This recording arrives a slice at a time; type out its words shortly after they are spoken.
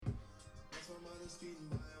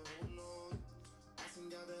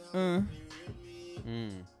Mm.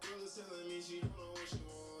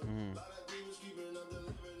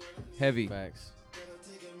 Heavy. Facts.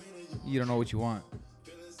 You don't know what you want.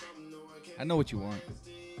 I know what you want.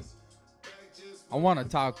 I want to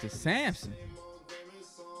talk to Samson.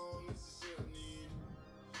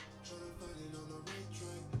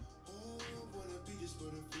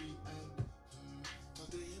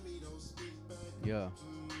 Yeah.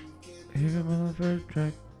 Here on the first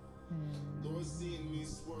track.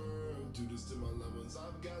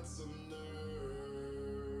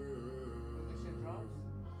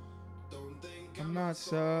 I'm not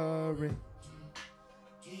sorry.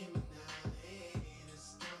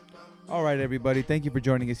 All right, everybody. Thank you for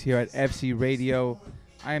joining us here at FC Radio.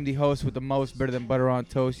 I am the host with the most, better than butter on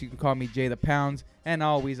toast. You can call me Jay the Pounds. And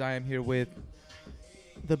always, I am here with...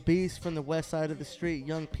 the beast from the west side of the street,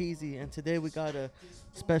 Young Peasy. And today we got a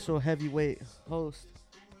special heavyweight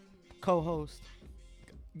co-host.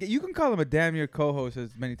 You can call him a damn near co-host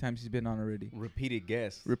as many times he's been on already. Repeated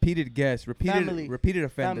guest. Repeated guest. Family. Repeated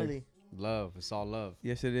offender. Family. Love. It's all love.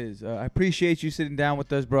 Yes, it is. I appreciate you sitting down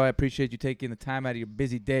with us, bro. I appreciate you taking the time out of your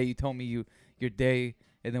busy day. You told me your day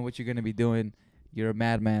and then what you're going to be doing. You're a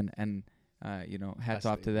madman, and, hats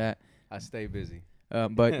off to that. I stay busy.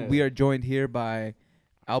 But we are joined here by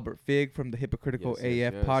Albert Fig from the Hypocritical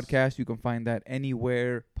AF podcast. You can find that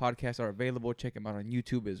anywhere podcasts are available. Check him out on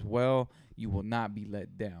YouTube as well. You will not be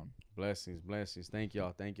let down. Blessings. Thank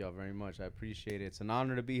y'all very much. I appreciate it. It's an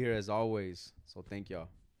honor to be here as always. So thank y'all.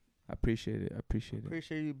 I appreciate it.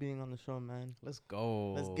 Appreciate you being on the show, man. Let's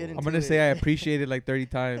go. Let's get into I'm gonna say I appreciate it like 30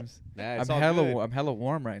 times. Nah, I'm hella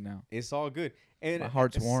warm right now. It's all good. And my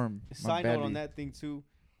heart's warm. Side note on that thing too.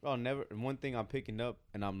 Bro, one thing I'm picking up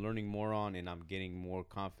and I'm learning more on and I'm getting more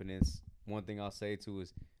confidence. One thing I'll say too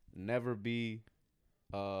is never be,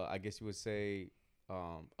 I guess you would say,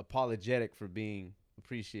 apologetic for being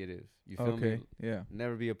appreciative. You feel me? Yeah.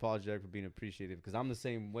 Never be apologetic for being appreciative, because I'm the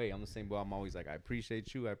same way. I'm always like, I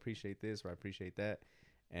appreciate you, I appreciate this, or I appreciate that,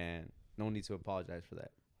 and no need to apologize for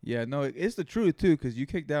that. Yeah, no, it's the truth too, because you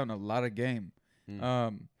kicked down a lot of game.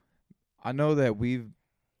 I know that we've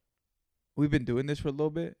been doing this for a little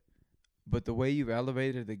bit, but the way you've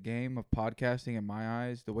elevated the game of podcasting in my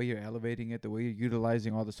eyes, the way you're elevating it, the way you're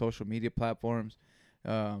utilizing all the social media platforms,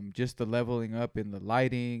 just the leveling up in the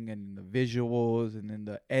lighting and the visuals and then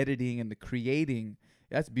the editing and the creating,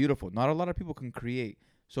 that's beautiful. Not a lot of people can create.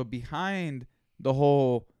 So behind the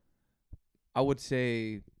whole, I would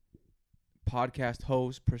say, podcast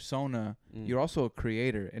host persona, you're also a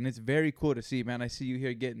creator, and it's very cool to see, man. I see you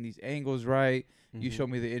here getting these angles right. You showed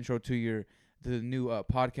me the intro to the new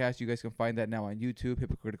podcast. You guys can find that now on YouTube,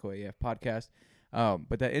 Hypocritical AF podcast.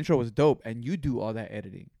 But that intro was dope, and you do all that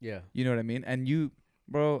editing. Yeah. You know what I mean? And you,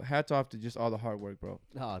 bro, hats off to just all the hard work, bro.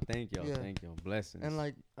 Oh, thank y'all. Yeah. Thank y'all. Blessings. And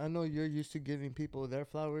like, I know you're used to giving people their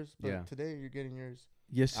flowers, but today you're getting yours.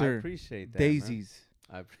 Yes, sir. I appreciate that. Daisies.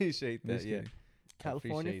 Man. I appreciate that. Yeah.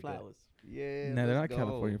 California flowers. Yeah. No, they're not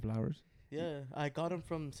California flowers. Yeah, I got them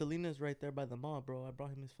from Selena's right there by the mall, bro. I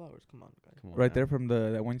brought him his flowers. Come on, guys. Right there from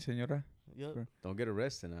that one señora? Yep. Don't get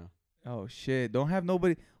arrested now. Oh, shit. Don't have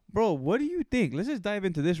nobody. Bro, what do you think? Let's just dive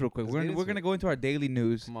into this real quick. We're going to go into our daily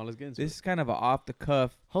news. Come on, let's get into it. This is kind of an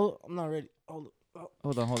off-the-cuff. Hold, I'm not ready. Hold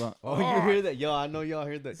on. Oh, you hear that? Yo, I know y'all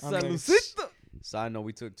heard that. Salucita. Side note,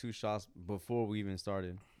 we took 2 shots before we even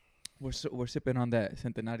started. We're sipping on that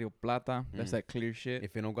Centenario Plata. That's that clear shit.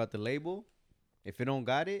 If it don't got the label, if it don't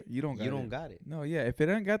got it, you don't got it. it. No, yeah. If it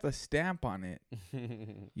ain't got the stamp on it,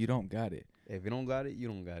 you don't got it. If it don't got it, you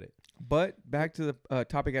don't got it. But back to the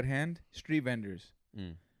topic at hand, street vendors.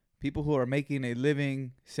 People who are making a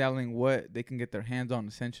living selling what they can get their hands on,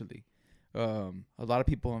 essentially. A lot of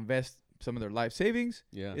people invest some of their life savings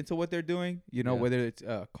into what they're doing. You know, whether it's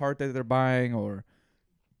a cart that they're buying or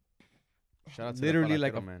shout out to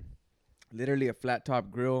literally literally a flat top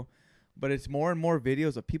grill. But it's more and more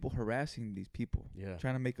videos of people harassing these people,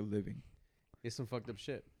 trying to make a living. It's some fucked up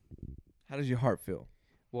shit. How does your heart feel?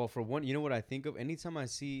 Well, for one, you know what I think of? Anytime I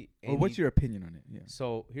see... Or what's your opinion on it? Yeah.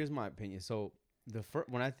 So, here's my opinion. So,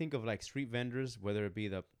 when I think of, like, street vendors, whether it be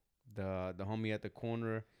the homie at the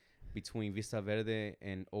corner between Vista Verde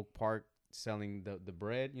and Oak Park selling the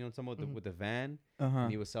bread, you know what I'm talking about, with the van.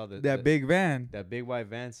 And he would sell that big van. That big white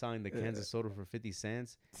van selling the cans of soda for 50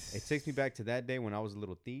 cents. It takes me back to that day when I was a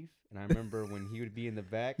little thief. And I remember when he would be in the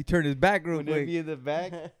back. He turned his back real quick. When he'd be in the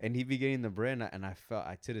back and he'd be getting the bread. And I felt,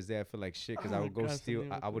 to this day, I feel like shit because I would go steal.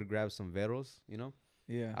 I would grab some Veros, you know?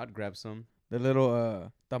 Yeah. I'd grab some. The little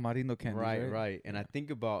tamarindo candy. Right. And I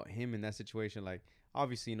think about him in that situation. Like,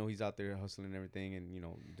 obviously, you know, he's out there hustling and everything and, you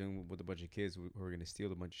know, doing with a bunch of kids who are going to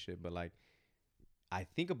steal a bunch of shit. But, like, I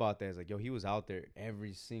think about that. It's like, yo, he was out there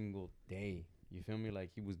every single day. You feel me?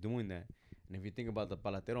 Like, he was doing that. And if you think about the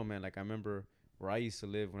palatero, man, like, I remember where I used to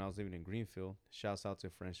live when I was living in Greenfield. Shouts out to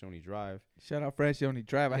Francione Drive. Shout out Francione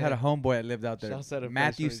Drive. I Yeah. had a homeboy that lived out there. Shouts out to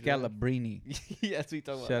Matthew Francione Drive. Scalabrini. Yeah, that's what we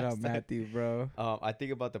talking about. Shout last out time. Matthew, bro. I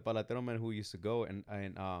think about the palatero man who used to go and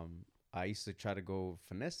I used to try to go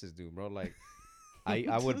finesse this dude, bro. Like,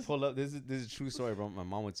 I would pull up. This is a true story, bro. My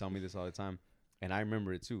mom would tell me this all the time, and I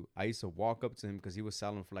remember it too. I used to walk up to him because he was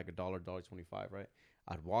selling for like $1.25, right?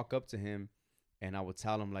 I'd walk up to him, and I would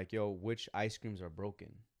tell him like, "Yo, which ice creams are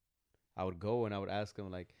broken?" I would go and I would ask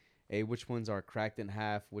him like, "Hey, which ones are cracked in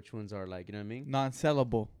half? Which ones are like, you know what I mean?"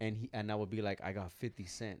 Non-sellable. And I would be like, "I got 50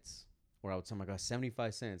 cents," or I would tell him I got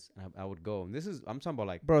 75 cents, and I would go. And I'm talking about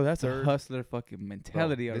like, Bro, that's third- a hustler fucking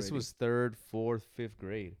mentality bro, already. this was 3rd, 4th, 5th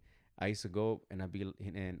grade. I used to go and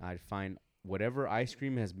I'd find whatever ice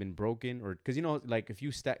cream has been broken, or because you know, like if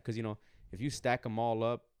you stack them all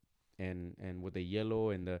up, and with the yellow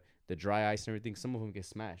and the dry ice and everything, some of them get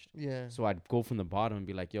smashed. Yeah. So I'd go from the bottom and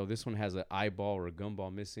be like, "Yo, this one has an eyeball or a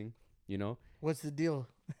gumball missing," you know. What's the deal?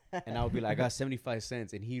 And I would be like, "I got 75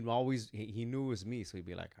 cents," and he knew it was me, so he'd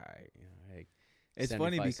be like, "All right, you know, hey." It's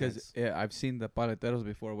funny 75 because cents. I've seen the paleteros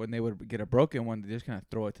before. When they would get a broken one, they just kind of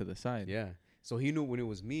throw it to the side. Yeah. So he knew when it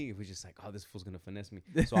was me, it was just like, "Oh, this fool's gonna finesse me."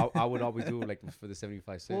 So I would always do it like for the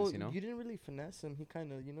 75 cents, Well, you know. you didn't really finesse him. He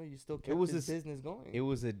kind of, you still kept was his a s- business going. It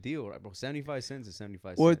was a deal, right, bro? 75 cents is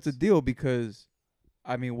 75 Well, cents. it's a deal because,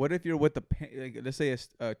 I mean, what if you're with like, let's say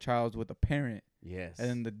a child's with a parent, Yes. and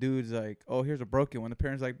then the dude's like, "Oh, here's a broken one." The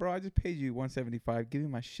parent's like, "Bro, I just paid you $175. Give me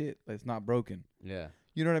my shit. Like, it's not broken." Yeah.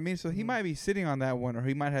 You know what I mean? So he Mhm. might be sitting on that one, or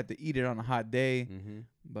he might have to eat it on a hot day. Mm-hmm.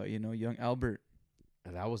 But young Albert,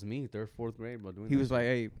 And that was me, 3rd, 4th grade, bro. Doing he that was shit. like,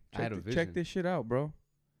 "Hey, I had a check vision. this shit out, bro.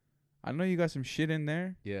 I know you got some shit in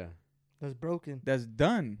there Yeah. That's broken. that's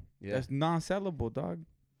done. Yeah. That's non-sellable, dog.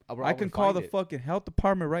 Bro, I can would call find the it. fucking health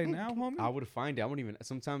department right now, homie." I would find it. I wouldn't even.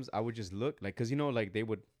 Sometimes I would just look, like, cause like they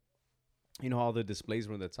would, all the displays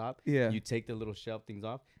were on the top. Yeah. You take the little shelf things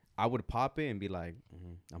off. I would pop it and be like,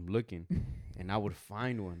 I'm looking, and I would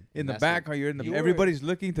find one in And the that's back, what- or you're in the. you were- Everybody's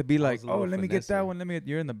looking to be I like, was a "Oh, little let me get that finesser. one.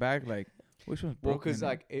 You're in the back, like, which one's Well, broken? cause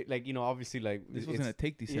obviously like this was it's- gonna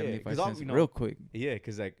take these yeah, 75 'cause cents you know, real quick. yeah,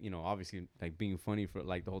 cause like obviously like being funny for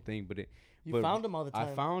like the whole thing, but You but found him all the time.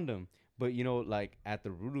 I found them. But like at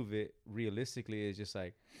the root of it, realistically, it's just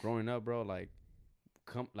like growing up, bro. Like,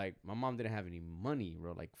 like my mom didn't have any money,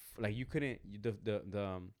 bro. Like you couldn't the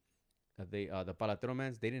palatero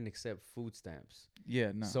mans, they didn't accept food stamps.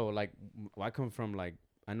 Yeah, no. So like I come from like,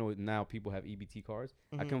 I know now people have EBT cards.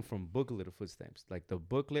 I Mhm. come from booklet of food stamps. Like the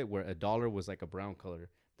booklet where $1 was like a brown color,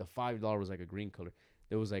 the $5 was like a green color.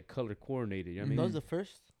 There was like color coordinated. You know what I That mean? was the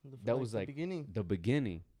first. That was the like beginning. the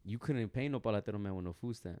beginning. You couldn't pay no palatero man with no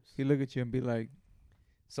food stamps. He look at you and be like,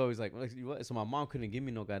 So he's like, what? So my mom couldn't give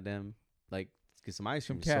me no goddamn, like, get some ice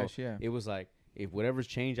 "Some cream. cash, So yeah." it was like, if whatever's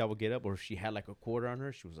changed, I would get up. Or if she had like a quarter on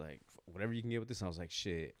her, she was like, whatever you can get with this. And I was like,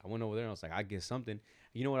 shit. I went over there and I was like, I get something.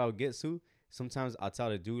 You know what I would get, Sue? Sometimes I'll tell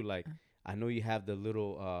the dude, like, I know you have the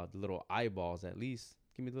little eyeballs at least.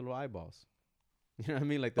 Give me the little eyeballs. You know what I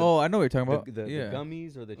mean? Like, Oh, I know what you're talking the, about. the, yeah. the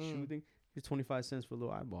gummies or the chew Mm. thing. Here's 25 cents for a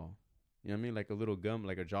little eyeball. You know what I mean? Like a little gum,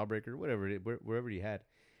 like a jawbreaker, whatever wherever he had.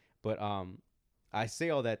 But I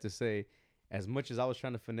say all that to say, as much as I was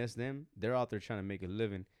trying to finesse them, they're out there trying to make a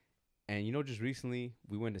living. And just recently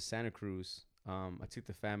we went to Santa Cruz. I took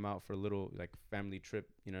the fam out for a little like family trip.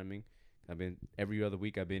 You know what I mean? I've been every other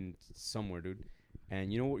week. I've been somewhere, dude.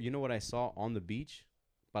 And you know what I saw on the beach?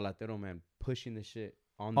 Palatero man pushing the shit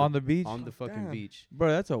On the beach, on the fucking Damn. beach. bro.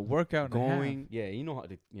 That's a workout. and a half. Going, yeah, you know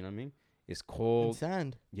what I mean? It's And cold,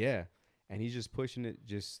 sand. yeah, and he's just pushing it,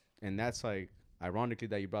 and that's like, ironically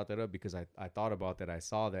that you brought that up because I thought about that, I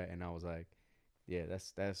saw that, and I was like, yeah, they're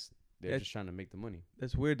That's- just trying to make the money.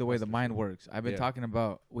 That's weird the way That's the for mind sure. works. I've been Yeah. talking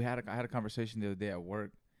about. I had a conversation the other day at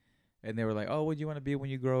work, and they were like, "Oh, what do you want to be when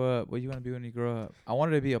you grow up? What do you want to be when you grow up?" I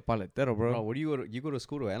wanted to be a paletero, bro. Bro, where do you go to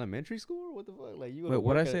school to elementary school or what the fuck? Like you go Wait, to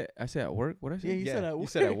what work I at- say? I said at work. What I say? Yeah, he said at you work.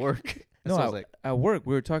 said at work. No, That's what I was like, at work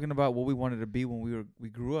we were talking about what we wanted to be when we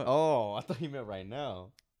grew up. oh, I thought you meant right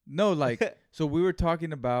now. No, like so we were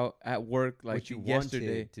talking about at work like What you yesterday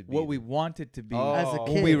wanted to be. what we wanted to be As a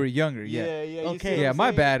Oh, when we kid. were younger. Yeah, yeah. You see Okay. what yeah. I'm My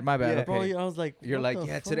saying? bad. My bad. Yeah. Okay. Bro, I was like, You're what like, the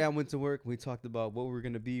yeah, fuck? today I went to work. We talked about what we're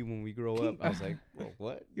going to be when we grow up. I was like, well,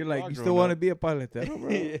 what? You're You like, are you grown still want to up." be a paletero, bro?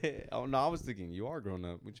 Yeah. Oh, no, I was thinking, you are grown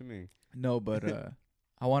up. What you mean? No, but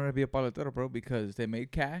I wanted to be a paletero, bro, because they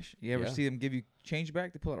made cash. You ever Yeah. see them give you change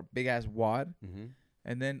back? They pull out a big ass wad, Mm-hmm.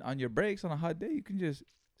 and then on your breaks on a hot day, you can just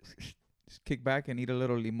kick back and eat a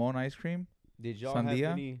little limon ice cream. Did y'all Sandia?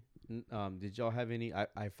 have any? Did y'all have any?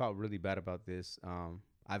 I felt really bad about this.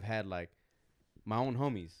 I've had like my own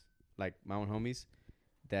homies,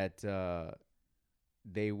 that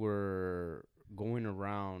they were going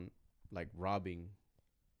around like robbing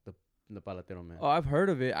the paletero man. Oh, I've heard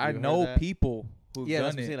of it. I know people who've Yeah, done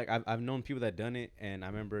that's what I'm it. saying. Like I've known people that done it, and I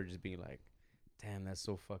remember just being like, "Damn, that's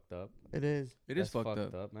so fucked up." It is. It is That's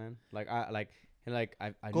fucked up. man. Like I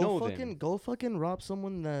know them. Go fucking rob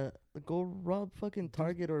someone that go rob fucking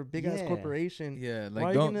Target or big ass Yeah. corporation. Yeah, Why are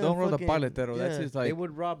like you don't gonna roll the fucking- paletero. That's yeah. just They like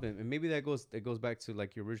would rob him, and maybe it goes back to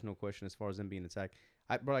like your original question as far as them being attacked.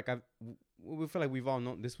 We feel like we've all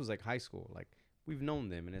known. This was like high school. Like we've known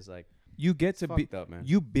them, and it's like you get it's to be fucked up, man.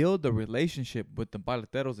 you build a relationship with the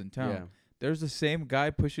paleteros in town. Yeah. There's the same guy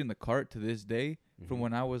pushing the cart to this day from Mhm.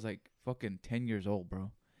 when I was like fucking 10 years old,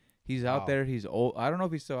 bro. He's Wow. out there. He's old. I don't know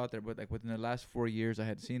if he's still out there, but like within the last 4 years, I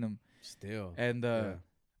had seen him. Still. And Yeah.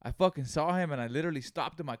 I fucking saw him, and I literally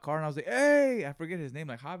stopped in my car, and I was like, "Hey!" I forget his name,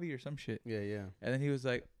 like Javi or some shit. Yeah, yeah. And then he was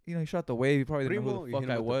like, he shot the wave. He probably didn't know who You the hit fuck him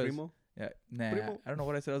I with the was. Primo? Yeah, nah. Primo? I don't know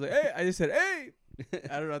what I said. I was like, "Hey!" I just said, "Hey!"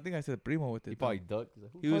 I don't know. I think I said Primo with it. He probably ducked. He's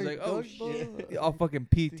like, He was Probably like, "Oh Doug, shit!" bro. All fucking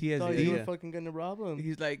Thought you PTSD. were Yeah. fucking gonna rob him.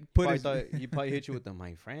 He's like, he probably hit you with the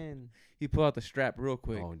my friend. he pulled out the strap real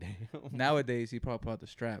quick. Oh damn. Nowadays, he probably pulled out the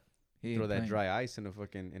strap. He Throw ain't that playing. dry ice in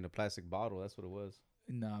a plastic bottle. That's what it was.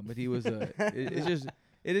 Nah, but he was it's just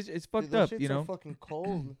it's Dude, fucked those up, shits you are know. fucking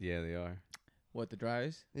cold. Yeah, they are. What, the dry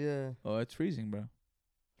ice? Yeah. Oh, it's freezing, bro.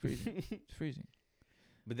 Freezing. It's freezing.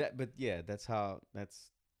 But yeah, that's how.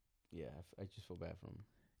 Yeah, I just feel bad for him.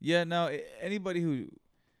 Yeah, no. Anybody who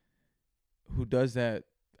does that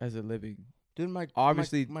as a living, Dude,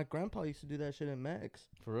 Obviously- my grandpa used to do that shit in Max.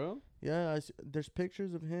 For real? Yeah, there's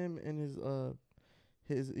pictures of him and his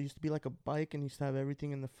it used to be like a bike, and he used to have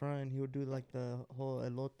everything in the front. And he would do like the whole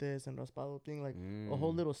elotes and raspado thing, like a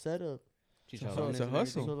whole little setup. Chicharrones it's a and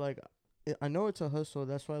hustle. So everything. like, I know it's a hustle.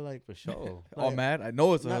 That's why like For sure. all Like, mad. I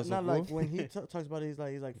know it's a not hustle. like fool. when he talks about it, he's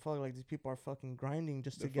like fuck, like these people are fucking grinding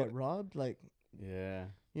just to The get fuck- robbed. Like, Yeah.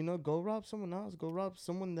 you know, go rob someone else. Go rob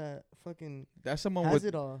someone that fucking That's someone has with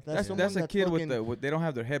it all. that's someone a kid with fucking- they don't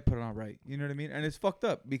have their head put on right. You know what I mean? And it's fucked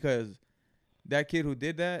up because that kid who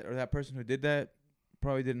did that or that person who did that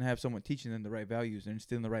probably didn't have someone teaching them the right values and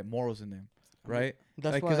instilling the right morals in them, right?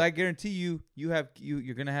 That's Like, why because I guarantee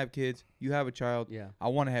you're gonna have kids. You have a child. Yeah. I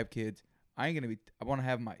want to have kids. I want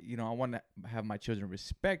to have my children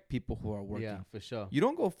respect people who are working. Yeah, for sure. You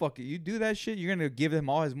don't go fuck it. You do that shit, you're gonna give him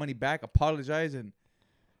all his money back, apologize, and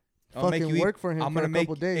I'll make fucking you work for him I'm for gonna a make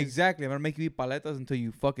couple days. exactly. I'm gonna make you eat paletas until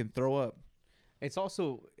you fucking throw up. It's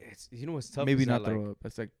also you know what's tough. Maybe is not that, like, throw up.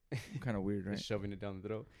 That's like kind of weird, right? just shoving it down the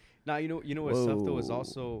throat. Now you know what's tough though is Whoa.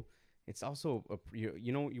 also it's also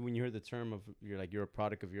when you hear the term of you're a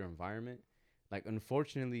product of your environment. Like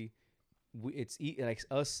unfortunately, like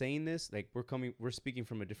us saying this, like we're speaking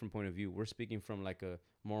from a different point of view. We're speaking from like a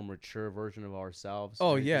more mature version of ourselves.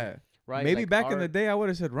 Oh and yeah, everything, right. Maybe Like back in the day, I would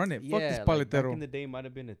have said run it. Fuck this like back paletero. in the day might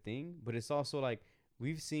have been a thing, but it's also like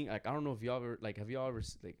we've seen. Like I don't know if y'all ever like have y'all ever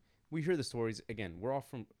like we hear the stories again. We're all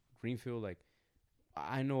from Greenfield. Like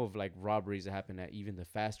I know of like robberies that happen at even the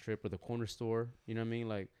Fast Trip or the corner store. You know what I mean?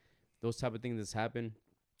 Like those type of things that's happen.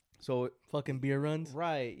 So fucking beer runs.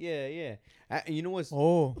 right, yeah. And you know what's?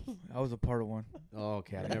 Oh, I was a part of one. Oh,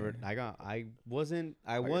 okay, I wasn't.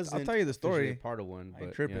 I'll tell you the officially story. a part of one, I ain't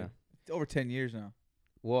but tripping. yeah. It's over 10 years now.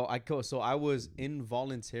 Well, so I was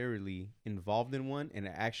involuntarily involved in one, and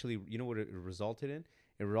it actually, you know what it resulted in?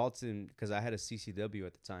 It resulted in because I had a CCW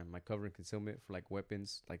at the time, my cover and concealment for like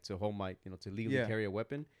weapons, like to hold my, to legally Yeah. carry a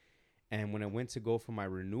weapon. And when I went to go for my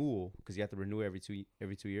renewal, because you have to renew every 2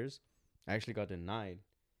 years, I actually got denied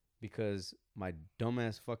because my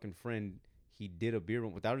dumbass fucking friend, he did a beer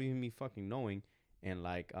run without even me fucking knowing, and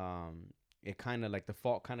like it kind of like the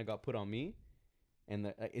fault kind of got put on me.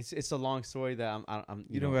 And it's a long story that I'm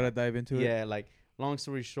You don't gotta dive into it. yeah, like long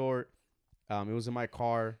story short, it was in my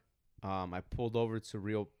car. I pulled over to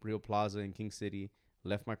Rio Plaza in King City,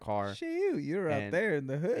 left my car. Shit, you're out And- there in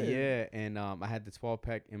the hood. Yeah, and I had the 12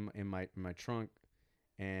 pack in my trunk,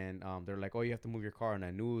 and they're like, "Oh, you have to move your car," and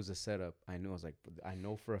I knew it was a setup. I was like, I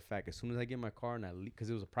know for a fact as soon as I get in my car and because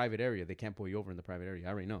it was a private area, they can't pull you over in the private area.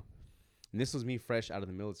 I already know. And this was me fresh out of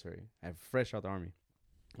the military. I'm fresh out the army.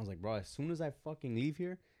 I was like, bro, as soon as I fucking leave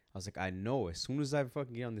here, I was like, I know as soon as I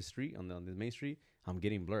fucking get on the street, on the main street, I'm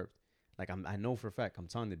getting blurbed. Like I know for a fact. I'm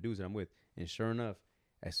telling the dudes that I'm with, and sure enough,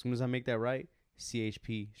 as soon as I make that right,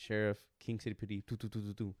 CHP, sheriff, King City PD,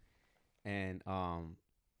 and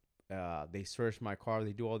they search my car.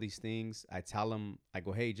 They do all these things. I tell them, I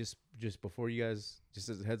go, hey, just before you guys, just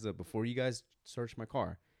as a heads up, before you guys search my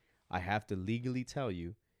car, I have to legally tell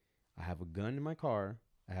you, I have a gun in my car.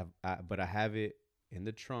 but I have it in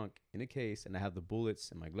the trunk in a case, and I have the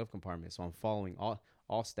bullets in my glove compartment. So I'm following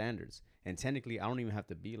all standards. And technically, I don't even have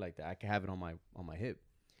to be like that. I can have it on my hip.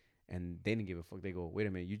 And they didn't give a fuck. They go, wait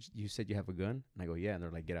a minute, you said you have a gun? And I go, yeah. And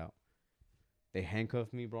they're like, get out. They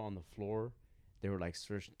handcuffed me, bro, on the floor. They were like,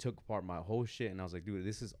 took apart my whole shit. And I was like, dude,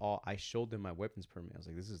 this is all. I showed them my weapons permit. I was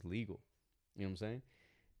like, this is legal. You know what I'm saying?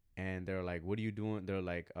 And they're like, what are you doing? They're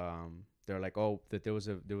like, oh, that there was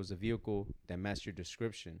a vehicle that matched your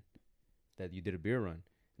description, that you did a beer run.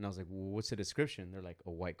 And I was like, well, what's the description? They're like,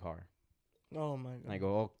 a white car. Oh my god. And I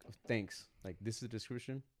go, oh, thanks. Like, this is the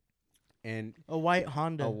description. And a white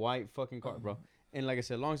Honda. A white fucking car, bro. And like I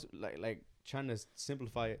said, like trying to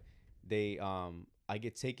simplify it, I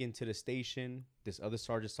get taken to the station. This other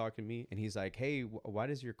sergeant's talking to me, and he's like, hey, why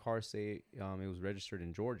does your car say it was registered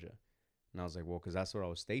in Georgia? And I was like, well, because that's where I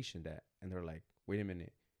was stationed at. And they're like, wait a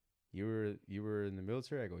minute, you were in the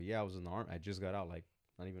military? I go, yeah, I was in the army. I just got out like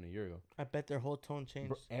not even a year ago. I bet their whole tone changed.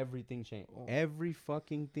 Bro, everything changed. Oh. Every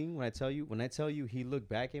fucking thing. When I tell you, he looked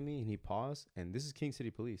back at me and he paused. And this is King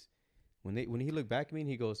City Police. When he looked back at me and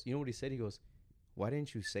he goes, you know what he said? He goes, why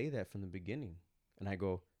didn't you say that from the beginning? And I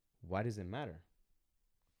go, why does it matter?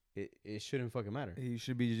 It shouldn't fucking matter. You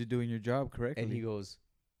should be just doing your job correctly. And he goes,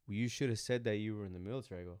 well, you should have said that you were in the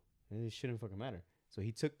military. I go, it shouldn't fucking matter. So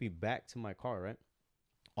he took me back to my car, right?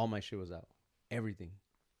 All my shit was out. Everything.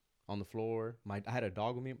 On the floor. I had a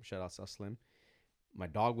dog with me. Shout out South Slim. My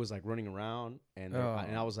dog was like running around. And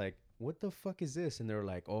I was like, what the fuck is this? And they were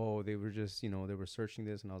like, oh, they were just, they were searching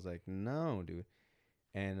this. And I was like, no, dude.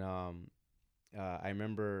 And I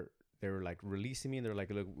remember they were like releasing me. And they're like,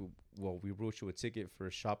 look, well, we wrote you a ticket for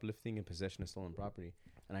shoplifting and possession of stolen property.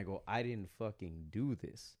 And I go, I didn't fucking do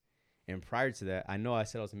this. And prior to that, I know I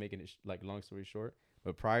said I was making it like long story short,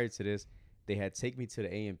 but prior to this, they had take me to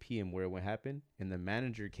the A&P and where what happened. And the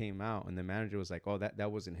manager came out and the manager was like, oh,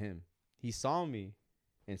 that wasn't him. He saw me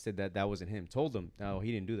and said that wasn't him. Told them, no,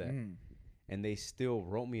 he didn't do that. And they still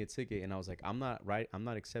wrote me a ticket. And I was like, I'm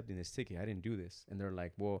not accepting this ticket. I didn't do this. And they're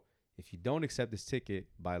like, well, if you don't accept this ticket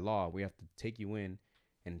by law, we have to take you in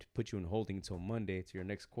and put you in holding until Monday to your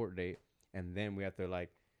next court date. And then we have to like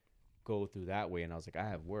go through that way. And I was like, I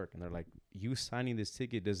have work. And they're like, you signing this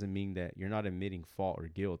ticket doesn't mean that you're not admitting fault or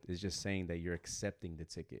guilt. It's just saying that you're accepting the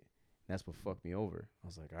ticket. And that's what fucked me over. I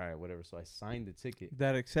was like, all right, whatever. So I signed the ticket.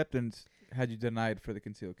 That acceptance had you denied for the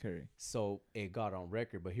concealed carry. So it got on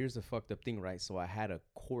record. But here's the fucked up thing, right? So I had a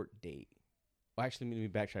court date. Well, actually, let me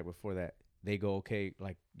backtrack before that. They go, okay,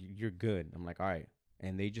 like, you're good. I'm like, all right.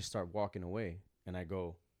 And they just start walking away. And I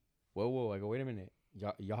go, whoa. I go, wait a minute.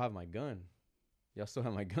 Y'all have my gun. Y'all still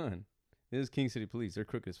have my gun. This is King City Police. They're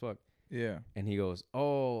crooked as fuck. Yeah. And he goes,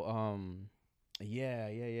 oh, yeah.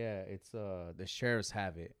 It's, the sheriffs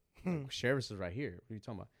have it. Like, sheriffs is right here. What are you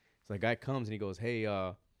talking about? So the guy comes and he goes, hey,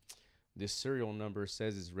 this serial number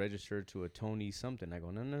says it's registered to a Tony something. I go,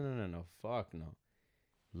 no. Fuck no.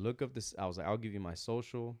 Look up this. I was like, I'll give you my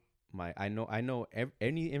social. I know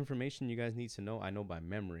any information you guys need to know. I know by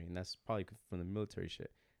memory, and that's probably from the military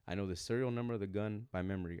shit. I know the serial number of the gun by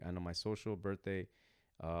memory. I know my social, birthday,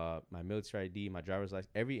 my military ID, my driver's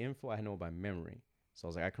license, every info I know by memory. So I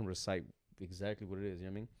was like, I can recite exactly what it is. You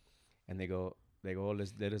know what I mean? And they go, oh,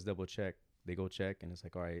 let us double check. They go check, and it's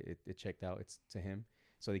like, all right, it checked out. It's to him.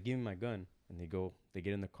 So they give me my gun, and they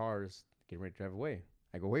get in the cars, get ready to drive away.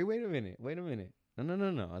 I go, wait a minute.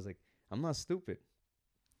 No. I was like, I'm not stupid.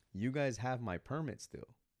 You guys have my permit still.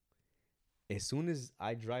 As soon as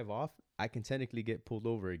I drive off, I can technically get pulled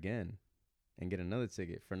over again and get another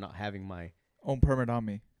ticket for not having my own permit on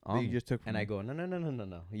me. You just took from me. I go,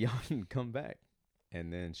 no. Y'all can come back.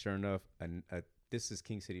 And then sure enough, this is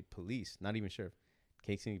King City Police, not even sheriff.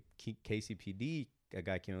 KCPD, a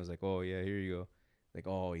guy came and was like, oh, yeah, here you go. Like,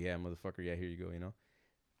 oh, yeah, motherfucker, yeah, here you go,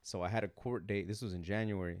 So I had a court date. This was in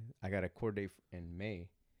January. I got a court date in May.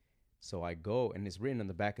 So I go, and it's written on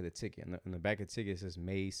the back of the ticket. And the back of the ticket says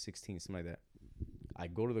May 16th, something like that. I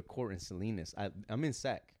go to the court in Salinas. I'm in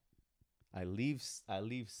SAC. I leave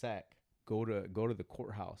SAC, go to the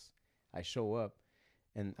courthouse. I show up,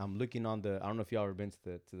 and I'm looking on I don't know if y'all ever been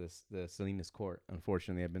to the Salinas court.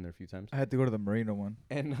 Unfortunately, I've been there a few times. I had to go to the Marina one.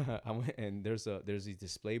 And I went, and there's these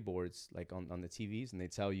display boards like on the TVs, and they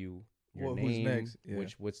tell you your name, who's next, yeah.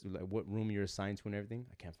 what room you're assigned to and everything.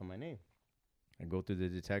 I can't find my name. I go through the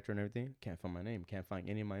detector and everything. Can't find my name. Can't find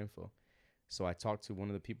any of my info. So I talked to one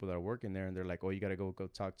of the people that are working there, and they're like, "Oh, you gotta go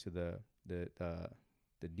talk to the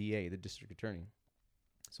DA, the district attorney."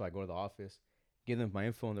 So I go to the office, give them my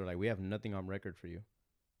info, and they're like, "We have nothing on record for you."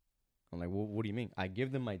 I'm like, "Well, what do you mean?" I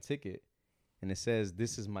give them my ticket, and it says,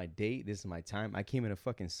 "This is my date. This is my time." I came in a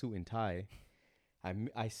fucking suit and tie,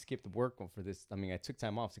 I skipped work for this. I mean, I took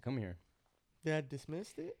time off to come here. They had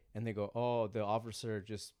dismissed it. And they go, oh, the officer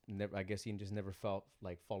just never. I guess he just never felt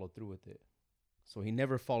like followed through with it. So he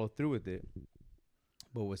never followed through with it.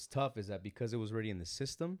 But what's tough is that because it was already in the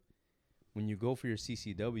system, when you go for your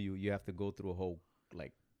CCW, you have to go through a whole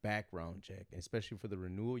like background check, and especially for the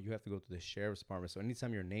renewal, you have to go to the sheriff's department. So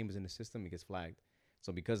anytime your name is in the system, it gets flagged.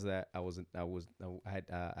 So because of that,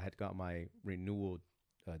 I had got my renewal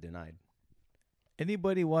denied.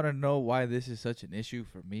 Anybody want to know why this is such an issue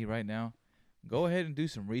for me right now? Go ahead and do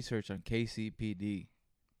some research on KCPD,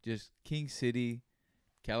 just King City,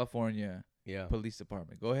 California. Yeah. Police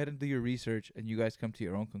department. Go ahead and do your research, and you guys come to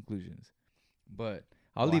your own conclusions. But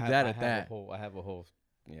I'll leave that at that. I have a whole.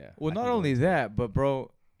 Yeah. Well, not only that, but bro,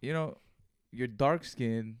 you know, you're dark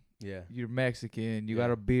skinned. Yeah. You're Mexican. You got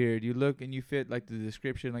a beard. You look and you fit like the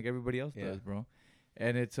description like everybody else does, bro.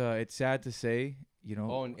 And it's sad to say, you know.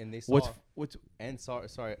 Oh, and they saw and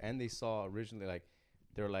they saw originally like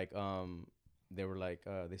they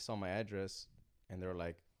saw my address and they were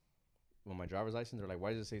like. Well, my driver's license, they're like,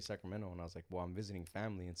 why does it say Sacramento? And I was like, well, I'm visiting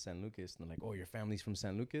family in San Lucas. And they're like, oh, your family's from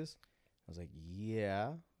San Lucas? I was like,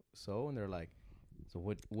 yeah. So, and they're like, so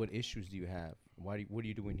what issues do you have? What are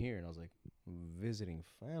you doing here? And I was like, visiting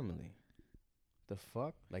family. The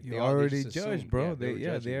fuck? Like you already judged, bro.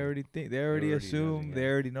 Yeah, they already assume. They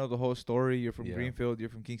already know the whole story. You're from Greenfield. You're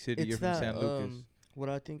from King City. You're from San Lucas. What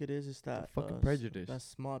I think it is that fucking prejudice. That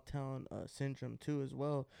small town syndrome too, as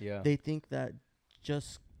well. Yeah. They think that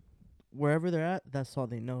just wherever they're at, that's all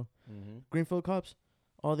they know. Mm-hmm. Greenfield cops,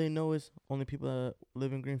 all they know is only people that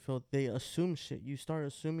live in Greenfield. They assume shit. You start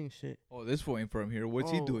assuming shit. Oh, this fool ain't from here.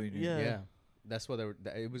 What's he doing here? Yeah. That's what they were.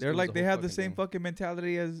 They're like they have the same fucking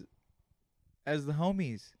mentality as the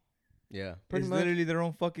homies. Yeah, it's literally their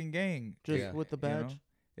own fucking gang. Just with the badge. You know?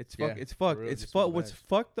 It's fucked. It's fucked. It's fucked. What's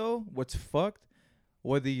fucked though? What's fucked?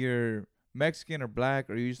 Whether you're Mexican or black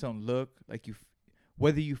or you just don't look like you.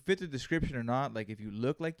 Whether you fit the description or not, like if you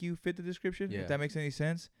look like you fit the description, if that makes any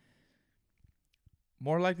sense,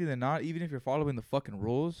 more likely than not, even if you're following the fucking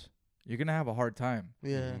rules, you're going to have a hard time.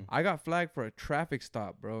 Yeah. Mm-hmm. I got flagged for a traffic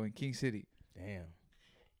stop, bro, in King City. Damn.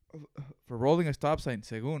 For rolling a stop sign,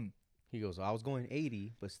 según. He goes, I was going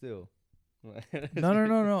 80, but still.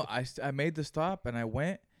 No. I made the stop and I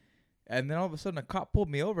went, and then all of a sudden a cop pulled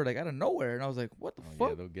me over like out of nowhere, and I was like, what the fuck?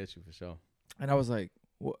 Yeah, they'll get you for sure. And I was like,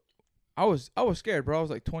 what? I was scared, bro. I was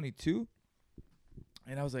like 22,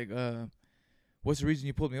 and I was like, "What's the reason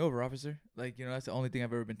you pulled me over, officer?" Like, you know, that's the only thing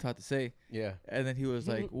I've ever been taught to say. Yeah. And then he was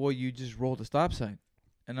like, "Well, you just rolled a stop sign,"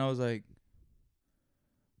 and I was like,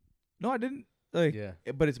 "No, I didn't." Like,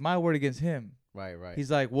 but it's my word against him. Right.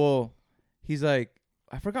 He's like,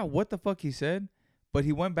 I forgot what the fuck he said, but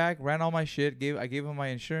he went back, ran all my shit. I gave him my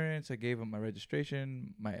insurance, I gave him my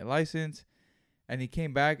registration, my license, and he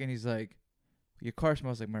came back and he's like, your car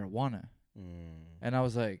smells like marijuana. And I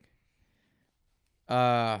was like,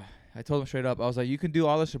 I told him straight up, I was like, you can do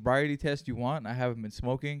all the sobriety tests you want. I haven't been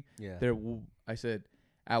smoking. Yeah. I said,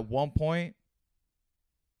 at one point,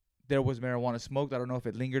 there was marijuana smoked. I don't know if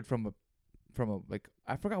it lingered from a like,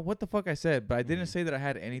 I forgot what the fuck I said, but I didn't say that I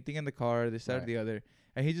had anything in the car, this, that, or the other.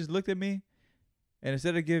 And he just looked at me, and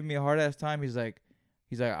instead of giving me a hard ass time, he's like,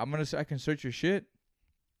 I can search your shit,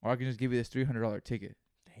 or I can just give you this $300 ticket.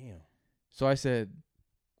 Damn. So I said,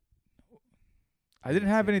 I didn't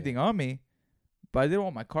have anything on me, but I didn't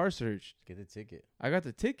want my car searched. Get the ticket. I got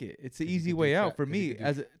the ticket. It's the easy way out for me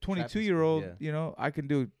as a 22-year-old. You know, I can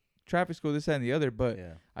do traffic school, this, that, and the other, but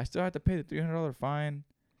I still have to pay the $300 fine.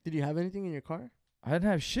 Did you have anything in your car? I didn't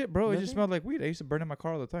have shit, bro. Nothing? It just smelled like weed. I used to burn in my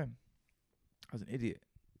car all the time. I was an idiot.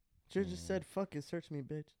 Should just said, "Fuck it, search me,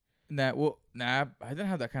 bitch." Nah, I didn't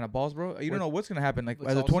have that kind of balls, bro. You don't know what's gonna happen. Like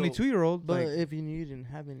as a also- 22-year-old, But like, if you knew you didn't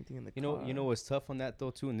have anything in the car, You know what's tough on that though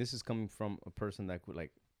too, and this is coming from a person that could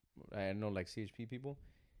like, I know like CHP people.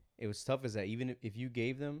 It was tough is that even if you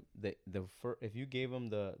gave them the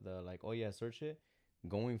like, oh yeah, search it,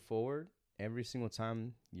 going forward, every single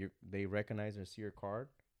time they recognize or see your card,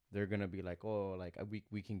 they're gonna be like, oh, like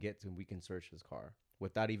we can search his car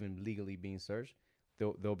without even legally being searched.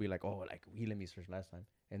 They'll be like, oh, like he let me search last time,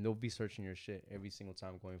 and they'll be searching your shit every single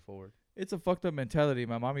time going forward. it's a fucked up mentality.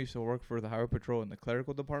 My mom used to work for the highway patrol in the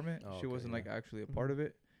clerical department. She wasn't like actually a part of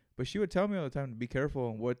it, but she would tell me all the time to be careful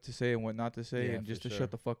and what to say and what not to say, and just to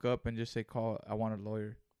shut the fuck up and just say, call, I want a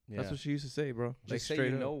lawyer. That's what she used to say, bro. Just like say straight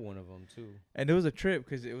you up. know one of them too. And it was a trip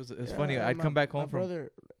because it was funny. I'd come back home from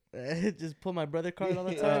brother. Just pull my brother card all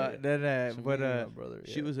the time.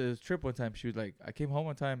 She was a trip one time. She was like, I came home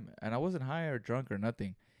one time and I wasn't high or drunk or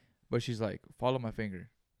nothing, but she's like, follow my finger.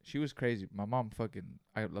 She was crazy. My mom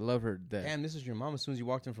I love her to death. Damn, this is your mom. As soon as you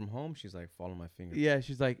walked in from home, she's like, follow my finger. Yeah,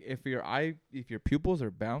 she's like, if your pupils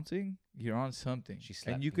are bouncing, you're on something. She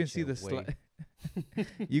slapped and you me can and see said,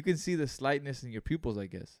 you can see the slightness in your pupils, I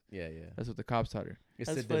guess. Yeah. That's what the cops taught her. It's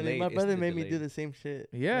That's the funny. delay. My It's brother the made me delay. do the same shit.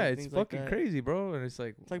 Yeah, like it's things like fucking that. crazy, bro. And it's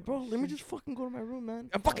like Bro, let me just fucking go to my room, man.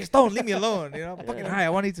 I'm fucking stoned. Leave me alone. You know, I'm fucking Yeah. high. I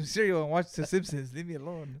want to eat some cereal and watch The Simpsons. Leave me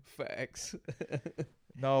alone. Facts.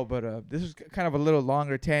 No, but this is kind of a little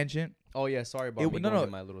longer tangent. Oh yeah, sorry about me going to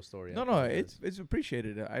my little story. No, it's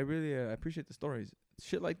appreciated. I really appreciate the stories.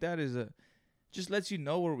 Shit like that is just lets you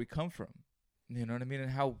know where we come from. You know what I mean? And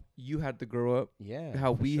how you had to grow up. Yeah.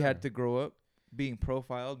 How for we sure. had to grow up, being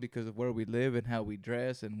profiled because of where we live and how we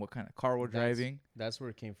dress and what kind of car we're driving. That's where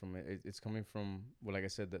it came from. It's coming from, well, like I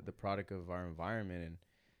said, the product of our environment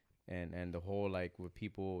and the whole, like, with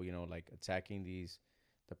people, you know, like attacking the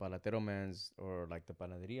palatero mans or like the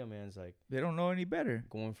panaderia mans, like They don't know any better.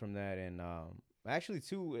 going from that. And actually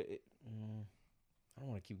too, I don't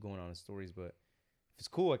want to keep going on the stories, but if it's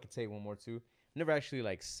cool, I could say one more too. Never actually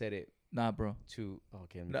like said it Nah, bro. to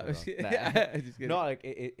okay. Let me No, cut it off. just kidding. No, like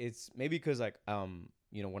it's maybe because like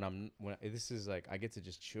you know when this is like I get to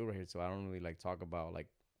just chill right here, so I don't really like talk about like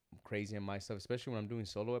crazy and my stuff, especially when I'm doing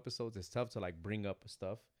solo episodes. It's tough to like bring up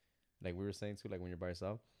stuff like we were saying too, like when you're by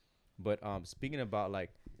yourself. But speaking about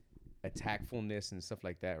like attackfulness and stuff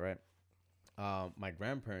like that, right? My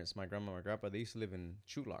grandparents, my grandma, my grandpa, they used to live in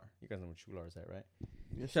Chular. You guys know where Chular is at, right?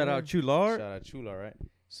 Yes, Shout sir. out Chular. Shout out Chular, right?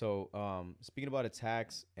 So speaking about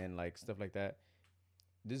attacks and like stuff like that,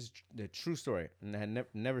 this is the true story, and I had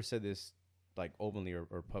never said this like openly or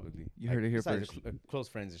publicly. You like, heard it here besides first. Close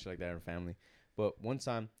friends and shit like that, or family. But one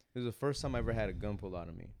time, it was the first time I ever had a gun pulled out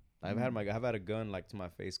of me. I've had a gun like to my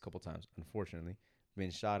face a couple times. Unfortunately,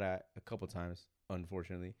 been shot at a couple times.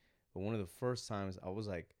 Unfortunately, but one of the first times I was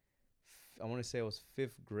like, I want to say I was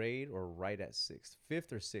 5th grade or right at 6th,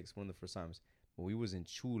 5th or 6th. One of the first times. But we was in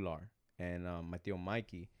Chular, and my tío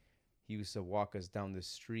Mikey, he used to walk us down the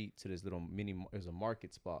street to this little it was a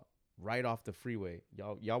market spot right off the freeway.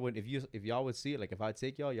 Y'all would if y'all would see it, like if I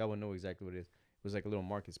take y'all would know exactly what it is. It was like a little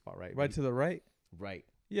market spot, right? Right to the right? Right.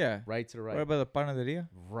 Yeah. Right to the right. Right by the panaderia?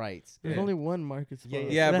 Right. There's Yeah. only one market spot.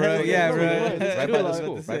 Yeah, bro. Yeah, bro. Right by the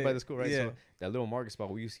school. What to Right say. by the school. Right. Yeah. So that little market spot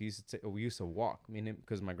we used to walk. I mean,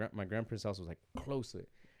 because my grandparents' house was like close to it,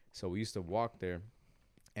 so we used to walk there,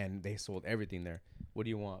 and they sold everything there. What do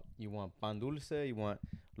you want? You want pan dulce? You want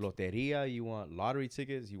loteria? You want lottery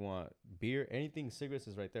tickets? You want beer? Anything, cigarettes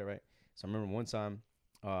is right there, right? So I remember one time,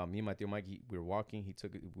 me and my tío Mikey, we were walking.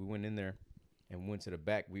 We went in there, and went to the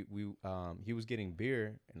back. He was getting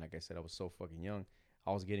beer, and like I said, I was so fucking young.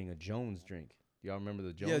 I was getting a Jones drink. Y'all remember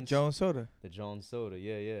the Jones? Yeah, Jones soda. The Jones soda.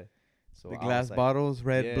 Yeah. So The I glass was like, bottles,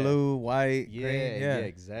 red, yeah. blue, white, Yeah, green. yeah,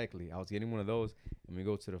 exactly. I was getting one of those, and we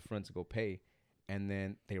go to the front to go pay, and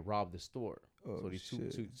then they robbed the store. Oh, so these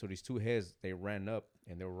shit. these two heads, they ran up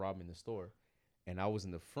and they were robbing the store, and I was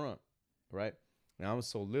in the front, right? And I was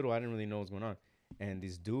so little, I didn't really know what was going on. And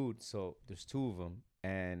this dude, so there's two of them,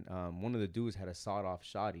 and one of the dudes had a sawed-off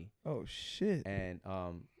shotty, Oh, shit. and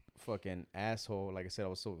fucking asshole. Like I said, I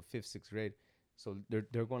was so 5th, 6th grade, so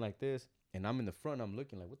they're going like this, and I'm in the front. I'm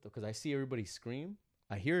looking like what the, because I see everybody scream.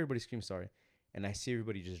 I hear everybody scream, sorry, and I see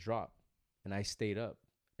everybody just drop, and I stayed up.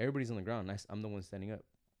 Everybody's on the ground. And I'm the one standing up.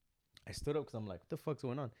 I stood up because I'm like, what the fuck's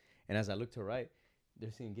going on? And as I look to the right,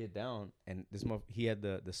 they're seeing get down, and he had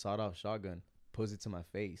the sawed-off shotgun, pulls it to my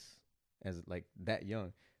face, as like that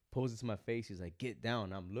young, pulls it to my face. He's like, get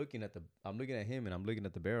down. I'm looking at him, and I'm looking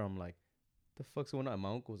at the barrel. I'm like, the fuck's going on? And my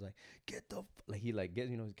uncle was like, get the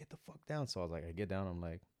fuck down. So I was like, I get down. I'm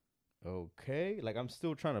like, okay, like I'm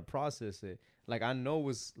still trying to process it. Like I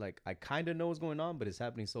know I kind of know what's going on, but it's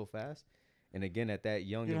happening so fast. And again, at that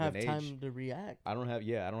young You don't have age, time to react. I don't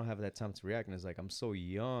have that time to react. And it's like I'm so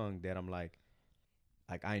young that I'm like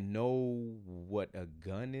I know what a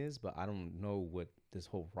gun is, but I don't know what this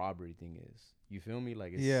whole robbery thing is. You feel me?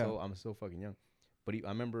 Like I'm so fucking young. But I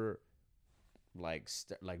remember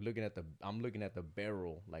looking at the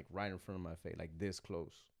barrel like right in front of my face, like this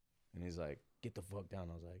close, and he's like, "Get the fuck down."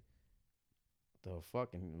 I was like, "The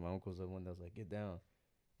fuck?" And my uncle's the one that was like, "Get down."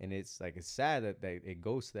 And it's sad that it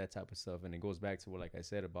goes to that type of stuff, and it goes back to what, like I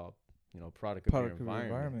said, about product of your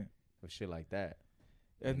environment or shit like that.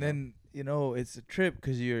 And then it's a trip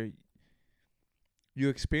because you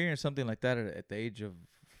experience something like that at the age of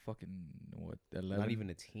fucking 11? Not even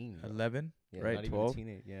a teen. 11, Yeah, right? not 12.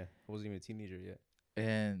 even a teenager. Yeah, I wasn't even a teenager yet.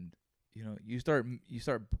 And you start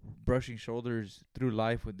brushing shoulders through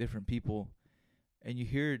life with different people, and you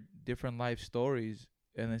hear different life stories.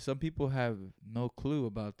 And then some people have no clue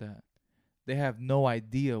about that. They have no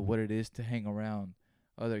idea what it is to hang around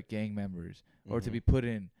other gang members, or to Mhm.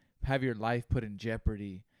 be have your life put in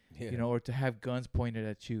jeopardy, Yeah. you know, or to have guns pointed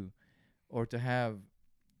at you, or to have,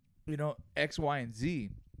 X, Y, and Z.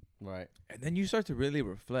 Right. And then you start to really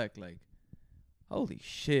reflect, like, holy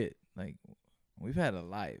shit, like, we've had a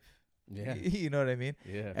life. Yeah. You know what I mean?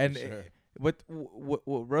 Yeah. And for sure. what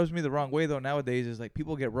rubs me the wrong way though nowadays is like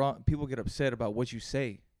people get upset about what you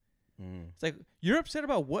say. It's like, you're upset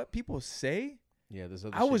about what people say? Yeah. There's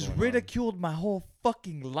other I shit was going on. ridiculed my whole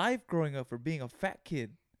fucking life growing up for being a fat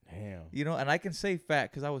kid. Damn. And I can say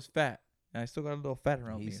fat because I was fat. And I still got a little fat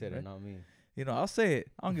around me. He said right? it, not me. I'll say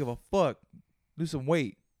it. I don't give a fuck. Lose some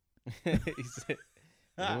weight. He said,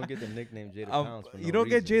 you don't get the nickname Jay the Pounds for no you don't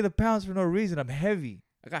reason. get Jay the Pounds for no reason. I'm heavy.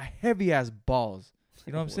 I got heavy ass balls.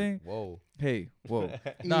 You know what I'm saying? Whoa. Hey, whoa. Easy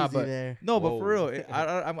Nah, but there. no, but Whoa. for real,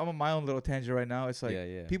 I'm on my own little tangent right now. It's like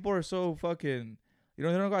Yeah. people are so fucking, they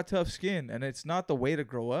don't got tough skin, and it's not the way to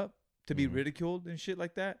grow up to be Mhm. ridiculed and shit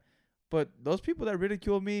like that. But those people that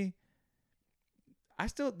ridicule me,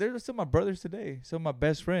 they're still my brothers today. Some of my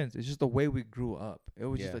best friends. It's just the way we grew up. It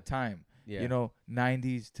was just Yeah. a time. Yeah.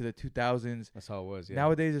 90s to the 2000s. That's how it was. Yeah.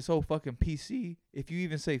 Nowadays it's so fucking PC. If you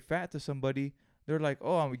even say fat to somebody, they're like,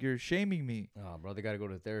 "Oh, you're shaming me." Oh, bro, they gotta go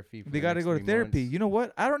to therapy. They got to go to therapy. You know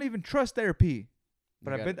what? I don't even trust therapy.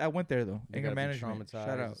 But I went there though. Anger management.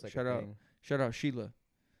 Shout out Sheila.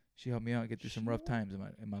 She helped me out get through some rough times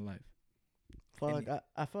in my life. Fuck,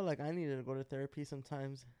 I felt like I needed to go to therapy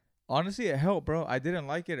sometimes. Honestly, it helped, bro. I didn't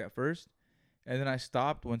like it at first, and then I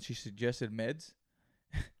stopped when she suggested meds.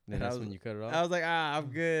 Then that's when you cut it off. I was like, I'm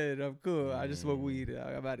good. I'm cool. I just smoke weed.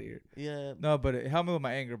 I'm out of here. Yeah. No, but it helped me with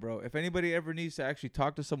my anger, bro. If anybody ever needs to actually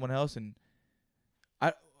talk to someone else, and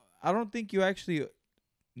I don't think you actually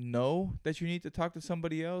know that you need to talk to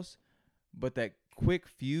somebody else, but that quick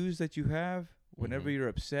fuse that you have whenever Mhm. you're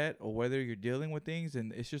upset or whether you're dealing with things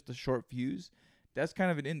and it's just a short fuse, that's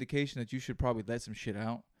kind of an indication that you should probably let some shit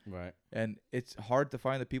out. Right. And it's hard to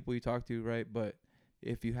find the people you talk to, right? But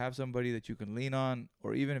if you have somebody that you can lean on,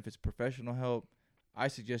 or even if it's professional help, I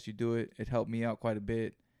suggest you do it. It helped me out quite a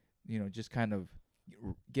bit. Just kind of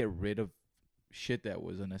get rid of shit that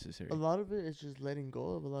was unnecessary. A lot of it is just letting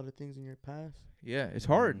go of a lot of things in your past. Yeah, it's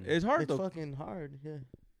hard. Mm. It's hard It's though. fucking hard. Yeah.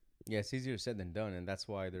 Yeah, it's easier said than done, and that's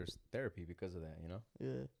why there's therapy because of that.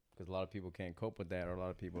 Yeah. Because a lot of people can't cope with that, or a lot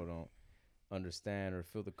of people don't understand or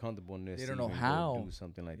feel the comfortableness. They don't to know even go how. do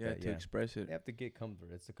something like Yeah, that. to Yeah. express it. You have to get comfort.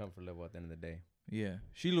 It's the comfort level at the end of the day. Yeah,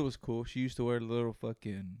 Sheila was cool. She used to wear the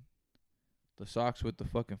socks with the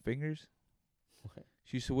fucking fingers. What?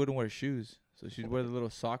 She wouldn't wear shoes, so she'd wear the little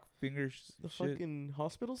sock fingers. The shit. fucking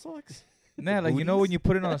hospital socks? Nah, like when booties? you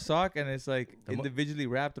put it on a sock and it's like The mo- individually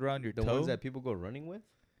wrapped around your The toe. ones that people go running with.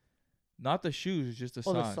 Not the shoes, just the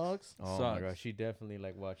Oh, socks. the socks? Oh Socks. my god, she definitely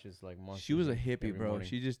watches monsters. She was a hippie, every bro. morning.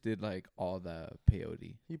 She just did like all the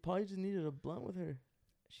peyote. You probably just needed a blunt with her.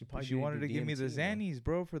 She wanted to give me the DMT, bro. Xannies,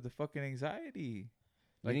 bro, for the fucking anxiety.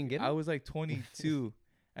 You didn't get I it? was like 22,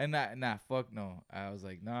 and fuck no. I was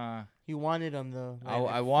like, nah. You wanted them though.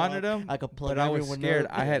 I wanted them, I could plug but I was everyone scared.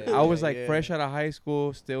 up. I was Yeah, like yeah. fresh out of high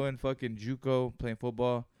school, still in fucking JUCO playing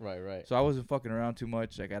football, Right. so I wasn't fucking around too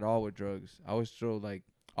much, like at all with drugs. I was still like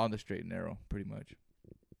on the straight and narrow, pretty much.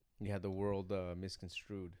 You had the world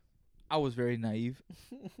misconstrued. I was very naive.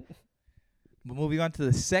 But moving on to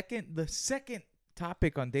the second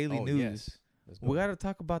topic on daily Oh, news, yes. Let's go. we gotta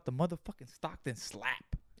talk about the motherfucking Stockton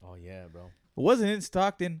slap. Oh yeah, bro. It wasn't in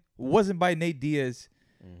Stockton. It wasn't by Nate Diaz.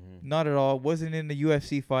 Mm-hmm. Not at all. It wasn't in the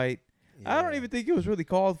UFC fight. I don't even think it was really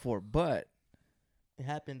called for, but It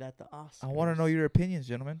happened at the Oscars. I want to know your opinions,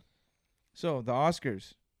 gentlemen. So, the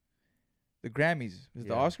Oscars. The Grammys. Is it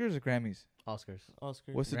the Yeah. Oscars or Grammys? Oscars.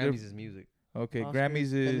 Oscars. What's the Grammys difference? is music. Okay, Oscars,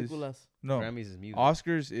 Grammys is... películas. No, Grammys is music.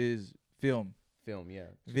 Oscars is film. Film, yeah.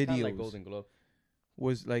 Videos. Kinda like Golden Globe.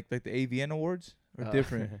 Was like the AVN Awards? Or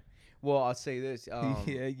different? Well, I'll say this.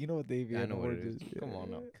 Yeah, you know what the I AVN know what Awards it is. is. Come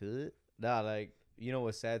on now. Could? Nah, like, you know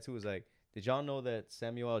what's sad too is like, did y'all know that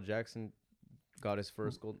Samuel L. Jackson got his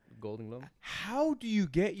first Golden Globe? How do you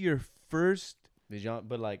get your first... Did y'all?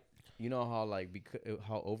 But like, you know how like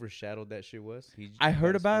how overshadowed that shit was. I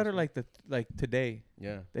heard got his about first it one? like today.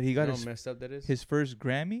 Yeah. That he got You know his how messed up that is. his first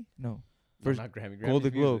Grammy? No. No, First not Grammy. Golden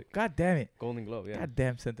Grammy's Globe. music. God damn it. Golden Globe. Yeah. God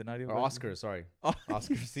damn Centenario. Or Oscar. Sorry. Oh,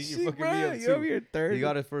 Oscar. See, see, you're fucking bro, me up you're over too. here third. He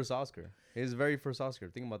got his first Oscar. His very first Oscar.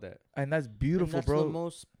 Think about that. And that's And beautiful, that's bro. the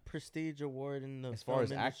most prestige award in the As far film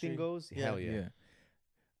as acting industry. goes, Yeah. hell yeah.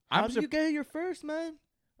 How I'm do you get your first, man?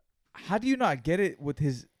 How do you not get it with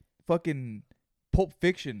his fucking Pulp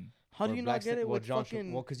Fiction? How do Or you Black not get Sa- it well, with John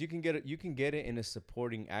fucking... Well, because you can get it. You can get it in a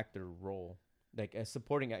supporting actor role, like a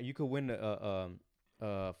supporting. You could win a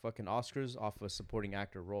fucking Oscars off a supporting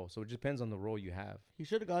actor role. So it depends on the role you have. He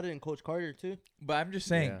should have got it in Coach Carter too. But I'm just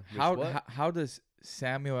saying, Yeah. how does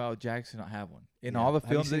Samuel L. Jackson not have one in Yeah. all the Have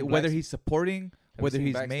you films? seen Whether Black- he's supporting, Have whether you seen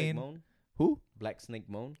he's Black Snake main. Moan? Who? Black Snake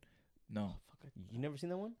Moan. No. You never seen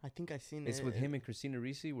that one? I think I seen It's it. with him and Christina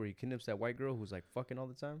Ricci, where he kidnaps that white girl who's like fucking all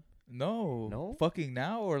the time. No. No? Fucking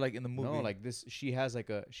now or like in the movie? No, like this. She's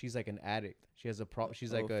like an addict. She has a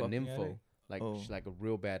She's Oh, like a fucking nympho. addict? Like Oh. she's like a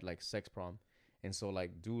real bad like sex problem. And so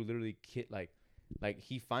like dude literally like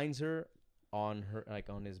he finds her on her like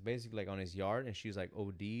on his basically like on his yard, and she's like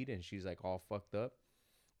OD'd and she's like all fucked up.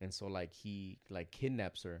 And so like he like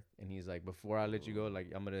kidnaps her, and he's like, before I let you go,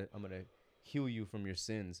 like I'm gonna heal you from your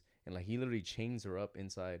sins. And like he literally chains her up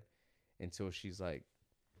inside until she's like,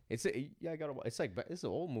 it's like it's an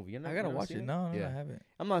old movie. I gotta watch it. No, I haven't.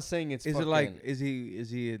 I'm not saying it's. Is fucking, it like is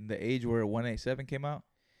he in the age where 187 came out?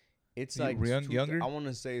 It's he like younger? I want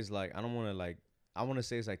to say it's like I want to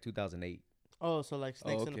say it's like 2008. Oh, so like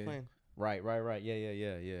Snakes in the okay. Yeah. Plane.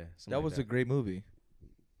 Something That like was a great movie.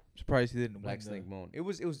 Surprised he didn't Black win Snake the Moan. It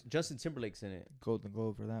was Justin Timberlake's in it. Golden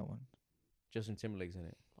Globe for that one. Justin Timberlake's in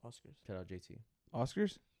it. Oscars. Shout out JT.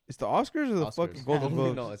 Oscars? It's the Oscars or the Oscars. fucking Golden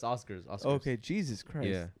Globes? No, it's Oscars. Okay, Jesus Christ.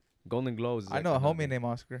 Yeah. Golden Globes. Is I like know a another- homie named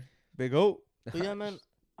Oscar. Big O. But yeah, man,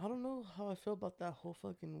 I don't know how I feel about that whole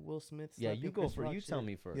fucking Will Smith. Yeah, slapping you go Chris for. Rock You shit. tell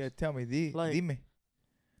me first. Yeah, tell me. Like- Dime.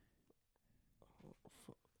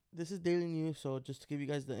 This is Daily News, so just to give you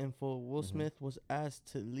guys the info, Will Mhm. Smith was asked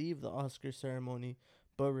to leave the Oscar ceremony,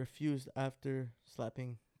 but refused after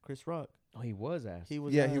slapping Chris Rock. Oh, he was asked. He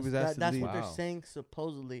was Yeah, he was asked to That's leave. what Wow. they're saying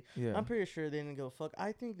supposedly. Yeah. I'm pretty sure they didn't go fuck.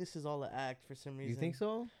 I think this is all an act for some reason. You think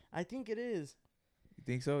so? I think it is. You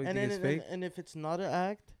think so? You and think then it's fake? and if it's not an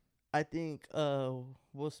act, I think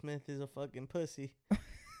Will Smith is a fucking pussy.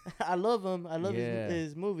 I love him. I love Yeah.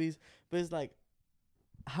 his movies, but it's like,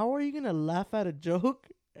 how are you gonna laugh at a joke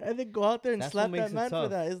and then go out there and That's slap what makes that it man for tough.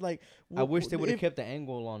 that? It's like, I wish they would have if kept the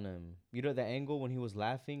angle on him. You know the angle when he was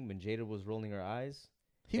laughing, when Jada was rolling her eyes.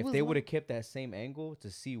 he If was they la- would have kept that same angle to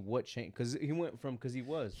see what changed, because he went from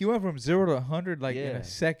He went from 0 to 100 like in Yeah. a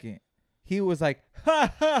second. He was like,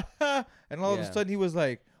 ha, ha, ha. And all of Yeah. a sudden he was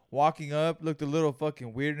like walking up, looked a little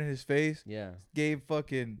fucking weird in his face. yeah. Gave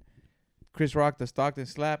fucking Chris Rock the Stockton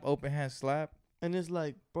slap, open hand slap. and it's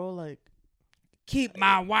like, bro, like Keep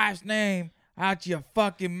my wife's name out your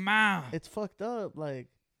fucking mouth. it's fucked up. Like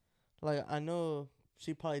I know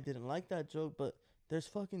she probably didn't like that joke, but there's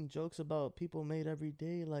fucking jokes about people made every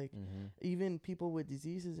day, like Mm-hmm. even people with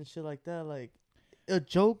diseases and shit like that. Like a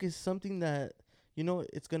joke is something that, you know,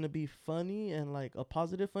 it's gonna be funny and like a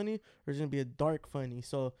positive funny, or it's gonna be a dark funny.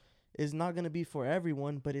 So it's not gonna be for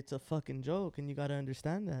everyone, but it's a fucking joke, and you gotta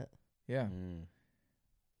understand that. Yeah. Mm.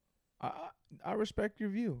 I respect your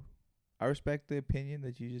view. I respect the opinion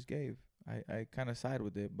that you just gave. I kind of side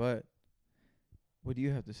with it, but what do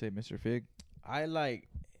you have to say, Mr. Fig? I like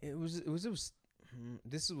it was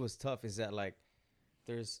this is what's tough is that like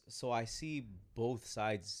I see both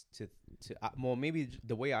sides to well, maybe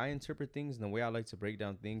the way I interpret things and the way I like to break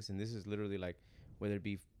down things, and this is literally like whether it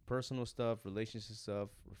be personal stuff, relationship stuff,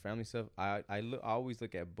 or family stuff. I always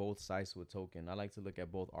look at both sides to a token. I like to look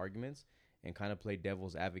at both arguments and kind of play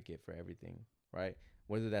devil's advocate for everything, right?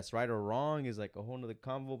 Whether that's right or wrong is like a whole nother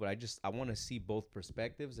convo, but I want to see both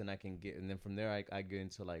perspectives, and and then from there I get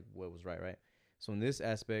into like what was right. So in this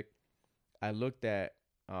aspect, I looked at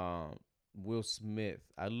Will Smith.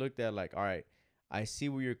 I looked at like, all right, I see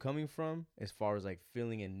where you're coming from as far as like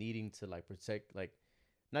feeling and needing to like protect, like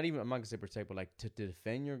not even, I'm not gonna say protect, but like to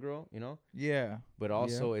defend your girl, you know? Yeah. But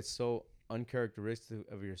also it's so uncharacteristic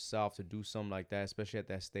of yourself to do something like that, especially at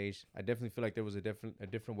that stage. I definitely feel like there was a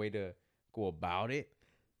different way to go about it,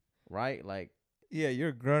 right? Like, Yeah, you're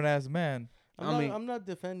a grown ass man. I'm not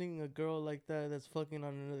defending a girl like that that's fucking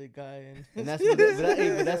on another guy, and that's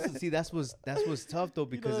what, that's what's tough though,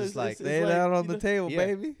 because know, it's like Lay it out on the table, Yeah.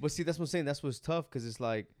 baby. But see, that's what I'm saying. That's what's tough, because it's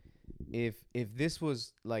like if this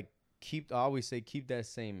was like I always say keep that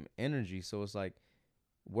same energy. So it's like,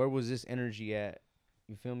 where was this energy at?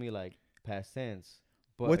 You feel me? Like past tense.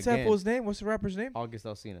 But What's again, that fool's name? What's the rapper's name? August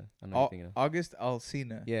Alsina. I know you're thinking of. August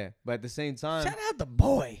Alsina. Yeah, but at the same time, Shout out the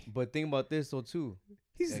boy. but think about this though too.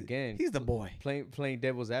 He's the boy. Playing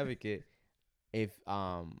devil's advocate. If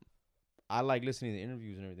I like listening to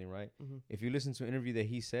interviews and everything, right? Mm-hmm. If you listen to an interview that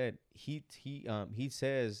he said, he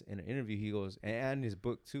says in an interview, he goes, and in his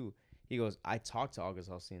book too, he goes, I talked to August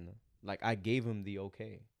Alsina, like I gave him the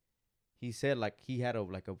okay. He said like he had a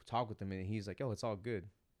talk with him, and he's like, yo, it's all good.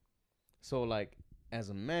 So like as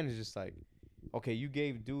a man, it's just like, okay, you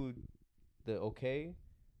gave dude the okay,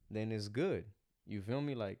 then it's good. You feel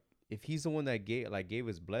me? Like if he's the one that gave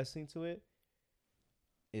his blessing to it,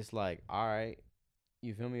 it's like, all right,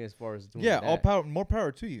 you feel me? As far as doing Yeah, that, all power, more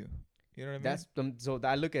power to you. You know what I mean? that's so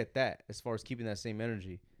I look at that as far as keeping that same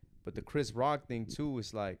energy. But the Chris Rock thing too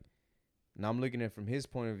is like, now I'm looking at it from his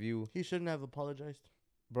point of view, He shouldn't have apologized.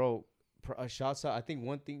 bro. Shots out. I think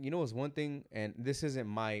one thing, it's one thing, and this isn't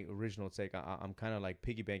my original take. I'm kind of like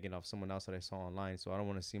piggybacking off someone else that I saw online, so I don't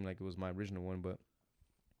want to seem like it was my original one, but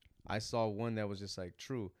I saw one that was just like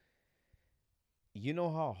true. You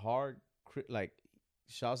know how hard, like,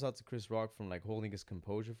 shouts out to Chris Rock from like holding his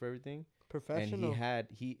composure for everything. Professional. And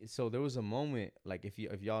so there was a moment, like, if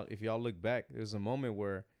y'all look back, there was a moment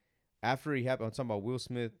where after he happened, I'm talking about Will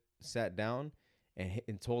Smith sat down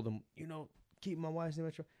and told him, keep my wife's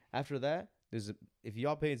name. After that, if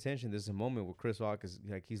y'all pay attention, there's a moment where Chris Rock is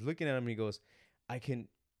like, he's looking at him and he goes, I can. And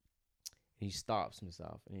he stops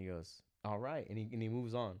himself and he goes, all right, and he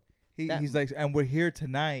moves on. He's like, and we're here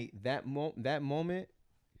tonight. That moment,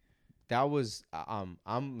 that was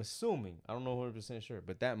I'm assuming, I don't know 100% sure,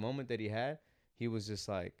 but that moment that he had, he was just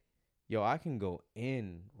like, yo, I can go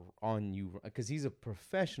in on you, because he's a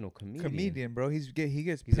professional comedian. Bro. He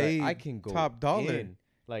gets He's paid. like, I can go top dollar. in.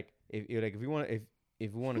 Like if we want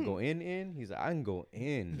to go in, he's like, I can go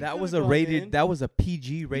in. That was a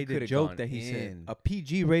PG rated joke that he said. in. A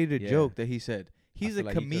PG rated joke that he said. He's a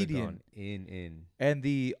like comedian. In. And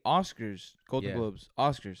the Oscars, Golden Yeah. Globes,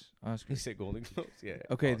 Oscars. He said Golden Globes. Yeah.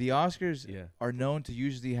 Okay, the Oscars Yeah. are known to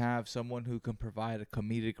usually have someone who can provide a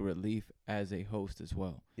comedic relief as a host as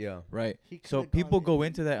well, Yeah. right? He coulda So people gone go in.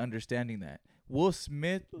 into that understanding that Will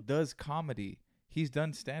Smith does comedy. He's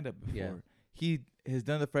done stand up before. Yeah. He has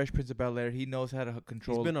done the Fresh Prince of Bel-Air. He knows how to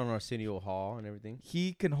control. He's been on Arsenio Hall and everything.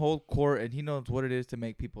 He can hold court, and he knows what it is to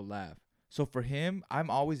make people laugh. So for him, I'm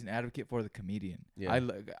always an advocate for the comedian. Yeah.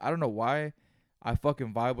 I don't know why. I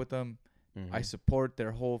fucking vibe with them. Mhm. I support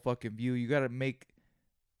their whole fucking view. You got to make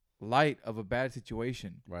light of a bad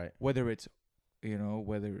situation. Right. Whether it's,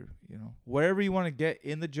 wherever you want to get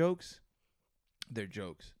in the jokes, they're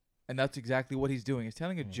jokes. And that's exactly what he's doing. He's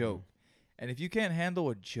telling a joke. And if you can't handle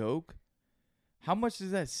a joke, how much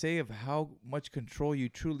does that say of how much control you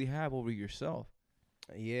truly have over yourself?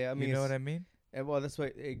 Yeah, I mean, you know what I mean? And well, that's why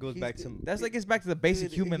it goes back to That's like, it's back to the basic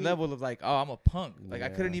Dude, human he- level of like, oh, I'm a punk. Like, I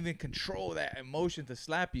couldn't Yeah. even control that emotion to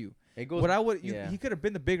slap you. it goes. What I would, yeah. he could have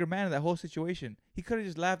been the bigger man in that whole situation. He could have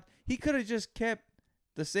just laughed. He could have just kept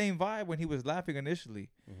the same vibe when he was laughing initially.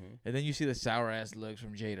 Mhm. And then you see the sour ass looks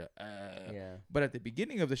from Jada. Yeah. But at the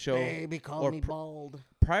beginning of the show, Baby, call or me bald.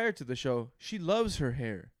 prior to the show, she loves her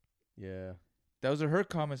hair. Yeah. Those are her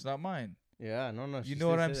comments, not mine. Yeah. No. You know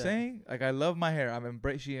what I'm saying? Like, I love my hair.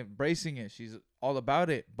 She's embracing it. She's all about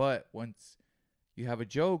it. But once you have a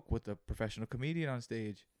joke with a professional comedian on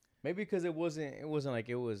stage, Maybe because it was like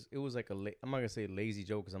I'm not gonna say lazy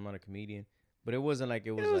joke because I'm not a comedian, but it wasn't like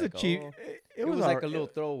it was like a cheap. oh, It it was all like a right. little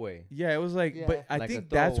throwaway. Yeah, it was like, Yeah. but I Like a think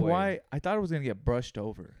that's throwaway. why I thought it was gonna get brushed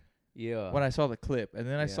over Yeah. when I saw the clip, and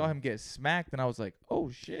then I saw Yeah. him get smacked, and I was like,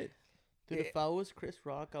 oh shit. Dude, if I was Chris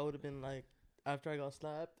Rock, I would have been like, after I got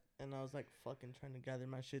slapped and I was like fucking trying to gather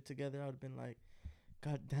my shit together, I would have been like,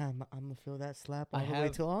 God damn, I'm gonna feel that slap all the way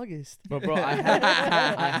till August. But bro,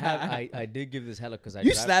 I did give this hella because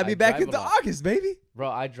You slapped me back into August, baby. Bro,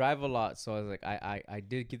 I drive a lot, so I was like, I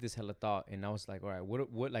did give this hella thought, and I was like, all right,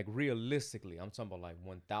 what like realistically, I'm talking about like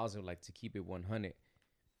 1,000, like to keep it 100.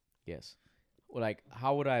 Yes. Well, like,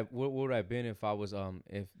 how would what would I have been if I was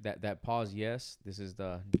if that pause? Yes, this is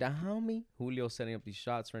the homie Julio setting up these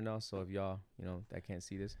shots right now. So if y'all that can't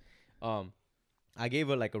see this, I gave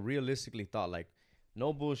it like a realistically thought, like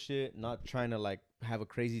no bullshit, not trying to like have a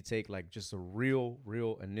crazy take, like just a real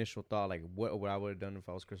initial thought, like what I would have done if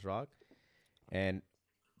I was Chris Rock. And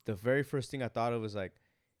the very first thing I thought of was like,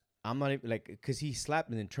 I'm not even like, cause he slapped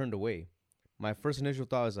and then turned away. My first initial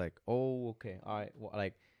thought was like, oh, okay, all right, well,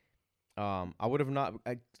 like, I would have not,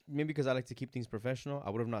 maybe because I like to keep things professional,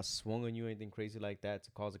 I would have not swung on you anything crazy like that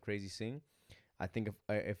to cause a crazy scene. I think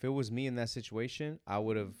if it was me in that situation, I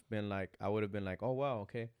would have been like, oh wow,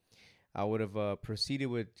 okay. I would have proceeded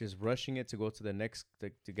with just rushing it to go to the next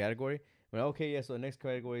the category. Well, okay, yeah, so the next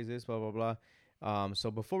category is this, blah blah blah.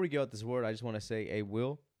 So before we get out this word, I just want to say, hey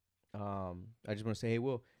Will,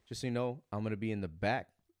 just so you know, I'm gonna be in the back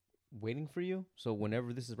waiting for you. So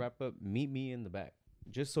whenever this is wrapped up, meet me in the back.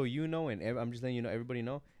 Just so you know, and I'm just letting you know, everybody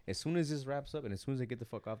know, as soon as this wraps up and as soon as I get the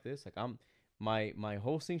fuck off this, like my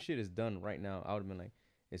hosting shit is done right now. I would have been like,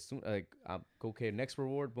 as soon okay, next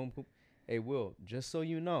reward, boom, boom. Hey Will, just so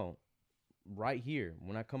you know, right here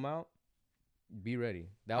when I come out, be ready.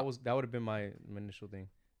 That would have been my initial thing.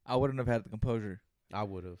 I wouldn't have had the composure. I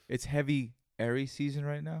would have. It's heavy Aries season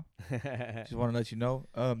right now. Just want to let you know.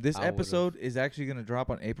 This I would've. episode is actually gonna drop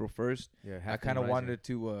on April 1st. Yeah, I kind of wanted it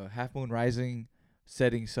to half moon rising,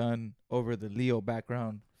 setting sun over the Leo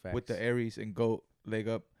background with the Aries and goat leg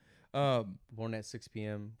up. Born at 6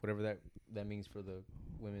 p.m. Whatever that means for the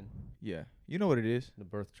women. Yeah, you know what it is. The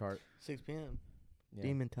birth chart. 6 p.m. Yeah.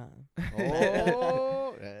 Demon time.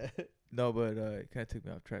 Oh. No, but it kind of took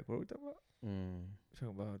me off track. What were we talking about? Mm.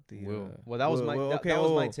 Talking about the Will. Well, that was Will, my Will. that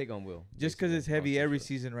was my take on Will. Just because it's heavy Basically. Aries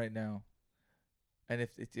season right now, and if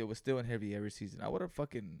it was still in heavy Aries season, I would have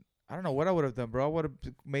I don't know what I would have done, bro. I would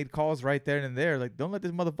have made calls right there and there. Like, don't let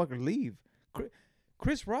this motherfucker leave.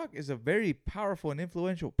 Chris Rock is a very powerful and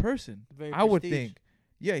influential person. Very I would prestige. think.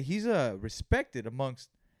 Yeah, he's respected amongst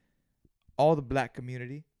all the black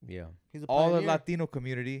community, He's a all the pioneer. Latino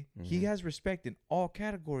community. He Mhm. has respect in all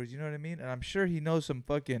categories. You know what I mean? And I'm sure he knows some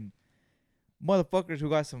fucking motherfuckers who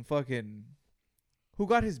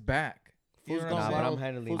got his back. You Fool's know what gone I'm Nah, saying? but wild. I'm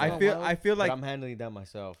handling Fool's that. gone wild. I feel But like I'm handling that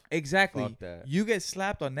myself. exactly. Fuck that. You get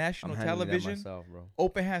slapped on I'm national handling that television, myself, bro.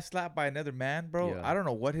 open hand slap by another man, bro. Yeah. I don't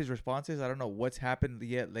know what his response is. I don't know what's happened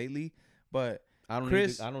yet lately, but I don't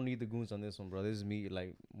Chris- need the goons on this one, bro. This is me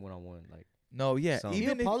like one on one. Like no, yeah. Some- He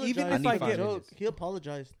Even if apologized I for the get, joke. He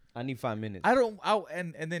apologized. I need 5 minutes.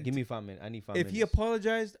 and then Give me 5 minutes. I need 5 if minutes. he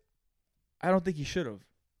apologized, I don't think he should have.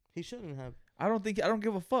 He shouldn't have. I don't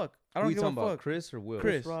give a fuck. I Who don't you give a talking about, fuck. Chris or Will?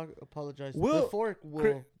 Chris. Rock apologized Will- before Will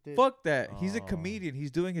Chris- did. Fuck that. He's a Oh. comedian.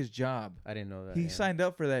 He's doing his job. I didn't know that. He yeah. signed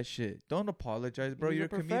up for that shit. Don't apologize, bro. He's You're a a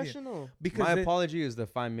comedian. professional. Because My it- apology is the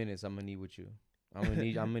 5 minutes I'm gonna need with you.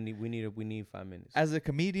 We need 5 minutes. as a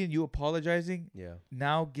comedian, you apologizing Yeah.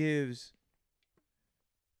 now gives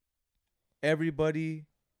everybody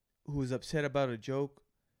who's upset about a joke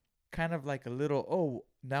kind of like a little, oh,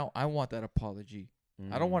 now I want that apology.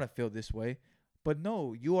 I don't want to feel this way. But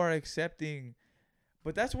no, you are accepting.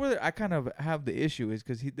 But that's where I kind of have the issue is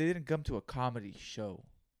because they didn't come to a comedy show.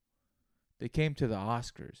 They came to the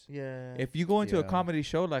Oscars. Yeah. If you go into a Yeah. comedy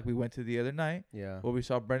show like we went to the other night, Yeah. where we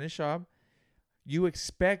saw Brendan Schaub, you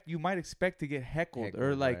might expect to get heckled or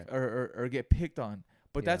Heckled, like right. or get picked on.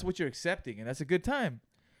 But that's Yeah. what you're accepting, and that's a good time.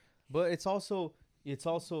 But it's also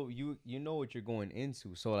you know what you're going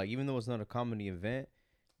into. So like even though it's not a comedy event,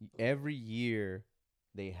 every year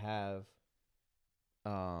they have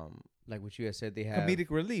like what you had said, they have Comedic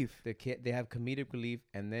relief. they have comedic relief,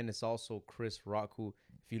 and then it's also Chris Rock, who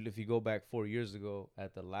if you go back 4 years ago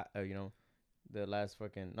at the the last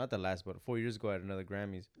fucking not the last but 4 years ago at another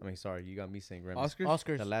Grammys. I mean, sorry, you got me saying Grammys. Oscars.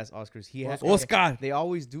 Oscars. The last Oscars he had. Oscar. They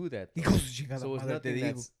always do that. He though. goes to chingar So la it's madre nothing te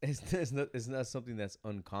digo. that's it's not something that's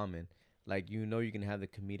uncommon. Like you know you can have the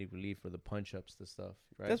comedic relief or the punch ups, the stuff,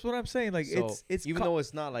 right? That's what I'm saying. Like So, it's even though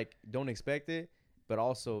it's not like don't expect it, but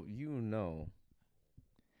also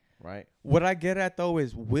right? what I get at though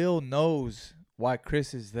is Will knows why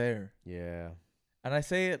Chris is there, Yeah, and I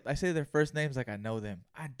say their first names like I know them.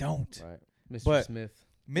 I don't. right. Mr. But- Smith.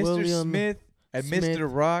 Mr. William Smith and Smith. Mr.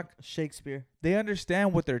 Rock, Shakespeare. they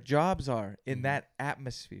understand what their jobs are in Mhm. that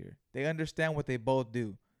atmosphere. They understand what they both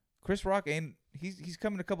do. Chris Rock ain't he's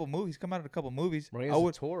come in a couple movies. He's come out in a couple movies. Bro, he I has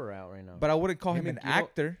would, a tour out right now. but I wouldn't call him Him an and- you know-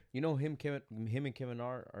 actor. you know him and Kevin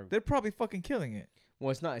are They're probably fucking killing it.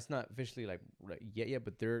 well, it's not officially like yet,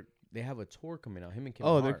 but they have a tour coming out. Him and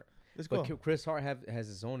Oh, Kevin they're- Hart. Let's But go. Chris Hart has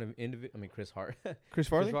his own individual. I mean, Chris Hart. Chris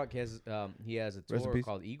Farley. Chris Rock has he has a Rest in tour peace.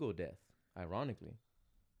 called Ego Death. Ironically,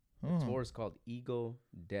 the Oh. tour is called Ego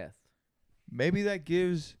Death. Maybe that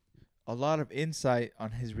gives a lot of insight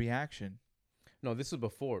on his reaction. No, this was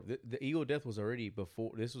before. The Ego Death was already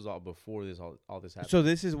before. This was all before this all this happened. So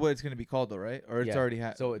this is what it's gonna be called, though, right? Or it's Yeah. already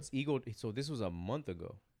happened. So it's Ego. So this was a month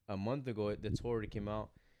ago. A month ago, the tour already came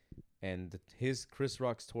out, and his Chris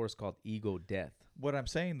Rock's tour is called Ego Death. What I'm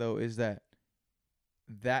saying though is that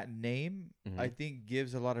name Mhm. I think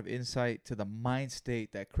gives a lot of insight to the mind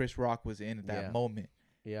state that Chris Rock was in at that Yeah. moment.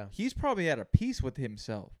 Yeah, He's probably at a peace with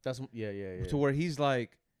himself that's yeah. to where he's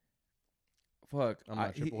like, "Fuck." I'm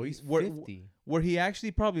not sure. Well, he's where 50. he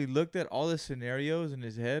actually probably looked at all the scenarios in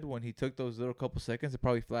his head when he took those little couple seconds. It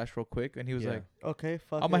probably flashed real quick, and he was Yeah. like, Okay,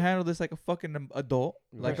 fuck "I'm gonna it. handle this like a fucking adult,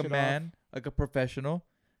 like Brush a it man, like a professional.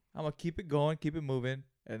 I'm gonna keep it going, keep it moving."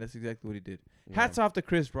 And that's exactly what he did. Yeah. Hats off to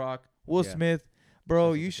Chris Rock, Will Yeah. Smith, bro.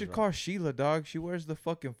 Hats off You to should Chris call Sheila, dog. She wears the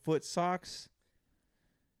fucking foot socks.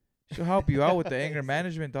 She'll help you out with the anger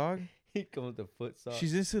management, dog. He come with the foot sock.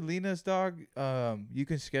 She's in Selena's, dog. You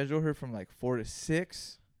can schedule her from like 4 to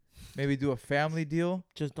 6. Maybe do a family deal.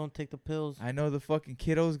 Just don't take the pills. I know the fucking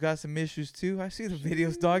kiddos got some issues too. I see the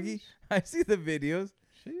videos, doggy. I see the videos.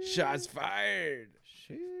 Shots fired.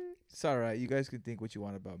 Shit. It's all right. You guys can think what you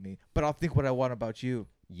want about me, but I'll think what I want about you.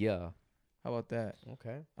 Yeah. How about that?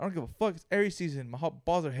 Okay. I don't give a fuck. It's Aries season. My hot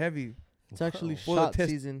balls are heavy, It's actually Full of shot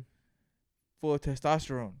season. full of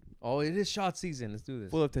testosterone, Oh, it is shot season. Let's do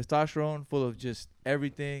this. full of testosterone, full of just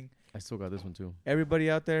everything. I still got this one too. Everybody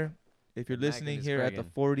out there, if you're The Mac listening is here at the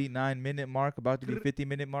cracking. 49-minute mark, about to be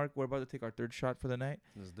 50-minute mark, we're about to take our third shot for the night.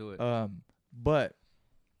 Let's do it. But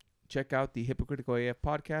check out the Hypocritical AF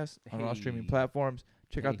podcast on all streaming Hey. platforms.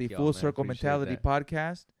 Check out Thank the y'all, Full man. Circle Appreciate Mentality that.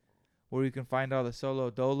 podcast, where you can find all the solo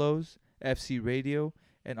dolos, FC radio,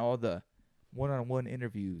 and all the one-on-one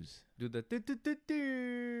interviews. Do the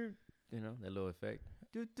you know that little effect.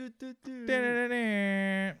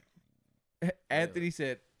 Anthony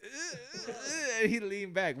said, and he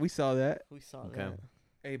leaned back. We saw that. We saw Okay. that.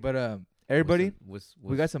 Hey, but everybody, What's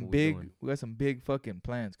we got some what big, doing? we got some big fucking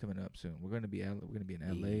plans coming up soon. We're gonna be in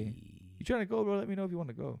LA. You trying to go, bro? Let me know if you want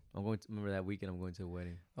to go. I'm going to remember that weekend. I'm going to a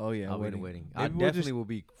wedding. Oh yeah, I'll be in a wedding. Maybe I we'll definitely just- will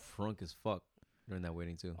be drunk as fuck during that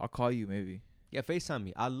wedding too. I'll call you maybe. Yeah, FaceTime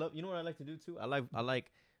me. I love. You know what I like to do too. I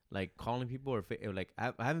like calling people or like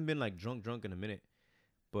I haven't been like drunk in a minute,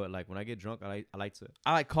 but like when I get drunk, I like to.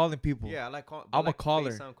 I like calling people. Yeah, I like call. I'm a like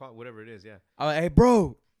caller. FaceTime call, whatever it is. Yeah. I'm like, hey,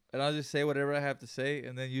 bro, and I'll just say whatever I have to say,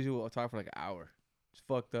 and then usually we'll talk for like an hour. It's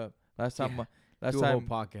fucked up. Last time, Yeah. last Do a whole time,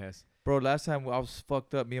 podcast. bro. Last time I was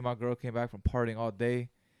fucked up. Me and my girl came back from partying all day,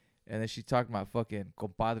 and then she talked my fucking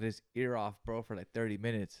compadre's ear off, bro, for like 30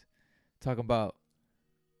 minutes, talking about.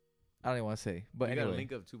 I don't even want to say, but You anyway. gotta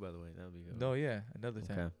link up too, by the way. That would be good. No, yeah, another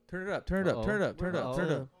time. Okay. Turn it up, turn it up, turn it up, turn it up, turn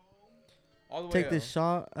it up. All the way Take up. this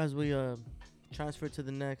shot as we transfer to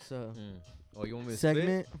the next Oh, you want me to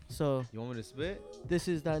segment. So spit? You want me to spit? this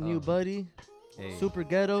is that new Oh. buddy, Hey. Super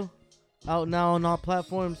Ghetto, out now on all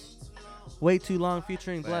platforms. Way Too Long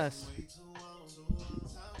featuring Blast.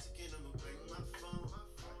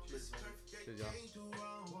 Good, y'all.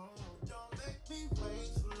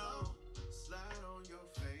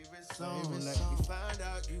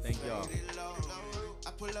 Thank y'all.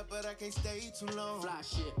 I pull up, but I can't stay too long. Fly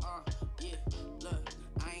shit, yeah, look,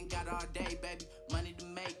 I ain't got all day, baby, money to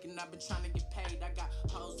make, and I've been trying to get paid. I got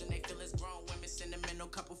hoes and they feel it's grown women, sentimental,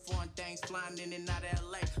 couple foreign things, flying in and out of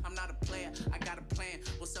LA. I'm not a player, I got a plan.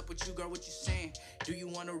 What's up with you, girl, what you saying? Do you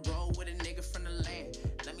wanna roll with a nigga from the land?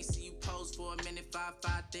 Let me see you pose for a minute,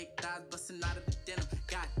 5'5", thick thighs, busting out of the denim.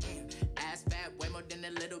 Goddamn, ass fat, way more than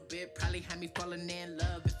a little bit, probably had me falling in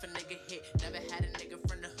love if a nigga hit. Never had a nigga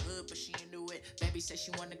from the hood, but she into it. Baby said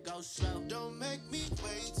she wanna go slow. Don't make me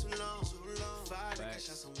wait too long. Fire to Facts. catch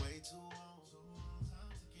us way too long.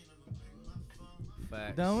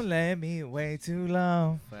 Facts. Don't let me wait too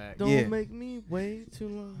long. Facts. Don't Yeah. make me wait too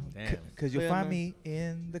long. Damn. Cause you'll Yeah, find man. me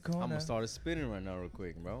in the corner. I'm gonna start spitting right now, real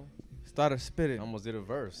quick, bro. Start I spitting. almost did a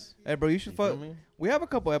verse. Hey, bro, you should You feel fuck. me? We have a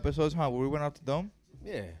couple episodes, huh? Where we went off the dome.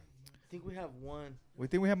 Yeah. I think we have one. We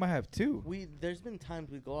think we might have two. There's been times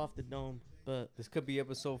we go off the dome, but This could be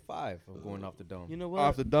episode 5 of going off the dome. you know what?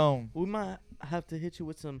 Off the dome. We might have to hit you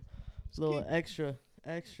with some little extra,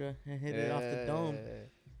 and hit it off the dome.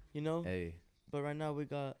 You know. Hey, But right now we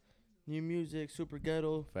got new music, Super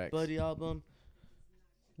Ghetto, Facts. Buddy album.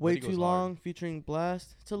 Way Buddy Too goes Long hard. featuring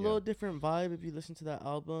Blast. It's a Yeah. little different vibe if you listen to that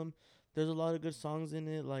album. There's a lot of good songs in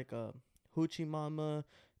it, like Hoochie Mama.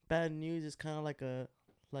 Bad News is kind of like a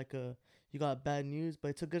you got bad news, but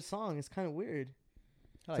it's a good song. It's kind of weird.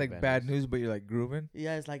 It's like bad news, but you're like grooving.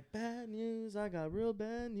 Yeah, it's like bad news. I got real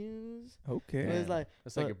bad news. Okay. But it's like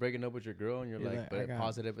It's like but- you're breaking up with your girl and you're You're like, like, but I got-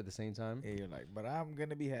 positive at the same time. Yeah, you're like, but I'm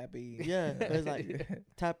gonna be happy. yeah, but it's like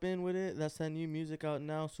tap in with it. That's that new music out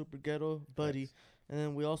now, Super Ghetto, Buddy. Facts. And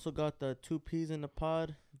then we also got the 2 P's in the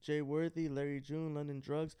pod, Jay Worthy, Larry June, London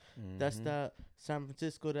Drugs. That's Mhm. that San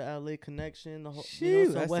Francisco to LA connection. The whole, Shoot,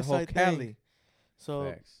 some that's the West whole Side thing. Cali. So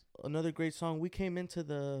Facts. another great song. We came into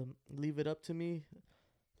the Leave It Up to Me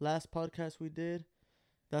last podcast we did.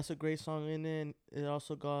 That's a great song in it. And it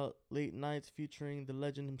also got Late Nights featuring the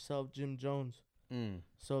legend himself, Jim Jones.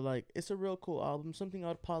 So like it's a real cool album. Something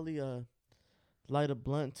I'd probably light a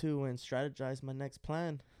blunt to and strategize my next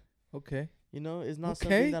plan. Okay. You know, it's not Okay.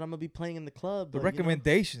 something that I'm gonna be playing in the club. The but,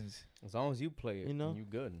 recommendations. As long as you play it, You know? you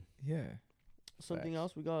good. Yeah. Something Facts.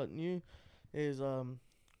 else we got new is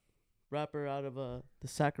rapper out of the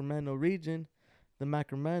Sacramento region, the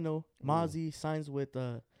Macramento. Mozzie signs with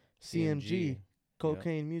CMG,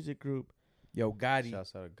 Cocaine Music Group. Yo, Gotti.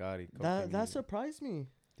 Shouts out to Gotti. That surprised me.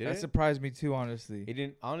 Did That it? surprised me too, honestly. It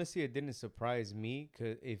didn't. Honestly, it didn't surprise me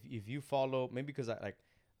because if you follow, maybe because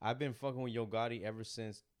I've been fucking with Yo Gotti ever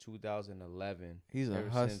since 2011. He's a ever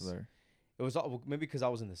since- hustler. It was all, maybe because I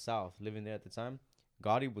was in the South, living there at the time.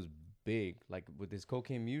 Gotti was big, like with his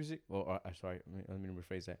cocaine music. Sorry, let me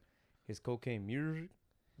rephrase that. His cocaine music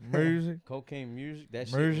Music. Cocaine music. That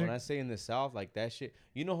shit. Music. When I say in the South, like that shit.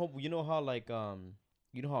 You know how like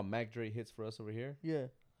you know how Mac Dre hits for us over here. Yeah.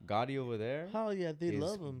 Gotti over there. Hell yeah, they is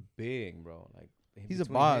love him. big, bro. Like He's a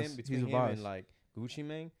between boss. him- between He's a him boss. and like Gucci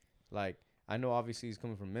Mane. Like I know obviously he's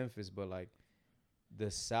coming from Memphis, but like the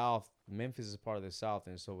South, Memphis is part of the South,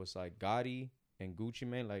 and so it's like Gotti and Gucci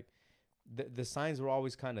Mane. Like the signs were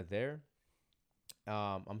always kind of there.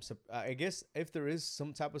 I guess if there is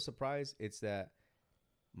some type of surprise, it's that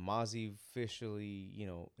Mozzie officially,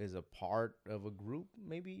 is a part of a group.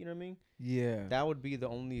 Maybe you know what I mean. Yeah. That would be the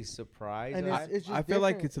only surprise. And I- it's just I feel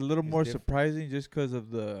like different. it's a little It's more different. surprising just because of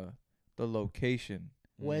the location.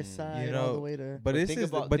 West Side You all know, the way to. But But think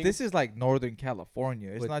about- think- this is like Northern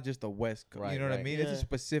California. It's But- not just the West Coast. Right, You know what I right. mean? It's a Yeah.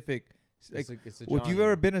 specific. Like, it's a if you've genre.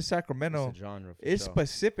 ever been to It's Sacramento, a genre. For it's sure.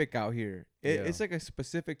 specific out here. Yeah. It's like a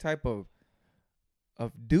specific type of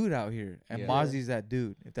dude out here, and Yeah. Mozzie's that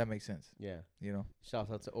dude. If that makes sense, Yeah. you know.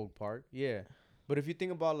 Shouts out to Oak Park. Yeah. But if you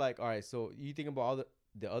think about like, all right, so you think about all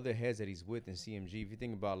the other heads that he's with in CMG. If you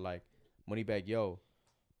think about like Moneybag Yo,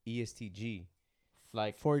 ESTG,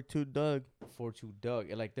 like 42 Doug. 42 Doug,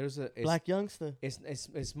 and like there's a Black Youngster.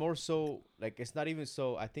 it's more so like it's not even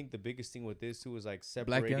so. I think the biggest thing with this too is like Black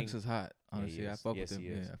separating. Youngster's hot. Honestly, I is. fuck Yes, with him. he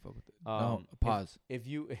is. Yeah, I fuck with it. Um, No, pause. If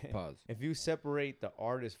you Pause. if you separate the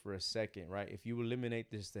artist for a second, right? If you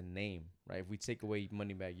eliminate just the name, right? If we take away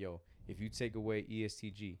Moneybag Yo, if you take away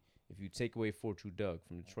ESTG, if you take away 42 Doug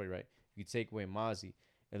from Detroit, right? If you take away Mozzie,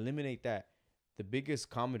 eliminate that. The biggest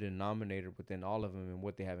common denominator within all of them and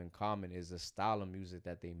what they have in common is the style of music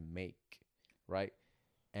that they make, right?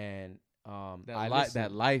 And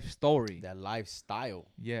That life story. that lifestyle.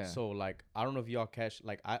 Yeah. So like I don't know if y'all catch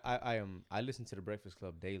like I listen to the Breakfast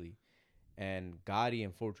Club daily, and Gotti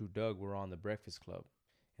and 42 Doug were on the Breakfast Club,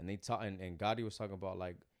 and they talk and Gotti was talking about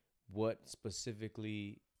like what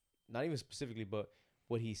specifically, not even specifically, but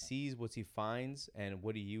what he sees, what he finds, and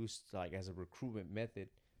what he used like as a recruitment method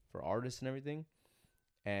for artists and everything.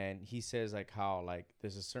 And he says like how like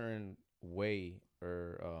there's a certain way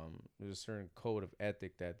or there's a certain code of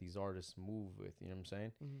ethic that these artists move with. You know what I'm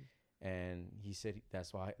saying? Mm-hmm. And he said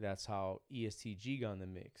that's how ESTG got in the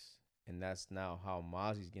mix, and that's now how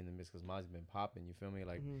Mozzie's getting in the mix because Mozzie's been popping. You feel me?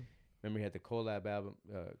 Like Mm-hmm. remember he had the collab album,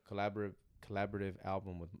 collaborative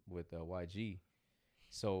album with YG.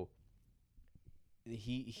 So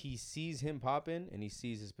he sees him popping and he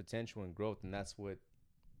sees his potential and growth, and that's what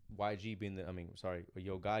YG being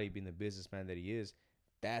Yo Gotti being the businessman that he is.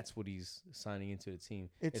 That's what he's signing into the team.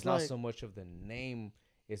 It's not like- so much of the name.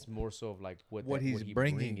 It's more so of like What he's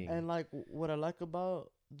bringing. And like what I like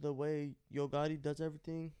about the way Yo Gotti does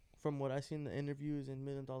everything, from what I see in the interviews and $1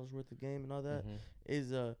 Million Worth of Game and all that, Mhm.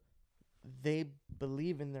 is they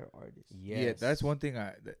believe in their artists. Yeah, that's one thing.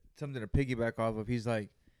 Something to piggyback off of. He's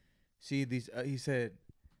like, see these. He said,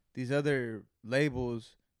 these other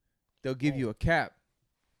labels, they'll give you a cap.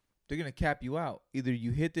 They're gonna cap you out. Either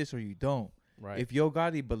you hit this or you don't. Right. If Yo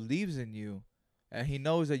Gotti believes in you, and he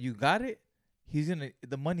knows that you got it,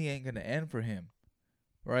 the money ain't gonna end for him,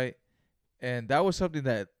 right? And that was something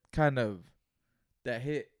that kind of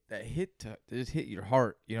just hit your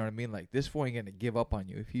heart. You know what I mean? Like, this fool ain't gonna give up on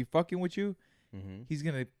you. If he fucking with you, Mm-hmm. he's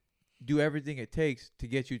gonna do everything it takes to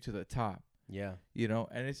get you to the top. Yeah. You know,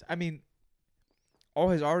 and all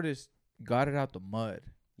his artists got it out the mud.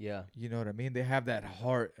 Yeah. You know what I mean? They have that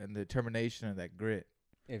heart and determination and that grit.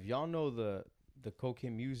 If y'all know the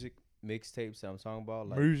Cocaine Music mixtapes that I'm talking about,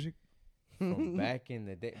 like Music. from back in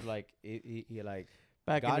the day, like he like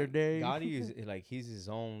Back in their day. Gotti is like he's his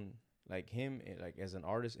own, like him like as an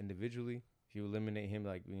artist individually. If you eliminate him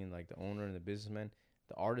like being like the owner and the businessman,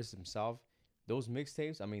 the artist himself, those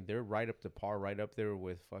mixtapes, I mean, they're right up to par, right up there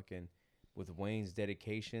with Wayne's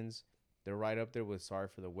Dedications. They're right up there with Sorry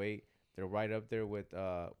for the Wait. They're right up there with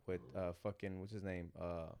what's his name?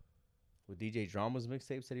 With DJ Drama's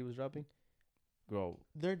mixtapes that he was dropping. Bro,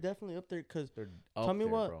 They're definitely up there because they're Tell up me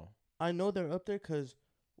there, what- bro. I know they're up there because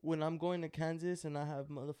when I'm going to Kansas and I have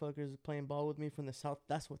motherfuckers playing ball with me from the South,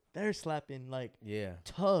 that's what they're slapping. Like, Yeah.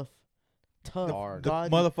 tough. Hard. The Gotti,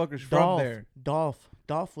 motherfuckers from Dolph, there.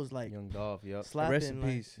 Dolph was like Young Dolph, yep. slapping. Rest in like,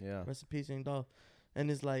 peace. Yeah. Rest in peace, Young Dolph. And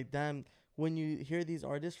it's like, damn, when you hear these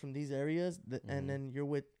artists from these areas, Mhm. and then you're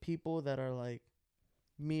with people that are like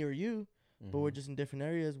me or you, but we're Mhm. just in different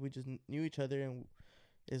areas, we just knew each other, and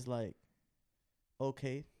it's like,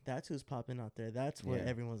 okay, that's who's popping out there. That's what Yeah.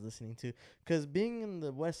 everyone's listening to. Because being in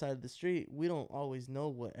the west side of the street, we don't always know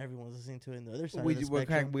what everyone's listening to in the other side We of the we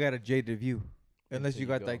spectrum. got a jaded view. Unless Until you you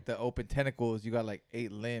got go. like the open tentacles, you got like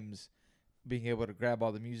 8 limbs. being able to grab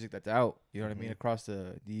all the music that's out. You know what I mean, across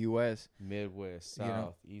the U.S. Midwest, You South,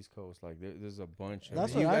 know. East Coast. Like there's a bunch of.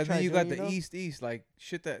 That's And what I and then tried you got doing, the you know? East, like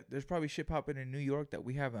shit that there's probably shit popping in New York that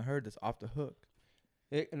we haven't heard that's off the hook.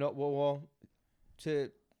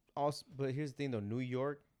 But here's the thing though, New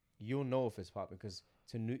York, you'll know if it's popping because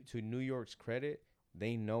to New York's credit,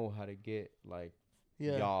 they know how to get like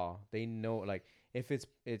Yeah. y'all. They know like if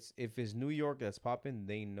it's New York that's popping,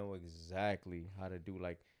 they know exactly how to do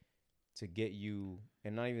like to get you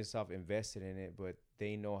and not even self invested in it, but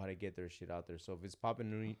they know how to get their shit out there. So if it's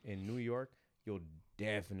popping in New York, you'll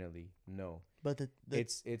definitely know. But the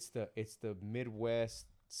It's the Midwest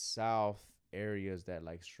South areas that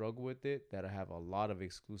like struggle with it, that have a lot of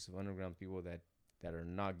exclusive underground people that are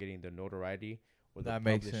not getting the notoriety or the That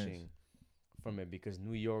makes publishing sense. from it, because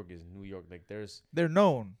New York is New York. Like They're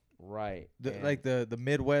known. right, and Like the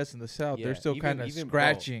Midwest and the South, they're still even- kind of even,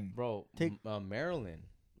 scratching. bro. Take- Maryland,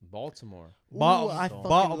 Baltimore, Ooh, I so- fucking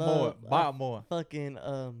Baltimore, love Baltimore. fucking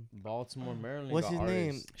Baltimore, Maryland. what's got his name?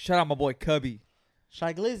 artists, Shout out my boy Cubby.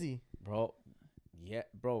 Shy Glizzy. bro? Yeah,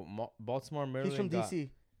 bro. Baltimore, Maryland. He's from DC.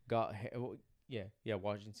 Washington.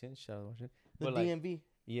 Shout out Washington. The But like, DMV.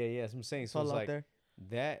 yeah. That's what I'm saying. It's So all it's out like there.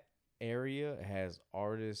 that area has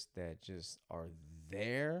artists that just are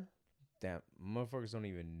there that motherfuckers don't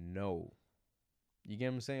even know. You get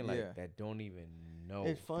what I'm saying? Like Yeah. that don't even know.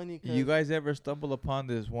 It's funny. Cause You guys ever stumble upon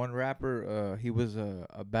this one rapper? He was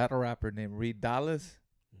a battle rapper named Reed Dallas.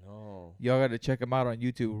 No. Y'all got to check him out on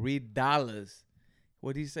YouTube. Reed Dallas.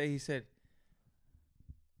 What did he say? He said,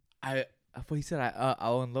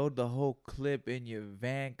 I'll unload the whole clip in your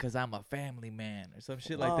van because I'm a family man or some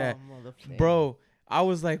shit like that. Motherfucker. Bro, I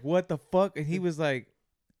was like, what the fuck? And he was like,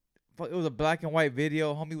 it was a black and white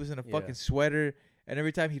video. Homie was in a Yeah. fucking sweater. And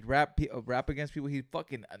every time he'd rap against people, he'd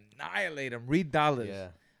fucking annihilate them. Reed Dallas. Yeah.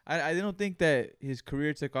 I don't think that his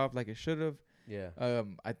career took off like it should have. Yeah.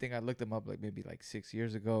 I think I looked him up like maybe like 6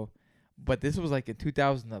 years ago. But this was like in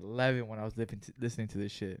 2011 when I was listening to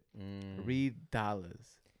this shit. Mm. Reed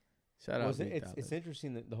Dallas. Shout Well, out Reed Dallas. it's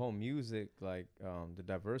interesting that the whole music, like the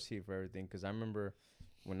diversity for everything. Because I remember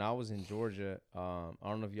when I was in Georgia, I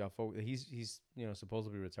don't know if y'all folk. He's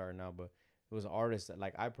supposedly retired now, but it was an artist that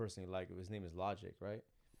like I personally like. His name is Logic, right?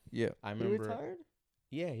 Yeah. I He remember. retired?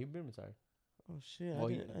 Yeah, he been retired. Oh shit! Well,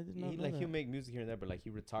 I did not know like that. he'll make music here and there, but like he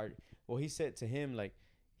retired. Well, he said to him like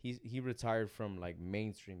he retired from like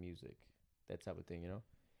mainstream music, that type of thing, you know.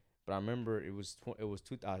 But I remember it was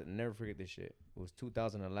 2000. I'll never forget this shit. It was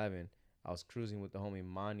 2011. I was cruising with the homie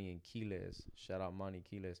Monty and Keyless. Shout out Monty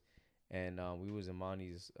Keyless, and we was in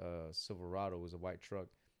Monty's Silverado. It was a white truck,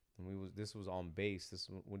 and this was on base. This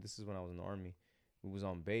is when I was in the army. We was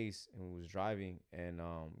on base and we was driving, and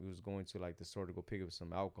we was going to like the store to go pick up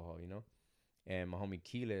some alcohol, you know. And my homie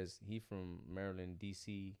Keyless, he from Maryland,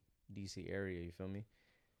 DC area, you feel me?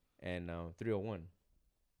 And 301.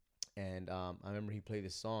 And I remember he played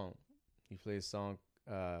this song.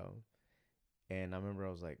 And I remember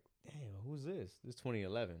I was like, damn, who's this? This is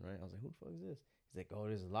 2011, right? I was like, who the fuck is this? He's like, oh,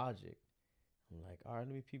 this is Logic. I'm like, all right,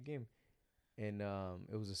 let me peep game. And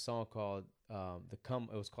it was a song called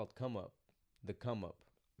it was called Come Up. The Come Up.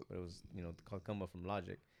 But it was, called Come Up from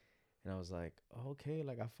Logic. And I was like, oh, okay,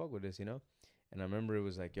 like I fuck with this, you know? And I remember it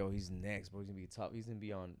was like, yo, he's next, bro. He's gonna be top. He's gonna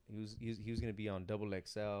be on. He was gonna be on Double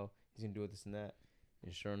XL. He's gonna do this and that.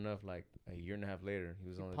 And sure enough, like a year and a half later, he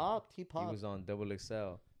was on. He popped. He was on Double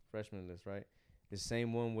XL freshman list, right? The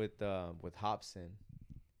same one with Hobson,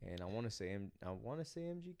 and I want to say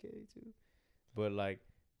MGK too, but like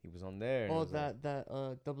he was on there. And Oh, it was that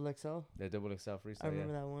double XL. that Double XL freestyle. I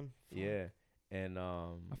remember that one. Yeah, and I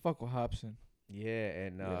fuck with Hobson. yeah,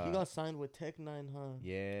 and He got signed with Tech 9, huh?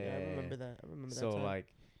 yeah, I remember that. So that time. like,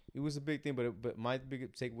 it was a big thing, but my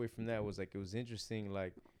big takeaway from that was like it was interesting,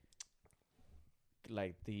 like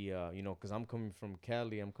the because I'm coming from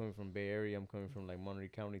Cali, I'm coming from Bay Area, I'm coming from like Monterey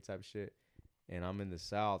County type shit, and I'm in the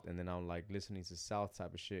South, and then I'm like listening to South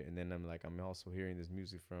type of shit, and then I'm also hearing this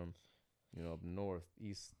music from up north,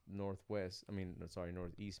 east, northwest.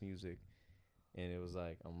 Northeast music, and it was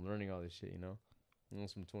like I'm learning all this shit,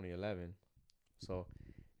 it's from 2011. So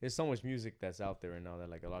there's so much music that's out there right now that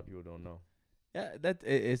like a lot of people don't know. Yeah,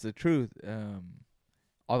 it's the truth.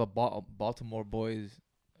 All the Baltimore boys.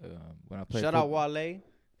 When I play Shout out Wale.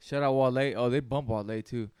 Shout out Wale. Oh, they bump Wale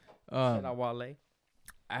too. Shout out Wale.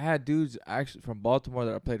 I had dudes actually from Baltimore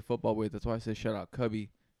that I played football with. That's why I said shout out Cubby.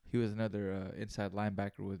 He was another inside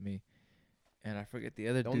linebacker with me. And I forget the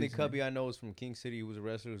other The only dude's Cubby name. I know is from King City, who's a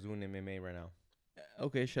wrestler who's doing MMA right now.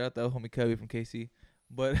 Okay, shout out that homie Cubby from KC.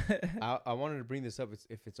 But I wanted to bring this up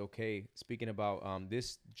if it's okay. Speaking about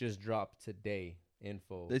this just dropped today.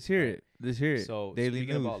 info. Let's hear right? it. Let's hear it. So Daily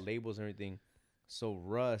speaking news. about labels and everything, so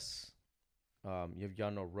Russ,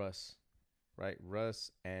 y'all know Russ, right?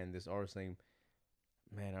 Russ and this artist named,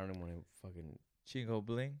 man, I don't even want to fucking. Chingo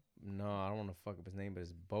Bling. No, I don't want to fuck up his name, but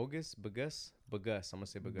it's Bogus. I'm gonna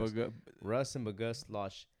say Bogus. Bug- Russ and Bogus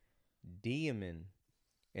launched Diamond,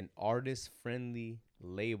 an artist-friendly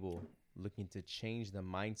label looking to change the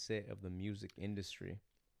mindset of the music industry.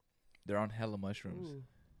 They're on hella mushrooms. Ooh.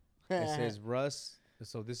 It says Russ.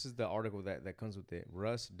 So this is the article that comes with it.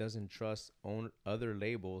 Russ doesn't trust other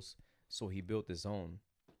labels, so he built his own.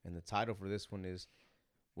 And the title for this one is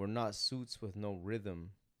 "We're Not Suits with No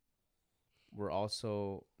Rhythm." We're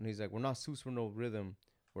also, and he's like, we're not suits with no rhythm.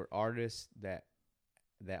 We're artists that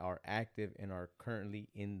are active and are currently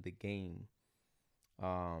in the game.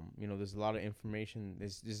 There's a lot of information.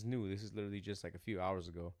 This is new. This is literally just like a few hours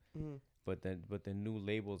ago. Mm. But the new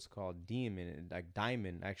label is called Diamond, like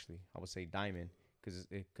Diamond. Actually, I would say Diamond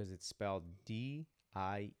because it's spelled Diemon.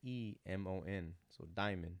 So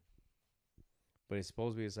Diamond. But it's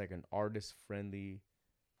supposed to be like an artist friendly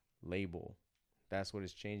label. That's what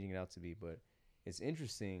it's changing it out to be. But it's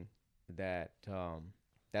interesting that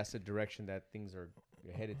that's the direction that things are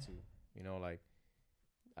headed to. Like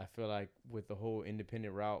I feel like with the whole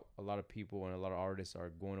independent route, a lot of people and a lot of artists are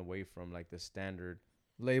going away from like the standard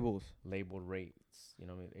Labels. label rates.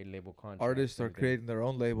 A label contract. Artists are creating their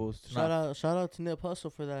own labels. To Shout out to Nip Hustle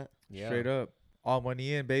for that. Yeah. Straight up. All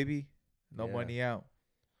money in, baby. No Yeah. money out.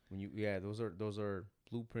 Those are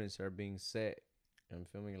blueprints that are being set. I'm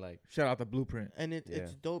feeling like Shout out the blueprint. And it's Yeah.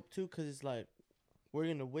 dope too, cause it's like we're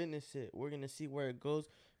gonna witness it. We're gonna see where it goes.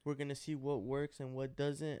 We're gonna see what works and what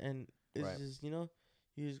doesn't. And it's Right. just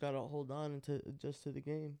you just gotta hold on and to adjust to the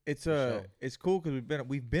game. It's sure. it's cool because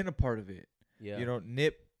we've been a part of it. yeah.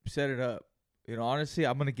 Nip set it up. Honestly,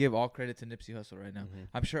 I'm gonna give all credit to Nipsey Hussle right now. Mhm.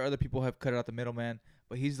 I'm sure other people have cut out the middleman,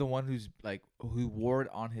 but he's the one who wore it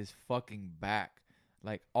on his fucking back.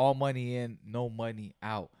 Like all money in, no money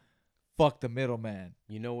out. Fuck the middleman.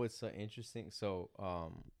 You know what's interesting? So,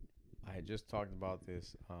 I had just talked about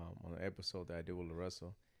this on the episode that I did with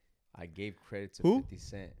LaRussell. I gave credit to Who? 50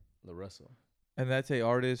 Cent, LaRussell. And that's a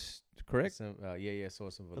artist, correct? Yeah. So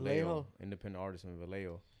it's a Vallejo, Vallejo. independent artist from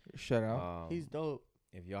Vallejo. Shout out. He's dope.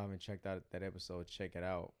 If y'all haven't checked out that episode, check it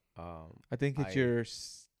out. I think it's your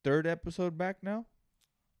third episode back now.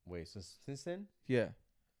 Wait, since then? Yeah.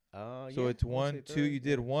 So So it's 1, 2. You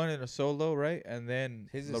did one in a solo, right? And then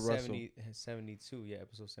His is LaRussell. 72. Yeah,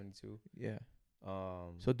 episode 72. Yeah.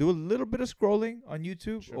 So So do a little bit of scrolling on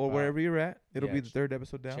YouTube Trip or out. wherever you're at. It'll Yeah, be the third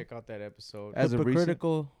episode down. check out that episode. As of recent.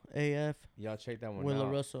 Hypocritical AF. Y'all check that one Willa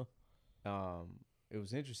out. Russell. It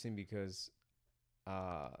was interesting because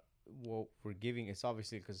we're giving, it's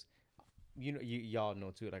obviously because y'all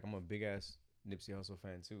know too, like I'm a big ass Nipsey Hussle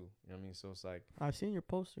fan too, you know what I mean? So it's like, I've seen your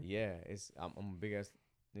poster. yeah, I'm a big ass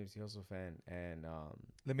Nipsey Hussle fan. And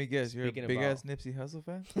Let me guess. You're a Speaking big about- ass Nipsey Hussle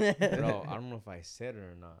fan? bro, I don't know if I said it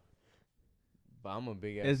or not, but I'm a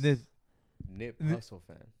big ass Is this Nip Nip- Hussle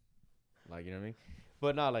fan, like, you know what I mean?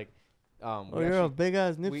 But not like Oh, you're a big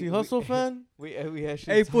ass Nipsey Hussle fan? we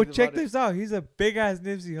actually Hey, fool, talked check about it. this out. He's a big ass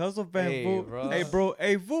Nipsey Hussle fan, Hey, fool. bro. Hey, bro.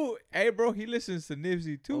 Hey, fool. Hey, bro. He listens to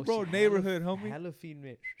Nipsey too, Oh, bro. shit, Neighborhood, homie. hella feed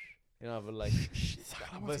me, but like,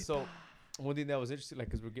 but so one thing that was interesting, like,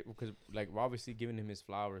 because we're obviously giving him his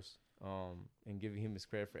flowers, and giving him his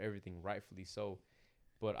credit for everything, rightfully so.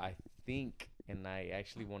 But I think, and I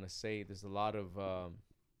actually want to say, there's a lot of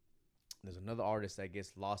there's another artist that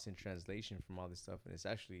gets lost in translation from all this stuff, and it's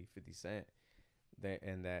actually 50 Cent. That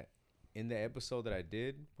in the episode that I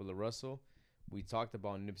did with LaRussell, we talked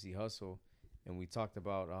about Nipsey Hussle, and we talked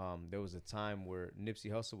about there was a time where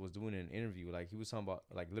Nipsey Hussle was doing an interview, like he was talking about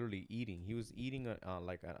like literally eating. He was eating the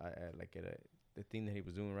thing that he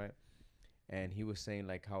was doing, right? And he was saying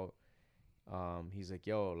like how he's like,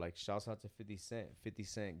 yo, like shouts out to 50 Cent. 50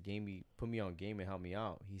 Cent put me on game and helped me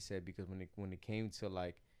out. He said because when it came to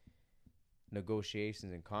like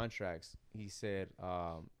negotiations and contracts, he said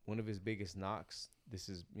one of his biggest knocks, this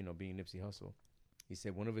is being Nipsey Hussle, he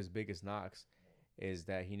said one of his biggest knocks is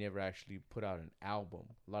that he never actually put out an album.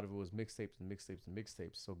 A lot of it was mixtapes.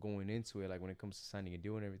 So going into it, like when it comes to signing a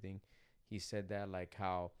deal and everything, he said that like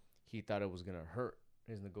how he thought it was gonna hurt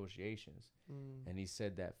his negotiations. And he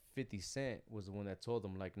said that 50 Cent was the one that told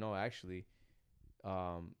him like, no, actually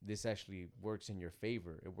this actually works in your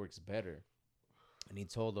favor. It works better. And he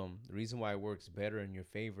told them the reason why it works better in your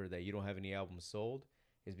favor that you don't have any albums sold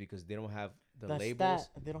is because they don't have the That labels.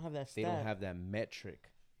 stat. They don't have that stat. They don't have that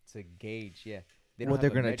metric to gauge. Yeah, they What don't they're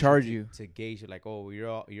have a gonna metric charge you. to gauge it. Like, oh,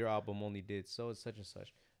 your album only did so such and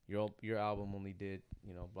such. Your album only did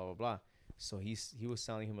blah blah blah. So he was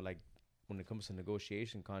telling him like when it comes to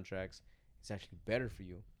negotiation contracts, it's actually better for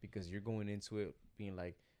you because you're going into it being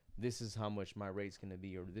like, this is how much my rate's gonna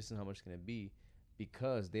be, or this is how much it's gonna be,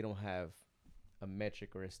 because they don't have a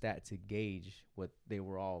metric or a stat to gauge what they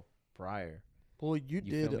were all prior. Well, you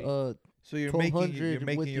did feel So you're 1200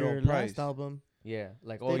 making with your own your price. last album. Yeah,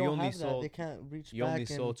 like They you don't only have that. sold They can't reach you back. only and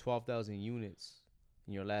sold 12,000 units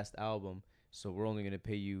in your last album, so we're only gonna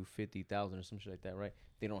pay you 50,000 or some shit like that, right?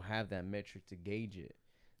 They don't have that metric to gauge it.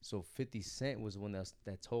 So 50 Cent was one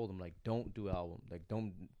that told him like, don't do album, like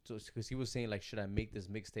don't, because he was saying like, should I make this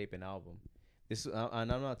mixtape an album? This and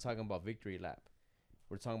I'm not talking about Victory Lap.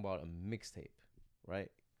 We're talking about a mixtape, right?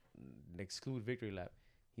 Exclude Victory Lap.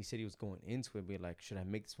 He said he was going into it, being like, should I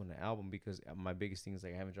make this one an album? Because my biggest thing is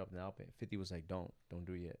like, I haven't dropped an album. 50 was like, don't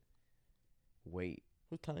do it yet. Wait.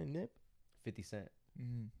 Who's telling Nip? 50 Cent.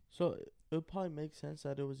 Mm-hmm. So it would probably make sense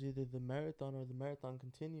that it was either the marathon or the marathon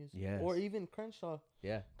continues. Yes. Or even Crenshaw.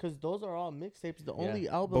 Yeah. Because those are all mixtapes. The Yeah. only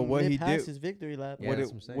But album what Nip he has did- is Victory Lap. Yeah, that's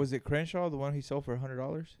what I'm saying. Was it Crenshaw, the one he sold for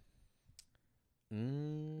 $100?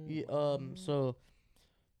 So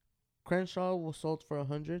Crenshaw was sold for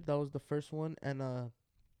 100. That was the first one, and the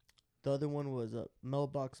other one was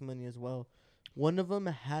Mailbox Money as well. One of them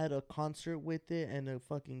had a concert with it and a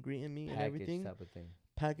fucking greeting me and Package everything, type of thing.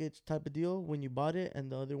 package type of deal when you bought it, and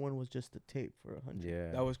the other one was just a tape for 100.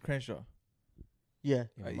 Yeah. That was Crenshaw. Yeah, It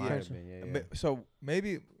yeah. might have been, yeah. So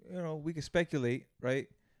maybe we could speculate, right?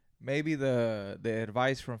 Maybe the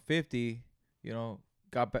advice from 50,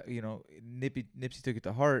 got back. Nipsey took it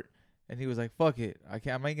to heart, and he was like, "Fuck it, I ain't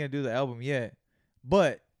gonna do the album yet,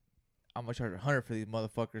 but I'm gonna charge 100 for these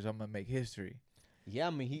motherfuckers. I'm gonna make history." Yeah, I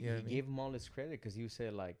mean, he You know what I mean? gave him all his credit because he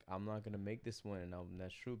said, like, I'm not going to make this one an album.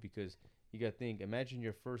 That's true because you got to think, imagine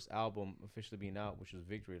your first album officially being out, which was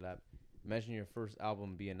Victory Lap. Imagine your first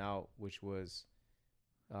album being out, which was,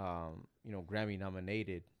 Grammy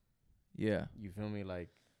nominated. Yeah, You feel me? Like,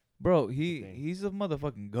 bro, thing. he's a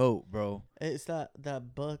motherfucking goat, bro. it's that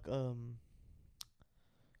Buck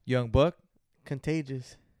Young Buck,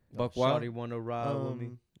 Contagious. Buck Wild. Shawty wanna ride with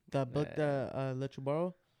me. That book Nah. that let you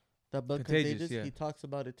borrow, that book Contagious, Contagious. yeah. He talks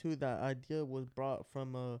about it too. That idea was brought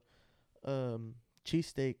from a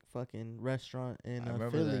cheesesteak fucking restaurant in I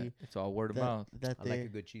remember Philly. that. It's all word of that, mouth. That I they, like a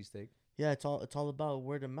good cheesesteak. yeah, it's all about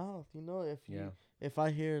word of mouth. Yeah. If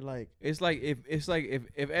I hear like It's like if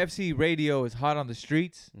FC radio is hot on the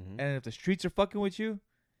streets, Mhm. and if the streets are fucking with you,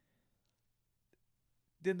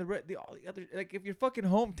 then all the other, like, if your fucking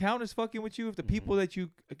hometown is fucking with you, if the people that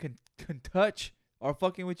you can touch are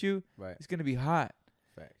fucking with you, Right. it's gonna be hot.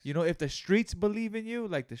 Facts. If the streets believe in you,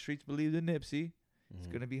 like the streets believed in Nipsey, it's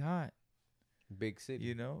Mhm. gonna be hot. Big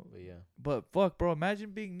city. But yeah. But fuck, bro,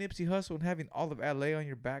 imagine being Nipsey Hussle and having all of LA on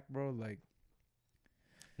your back, bro. Like,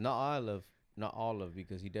 Not all of,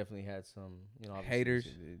 because he definitely had some, obviously Haters.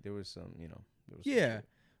 There was some, there was some yeah. shit.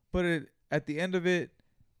 But at the end of it,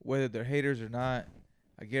 whether they're haters or not,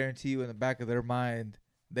 I guarantee you in the back of their mind,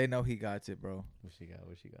 they know he got it, bro. What she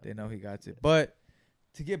got? They know he got it. But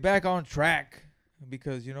to get back on track,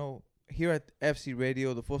 because, here at FC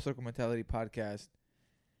Radio, the Full Circle Mentality podcast,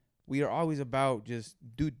 we are always about just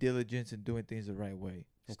due diligence and doing things the right way,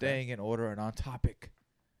 staying in order and on topic.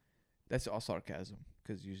 That's all sarcasm,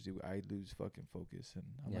 because usually I lose fucking focus. And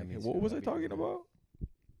I'm Yeah, like, me hey, too. what was I Me too, talking man. about?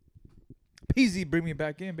 PZ, bring me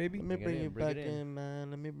back in, baby. let me Bring it bring in, you bring back it in. in, man.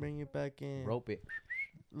 Let me bring you back in. Rope it.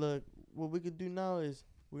 Look, what we could do now is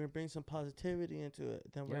we're gonna bring some positivity into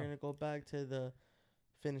it. Then we're Yeah. gonna go back to the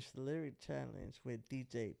finish the lyric challenge with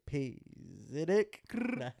DJ P. Ziddick.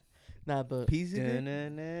 Nah, but PZ Dick?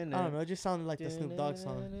 I don't know. It just sounded like the Snoop Dogg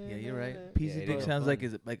song. Yeah, you're right. Yeah, PZ it Dick is sounds funny.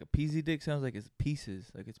 like a PZ Dick sounds like it's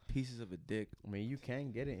pieces, like it's pieces of a dick. I mean, you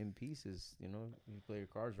can get it in pieces, you play your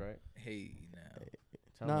cards right. Hey, now.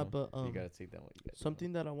 Tell Nah, them. but You gotta take that one.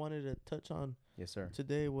 something that I wanted to touch on Yes, sir.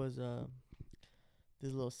 today was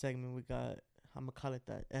this little segment we got. I'm gonna call it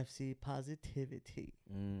that FC positivity.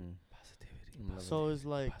 Positivity. I'm loving So it's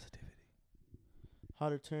like Positivity. how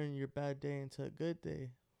to turn your bad day into a good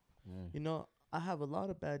day. I have a lot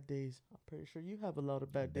of bad days. I'm pretty sure you have a lot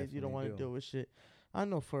of bad days. You don't Definitely want to do. deal with shit. I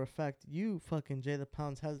know for a fact you fucking Jay the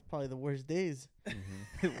Pounds has probably the worst days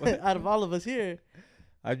out of all of us here.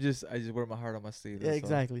 I just wear my heart on my sleeve. Yeah, that's all.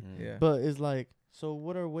 exactly. Yeah. But it's like, so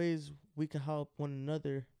what are ways we can help one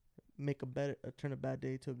another make turn a bad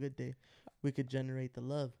day to a good day? We could generate the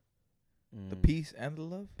love, The peace and the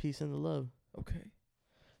love. peace and the love. Okay.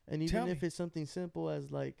 And Tell even if me. it's something simple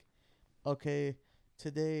as like, okay,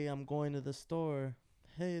 today I'm going to the store.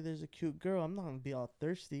 Hey, there's a cute girl. I'm not gonna be all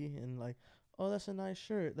thirsty and like, oh, that's a nice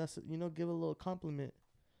shirt. Give a little compliment.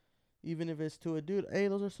 Even if it's to a dude, hey,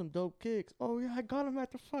 those are some dope kicks. Oh yeah, I got them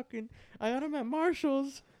at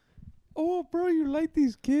Marshall's. Oh, bro, you like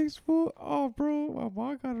these kicks, fool? Oh, bro, my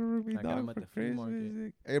mom got a Ruby I got 'em dog at for the flea market.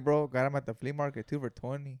 Christmas. Hey, bro, got him at the flea market too for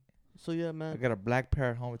 20. So yeah, I man. got a black pair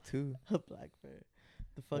at home too. A black pair.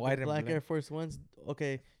 The fucking White and black black. Air Force Ones.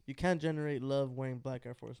 Okay, you can't generate love wearing black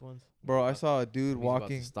Air Force Ones. Bro, I saw a dude He's about to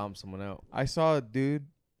walking. stomp someone out. I saw a dude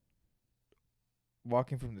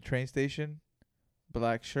walking from the train station,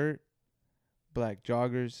 black shirt, black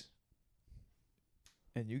joggers,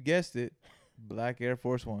 and you guessed it, black Air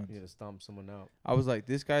Force Ones. He had to stomp someone out. I was like,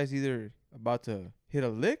 this guy's either about to hit a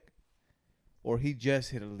lick or he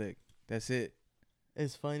just hit a lick. That's it.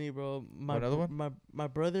 It's funny, bro. Another one? My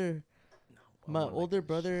brother, my older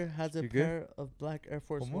brother has a You good? pair of black Air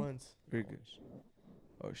Force One more? Ones. Very good.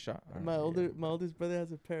 Oh, shot. All My right, yeah. my oldest brother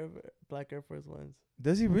has a pair of black Air Force Ones.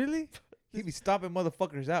 Does he really? He be stopping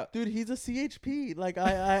motherfuckers out. Dude, he's a CHP. Like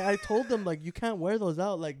I told him, like, you can't wear those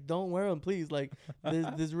out. Like, don't wear them, please. Like,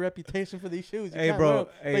 there's a reputation for these shoes. You Hey, can't bro, wear 'em.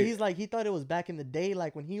 hey. But he's like, he thought it was back in the day,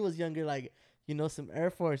 like when he was younger, like, you know, some Air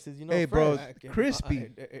Forces, you know. Hey, bro, fresh. crispy.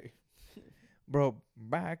 Bro,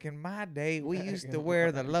 back in my day, we used to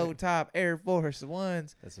wear the low top Air Force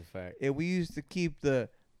Ones, That's a fact. and we used to keep the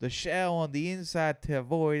shell on the inside to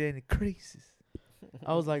avoid any creases.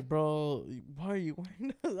 I was like, bro, why are you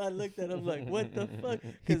wearing those? I looked at him like, what the fuck?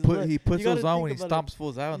 He 'Cause look, he puts you gotta those on think when he about it. stomps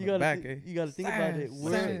fools out on You the gotta back. thi- you gotta think about it.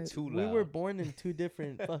 Sad. Too We were loud. born in two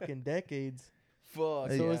different fucking decades,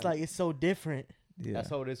 Fuck. so it's like it's so different. Yeah. That's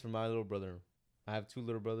how it is for my little brother. I have two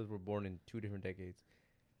little brothers. We're born in two different decades.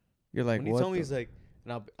 You're like, When he what? told me, the- he's like,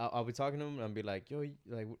 and I'll be talking to him and I'll be like, yo,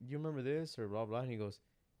 like, you remember this or blah blah? And he goes,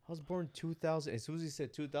 I was born 2000. As soon as he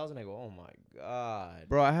said 2000, I go, oh my god.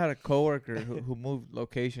 Bro, I had a coworker who moved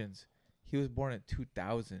locations. He was born in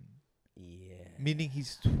 2000, Yeah. meaning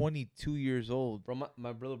he's 22 years old. Bro,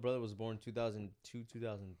 my brother was born 2002,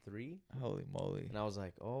 2003, Holy moly. and I was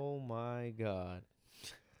like, oh my god.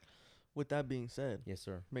 With that being said, Yes,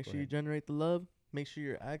 sir. make Go sure you ahead. generate the love. Make sure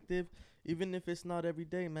you're active, even if it's not every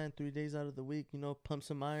day, man. 3 days out of the week, you know, pump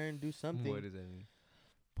some iron, do something. What does that mean?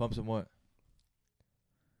 Pump some what?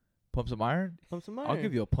 Pump some iron? Pump some iron. I'll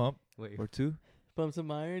give you a pump Wait. or two. Pump some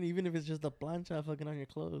iron, even if it's just a plancha fucking on your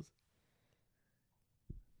clothes.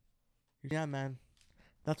 Yeah, man.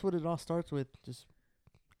 That's what it all starts with. Just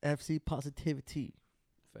FC positivity.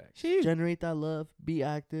 Facts. Generate that love. Be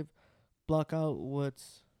active. Block out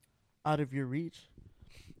what's out of your reach,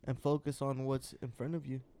 and focus on what's in front of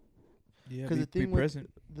you. Yeah, Because be present.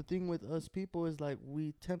 the thing with us people is like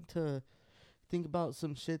we tend to think about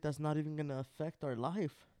some shit that's not even gonna affect our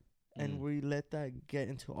life, and we let that get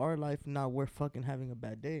into our life. Now we're fucking having a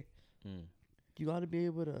bad day. Mm. You got to be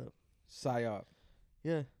able to, Psyop.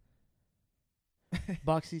 yeah,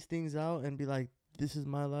 box these things out and be like, this is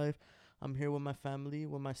my life. I'm here with my family,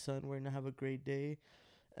 with my son. We're gonna have a great day.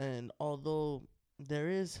 And although there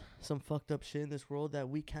is some fucked up shit in this world that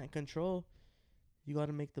we can't control, you got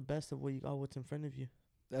to make the best of what you got, what's in front of you.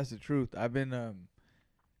 That's the truth. I've been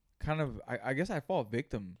kind of, I guess I fall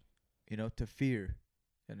victim, to fear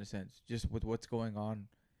in a sense, just with what's going on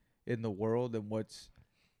in the world and what's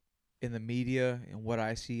in the media and what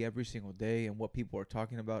I see every single day and what people are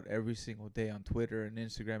talking about every single day on Twitter and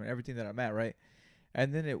Instagram and everything that I'm at, right?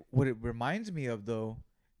 And then what it reminds me of, though,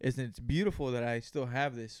 is that it's beautiful that I still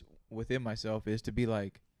have this within myself, is to be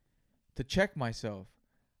like, to check myself.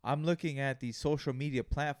 I'm looking at these social media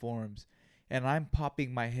platforms and I'm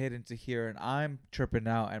popping my head into here and I'm tripping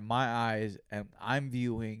out and my eyes and I'm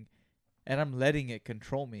viewing and I'm letting it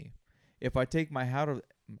control me. If I take my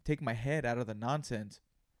head out of the nonsense,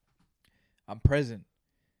 I'm present.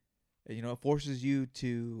 It forces you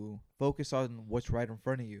to focus on what's right in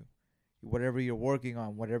front of you. Whatever you're working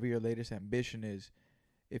on, whatever your latest ambition is.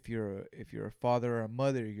 If you're a father or a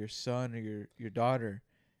mother, your son or your daughter,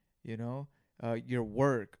 your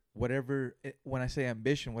work, whatever. When I say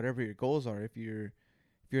ambition, whatever your goals are, if you're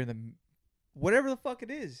in the whatever the fuck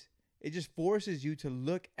it is, it just forces you to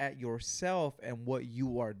look at yourself and what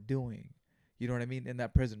you are doing. You know what I mean? In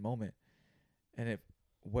that present moment, and if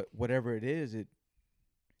whatever it is,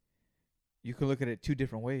 you can look at it two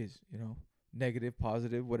different ways. Negative,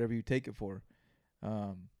 positive, whatever you take it for.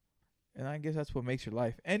 And I guess that's what makes your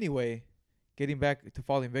life. Anyway, getting back to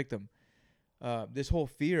falling victim, this whole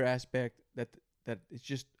fear aspect that it's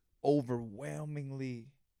just overwhelmingly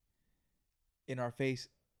in our face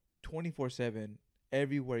 24/7,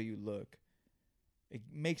 everywhere you look. It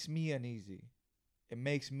makes me uneasy. It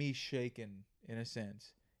makes me shaken in a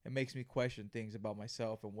sense. It makes me question things about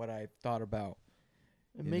myself and what I've thought about.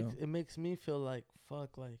 It makes me feel like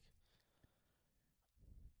fuck, like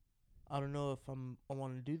I don't know if I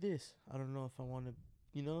want to do this. I don't know if I want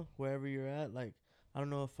to, wherever you're at, like I don't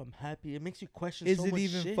know if I'm happy. It makes you question Is so it much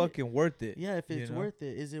even shit. fucking worth it? Yeah, if you it's know? worth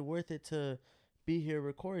it. Is it worth it to be here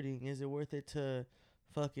recording? Is it worth it to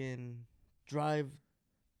fucking drive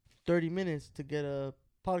 30 minutes to get a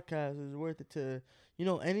podcast? Is it worth it to,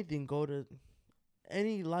 anything, go to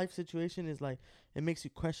any life situation is like, it makes you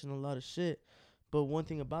question a lot of shit. But one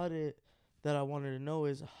thing about it that I wanted to know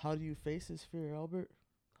is, how do you face this fear, Albert?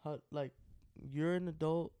 How, like, you're an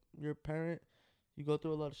adult, you're a parent, you go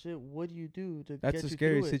through a lot of shit. What do you do to That's get a you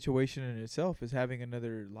scary through it? situation in itself, is having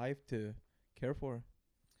another life to care for.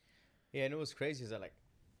 Yeah, and it was crazy is that, like,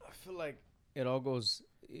 I feel like it all goes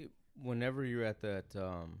whenever you're at that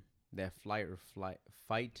fight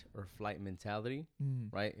or flight mentality,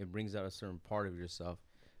 right? It brings out a certain part of yourself.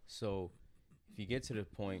 So if you get to the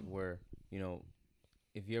point where,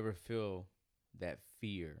 if you ever feel that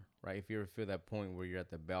fear, right? If you ever feel that point where you're at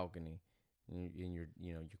the balcony and you're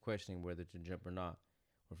questioning whether to jump or not,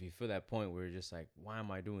 or if you feel that point where you're just like, why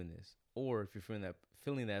am I doing this? Or if you're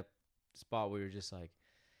feeling that spot where you're just like,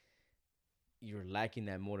 you're lacking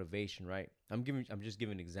that motivation, right? I'm just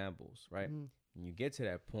giving examples, right? When you get to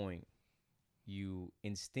that point, you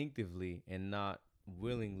instinctively, and not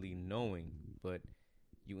willingly knowing, but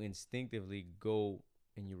you instinctively go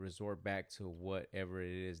and you resort back to whatever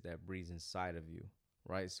it is that breathes inside of you,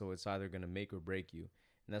 right? So it's either going to make or break you.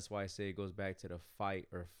 And that's why I say it goes back to the fight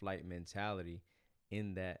or flight mentality,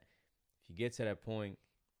 in that if you get to that point,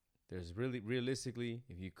 there's really, realistically,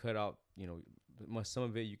 if you cut out, some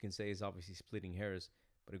of it you can say is obviously splitting hairs,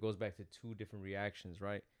 but it goes back to two different reactions,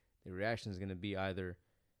 right? The reaction is going to be either,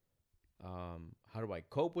 how do I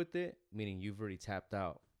cope with it? Meaning you've already tapped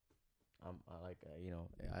out.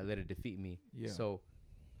 I let it defeat me. Yeah. So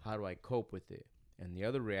how do I cope with it? And the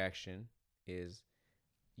other reaction is,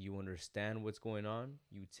 you understand what's going on,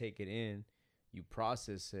 you take it in, you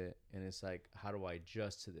process it, and it's like, how do I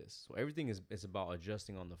adjust to this? So everything is about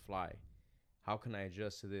adjusting on the fly. How can I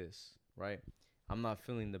adjust to this, right? I'm not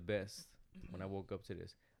feeling the best when I woke up to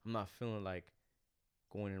this. I'm not feeling like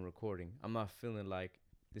going and recording. I'm not feeling like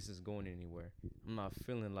this is going anywhere. I'm not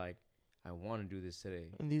feeling like I want to do this today.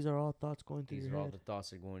 And these are all thoughts going through These your are all head. the thoughts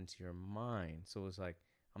that are going into your mind. So it's like,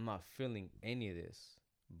 I'm not feeling any of this.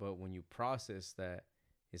 But when you process that,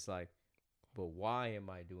 it's like, but why am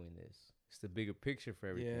I doing this? It's the bigger picture for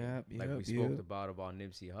everything. We spoke about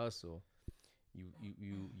Nipsey Hussle.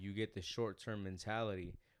 You get the short-term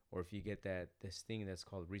mentality, or if you get this thing that's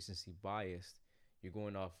called recency bias, you're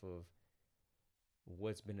going off of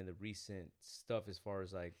what's been in the recent stuff, as far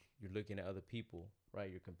as like you're looking at other people, right?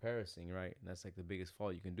 You're comparing, right? And that's like the biggest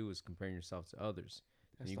fault you can do, is comparing yourself to others.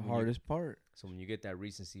 That's the hardest part. So when you get that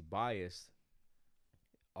recency bias,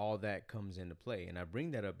 all that comes into play. And I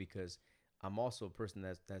bring that up because I'm also a person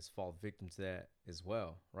that's fall victim to that as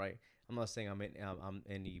well, right? I'm not saying I'm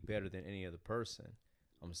any better than any other person.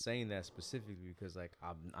 I'm saying that specifically because, like,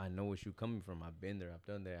 I know what you're coming from. I've been there. I've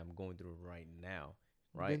done that. I'm going through it right now,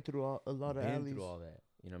 right? Been through a lot of alleys. Been through all that.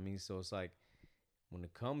 You know what I mean? So it's like, when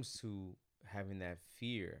it comes to having that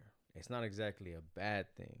fear, it's not exactly a bad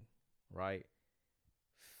thing, right?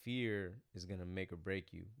 Fear is going to make or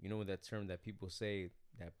break you. You know that term that people say,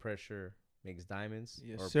 that pressure makes diamonds?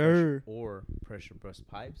 Yes, or sir. Pressure bursts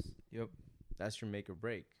pipes? Yep. That's your make or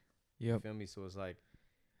break. Yep. You feel me? So it's like,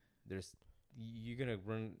 you're going to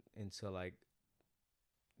run into like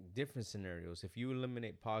different scenarios. If you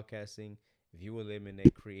eliminate podcasting, if you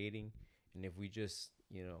eliminate creating, and if we just,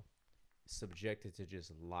 subject it to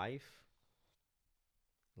just life,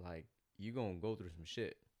 like, you're going to go through some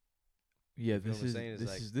shit. Yeah, You feel what I'm saying?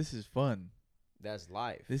 It's this is fun. That's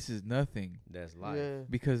life. This is nothing. That's life. Yeah.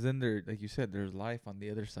 Because then like you said, there's life on the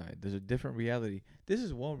other side. There's a different reality. This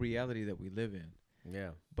is one reality that we live in. Yeah.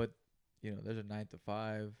 But, there's a 9 to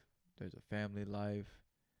 5. There's a family life.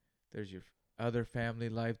 There's your other family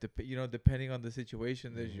life. Depending on the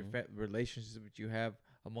situation, there's your relationships that you have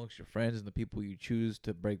amongst your friends and the people you choose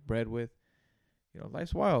to break bread with.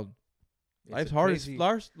 Life's wild. Life's hard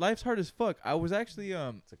as fuck. I was actually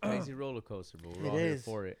It's a crazy roller coaster, but we're It all here is.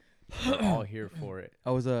 for it. We're all here for it.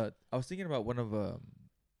 I was thinking about one of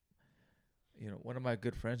my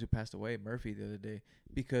good friends who passed away, Murphy, the other day,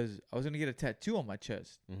 because I was gonna get a tattoo on my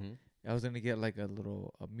chest. Mm-hmm. I was gonna get like a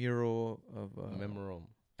mural of Memorable.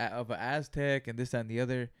 of an Aztec and this, that, and the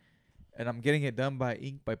other, and I'm getting it done by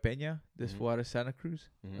Ink by Peña. This fool out of Santa Cruz.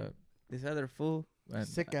 This other fool, and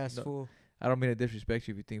Sick ass fool. I don't mean to disrespect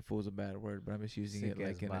you if you think fool is a bad word, but I'm just using Sick it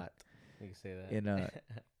like ass in bot. You can say that.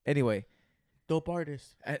 Anyway. Dope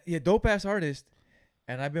artist. Dope ass artist,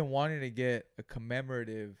 and I've been wanting to get a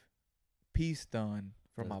commemorative piece done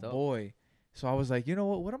for my boy. So I was like, you know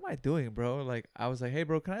what am I doing, bro? Like, I was like, hey,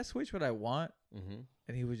 bro, can I switch what I want? Mm-hmm.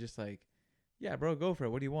 And he was just like, yeah, bro, go for it.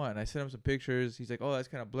 What do you want? And I sent him some pictures. He's like, oh, that's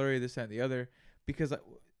kind of blurry, this, that, and the other. Because,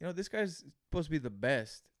 this guy's supposed to be the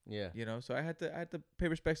best, Yeah. So I had to pay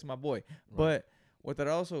respects to my boy. Right. But what that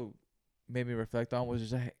also made me reflect on was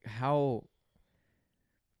just how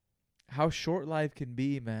short life can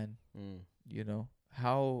be, man.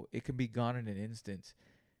 How it can be gone in an instant,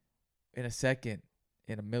 in a second,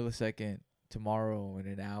 in a millisecond, tomorrow, in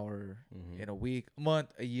an hour, in a week, a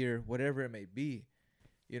month, a year, whatever it may be,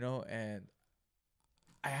 and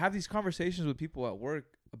I have these conversations with people at work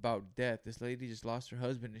about death. This lady just lost her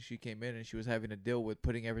husband, and she came in and she was having to deal with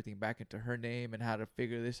putting everything back into her name and how to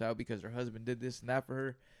figure this out because her husband did this and that for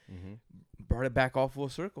her. Brought it back all full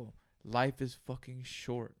circle. Life is fucking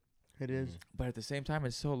short. It is. But at the same time,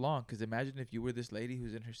 it's so long. Because imagine if you were this lady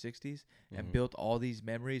who's in her 60s and built all these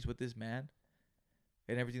memories with this man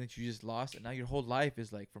and everything that you just lost, and now your whole life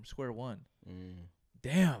is like from square one.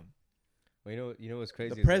 Damn. Well, you know what's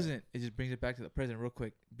crazy? The present, it just brings it back to the present real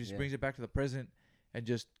quick. It just brings it back to the present and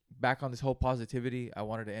just back on this whole positivity. I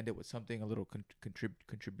wanted to end it with something, a little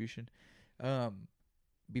contribution.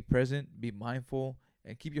 Be present, be mindful,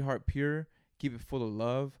 and keep your heart pure. Keep it full of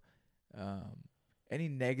love. Any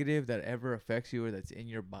negative that ever affects you or that's in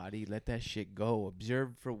your body, let that shit go.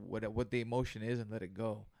 Observe for what the emotion is and let it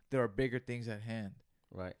go. There are bigger things at hand.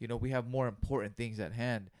 Right. We have more important things at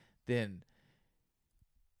hand than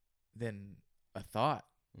a thought.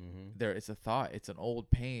 It's a thought. It's an old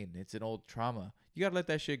pain. It's an old trauma. You gotta let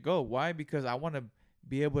that shit go. Why? Because I want to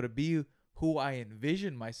be able to be who I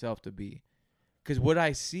envision myself to be. Because what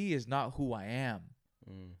I see is not who I am.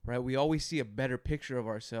 Right? We always see a better picture of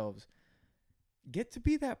ourselves. Get to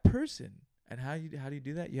be that person. And how do you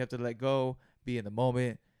do that? You have to let go, be in the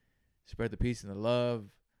moment, spread the peace and the love.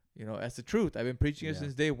 That's the truth. I've been preaching it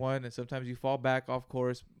since day one, and sometimes you fall back off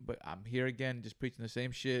course, but I'm here again just preaching the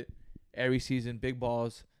same shit every season, big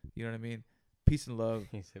balls. You know what I mean? Peace and love.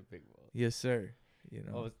 He said big balls. Yes, sir.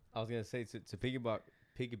 I was going to say, to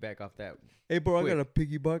piggyback off that. Hey, bro, quick. I got a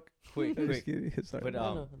piggyback. Quick. Sorry.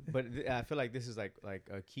 But I feel like this is like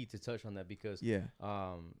a key to touch on that because,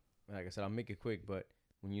 like I said, I'll make it quick, but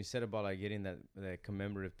when you said about like getting that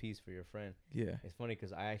commemorative piece for your friend, it's funny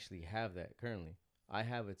because I actually have that currently. I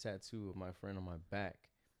have a tattoo of my friend on my back.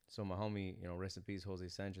 So my homie, rest in peace, Jose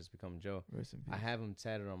Sanchez, become Joe. Rest in peace. I have him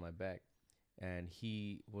tatted on my back, and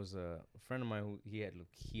he was a friend of mine who he had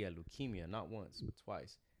leukemia, not once but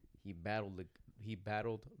twice. He battled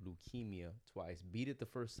leukemia twice, beat it the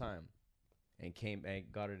first time, and came and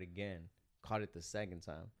got it again, caught it the second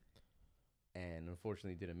time, and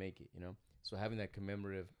unfortunately didn't make it. So having that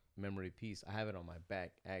commemorative memory piece, I have it on my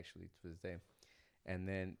back actually to this day. And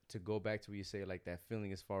then to go back to what you say, like that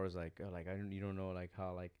feeling as far as you don't know like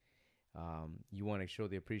how like you want to show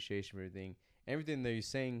the appreciation for everything that you're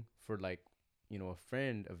saying for like a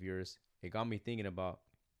friend of yours. It got me thinking about,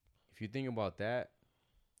 if you think about that,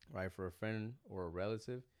 right, for a friend or a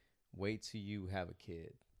relative, wait till you have a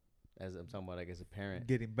kid. As I'm talking about, like as a parent,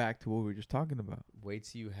 getting back to what we were just talking about. Wait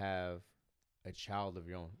till you have a child of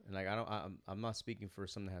your own. And like I'm not speaking for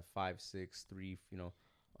someone that have 5, 6, 3.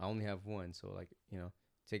 I only have one, so like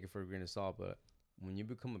take it for a grain of salt. But when you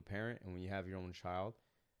become a parent and when you have your own child,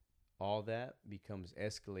 all that becomes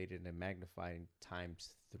escalated and magnified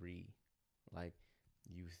times 3. Like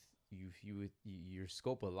your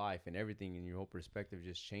scope of life and everything and your whole perspective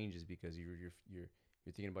just changes because you're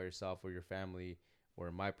thinking about yourself or your family. Or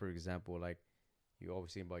in my, for example, like you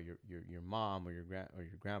always think about your mom or your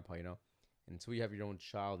grandpa, And until you have your own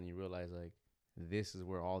child and you realize like this is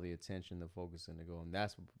where all the attention, the focus is going to go, and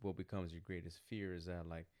that's what becomes your greatest fear, is that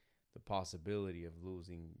like the possibility of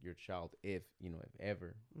losing your child, if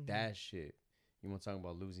ever. That shit, you want to talk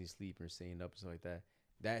about losing sleep or staying up and stuff like that.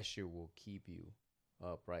 That shit will keep you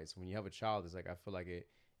up, right? So when you have a child, it's like I feel like it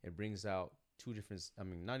brings out two different. I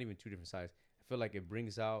mean, not even two different sides. I feel like it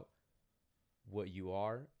brings out what you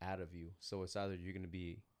are out of you. So it's either you're gonna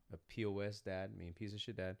be a POS dad, piece of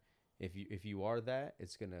shit dad. If you are that,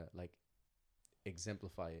 it's gonna like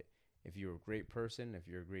exemplify it. If you're a great person, if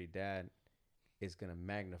you're a great dad, it's gonna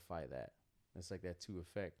magnify that. It's like that two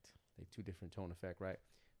different tone effect, right?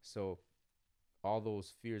 So all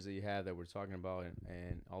those fears that you have that we're talking about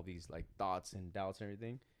and all these like thoughts and doubts and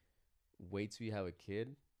everything, wait till you have a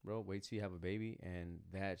kid, bro. Wait till you have a baby, and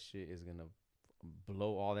that shit is gonna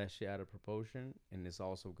blow all that shit out of proportion, and it's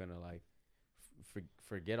also gonna like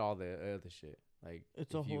forget all the other shit. Like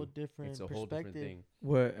it's a whole different thing.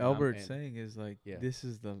 What Albert's saying is like, this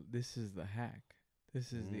is the hack.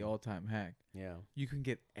 This is the all-time hack. Yeah, you can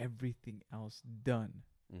get everything else done,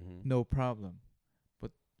 no problem, but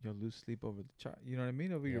you'll lose sleep over the child. You know what I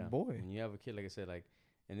mean? Over your boy. When you have a kid, like I said, like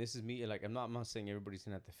and this is me. Like, I'm not saying everybody's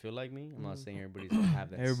gonna have to feel like me. I'm not saying everybody's gonna have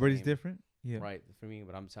that. Everybody's same, different. Yeah. right, for me.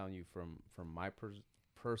 But I'm telling you from my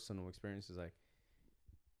personal experiences, like,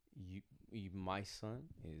 my son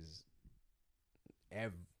is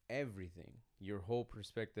everything. Your whole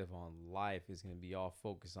perspective on life is gonna be all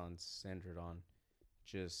focused on, centered on,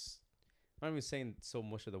 just. I'm not even saying so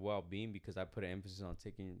much of the well-being, because I put an emphasis on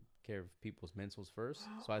taking care of people's mentals first.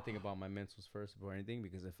 So I think about my mentals first before anything,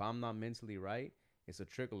 because if I'm not mentally right, it's a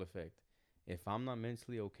trickle effect. If I'm not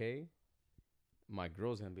mentally okay, my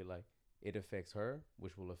girl's going to be like, it affects her,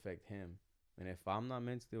 which will affect him. And if I'm not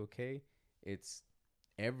mentally okay, it's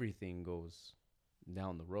everything goes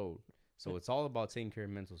down the road. So it's all about taking care of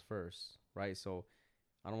mentals first, right? So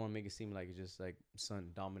I don't want to make it seem like it's just like, son,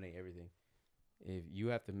 dominate everything. If you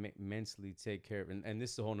have to mentally take care of, and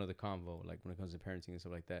this is a whole nother convo, like when it comes to parenting and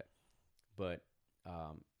stuff like that. But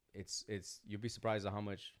it's you'll be surprised at how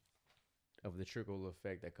much of the trickle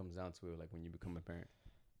effect that comes down to it, like when you become a parent.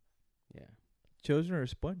 Yeah. Children are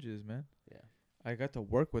sponges, man. Yeah. I got to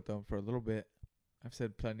work with them for a little bit. I've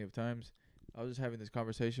said plenty of times. I was just having this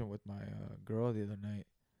conversation with my girl the other night,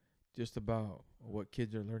 just about what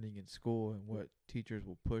kids are learning in school and what teachers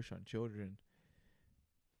will push on children.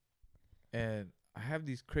 And I have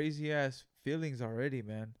these crazy ass feelings already,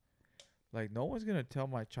 man. Like, no one's going to tell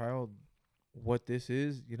my child what this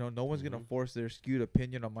is. You know, no one's going to force their skewed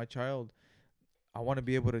opinion on my child. I want to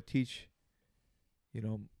be able to teach, you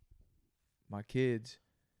know, my kids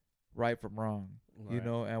right from wrong, you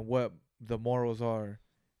know, and what the morals are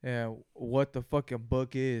and what the fucking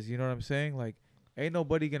book is. You know what I'm saying? Like, ain't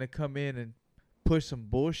nobody going to come in and push some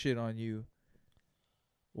bullshit on you.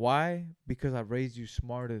 Why? Because I raised you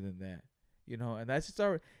smarter than that. You know, and that's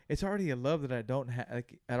just it's already a love that I don't have.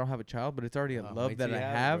 Like, I don't have a child, but it's already a love that I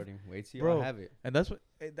have. Wait till bro, you have it. And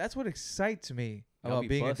that's what excites me about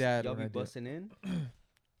being a dad. Y'all be busting in?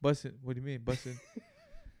 Busting? What do you mean busting?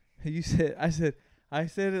 I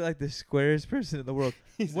said it like the squarest person in the world.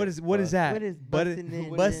 What is that? What is busting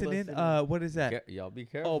in? Busting in? What is that? Y'all be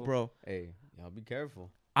careful. Oh, bro. Hey, y'all be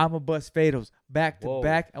careful. I'm a bust fados back to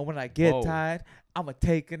back, and when I get tired, I'ma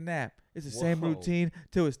take a nap. It's the same routine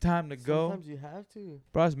till it's time to go. Sometimes you have to.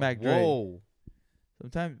 Bro, it's Mac Dre. Whoa.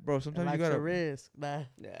 Sometimes you gotta risk. Nah.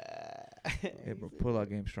 Hey, bro, pull out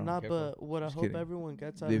game strong. Nah, but what Just I hope kidding. everyone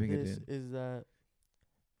gets out Leaving of it this in. is that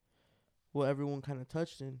what everyone kind of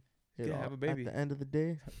touched in. Yeah, have a baby. At the end of the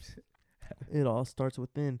day, it all starts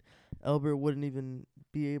within. Albert wouldn't even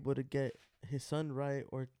be able to get his son right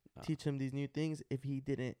or teach him these new things if he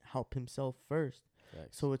didn't help himself first.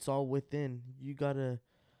 Thanks. So it's all within. You gotta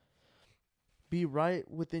be right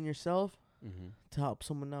within yourself to help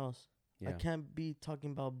someone else. Yeah. I can't be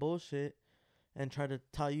talking about bullshit and try to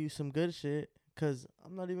tell you some good shit because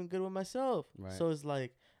I'm not even good with myself. Right. So it's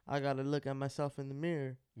like I gotta look at myself in the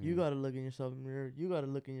mirror. You gotta look at yourself in the mirror. You gotta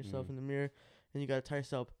look at yourself in the mirror, and you gotta tell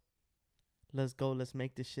yourself, "Let's go. Let's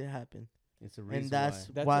make this shit happen." It's a reason And that's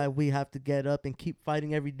That's why we have to get up and keep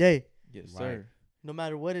fighting every day, Yes, Right. sir. no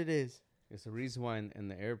matter what it is. It's the reason why in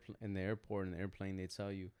the airport, in the airplane, they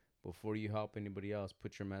tell you before you help anybody else,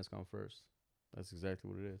 put your mask on first. That's exactly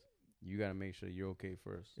what it is. You gotta make sure you're okay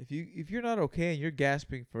first. If you're not okay and you're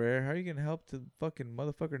gasping for air, how are you gonna help the fucking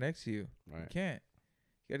motherfucker next to you? You Right. can't.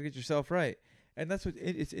 You gotta get yourself right. And that's what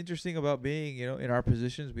it's interesting about being, you know, in our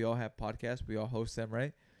positions. We all have podcasts. We all host them,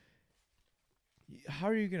 right? How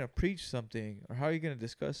are you gonna preach something or how are you gonna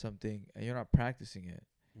discuss something and you're not practicing it?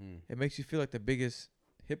 It makes you feel like the biggest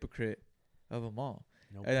hypocrite of them all.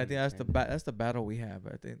 No And I pun think that's intended. that's the battle we have.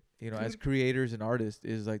 I think, you know, as creators and artists,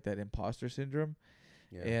 is like that imposter syndrome.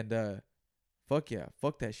 Yeah. And fuck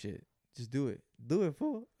that shit. Just do it,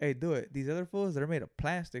 fool. Hey, do it. These other fools, they're made of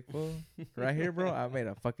plastic, fool. Right here, bro. I made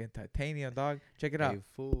a fucking titanium, dog. Check it out. Hey,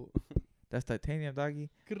 fool. That's titanium, doggy.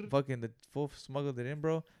 Fucking the fool smuggled it in,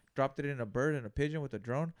 bro. Dropped it in a bird and a pigeon with a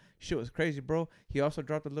drone. Shit was crazy, bro. He also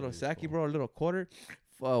dropped a little sake, bro, a little quarter.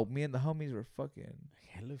 Me and the homies were fucking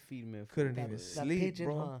Hella feed, man. couldn't That- even that sleep, pigeon,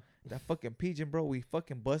 bro. huh? That fucking pigeon, bro. We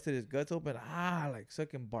fucking busted his guts open. Like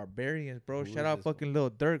sucking barbarians, bro. Who Shout is out this fucking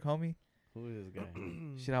Lil Durk, homie. Who is this guy?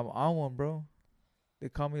 Shit, I'm on one, bro. They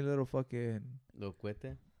call me little fucking. Lil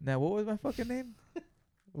Cuete? Now, what was my fucking name?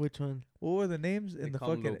 Which one? What were the names They in the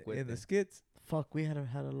call him fucking Lil in the Cuete. skits? Fuck, we had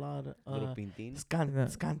a lot of Little Pintin? No.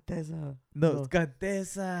 Scanteza. No, No.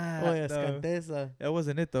 Scantesa. Oh yeah, No, Scanteza. that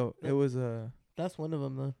wasn't it though. It No. was That's one of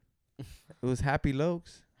them though. it was Happy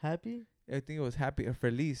Lokes. Happy? I think it was Happy or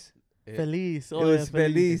Feliz. Yeah. Feliz. It Oh, was yeah, Feliz.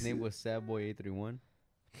 Feliz. His name was Sad Boy 831.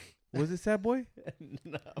 Was it Sad Boy?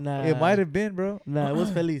 No. Nah, It might have been, bro. Nah, it was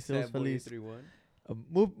Feliz. It was Sad Boy Feliz. 831.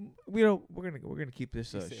 Move. You know, we're gonna keep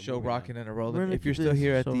this He said show moving rocking on. and We're rolling. gonna If you're keep still this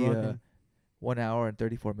here at show the rocking. 1 hour and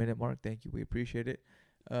 34-minute mark. Thank you. We appreciate it.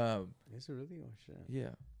 Is it really? Oh shit. Yeah.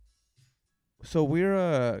 So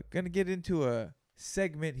we're gonna get into a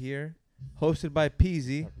segment here, hosted by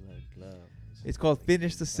Peasy. It's called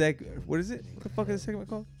Finish the Seg. What is it? What the fuck is the segment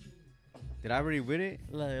called? Did I already win it?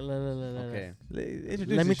 Okay. Okay.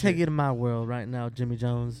 Let me take you to my world right now, Jimmy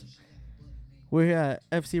Jones. We're here at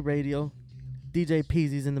FC Radio. DJ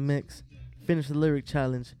Peasy's in the mix. Finish the lyric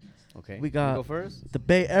challenge. Okay. We got You go first. the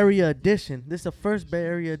Bay Area edition. This is the first Bay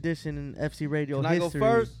Area edition in FC Radio Can history. I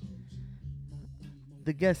go first?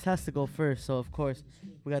 The guest has to go first, so of course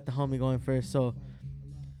we got the homie going first. So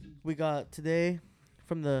we got today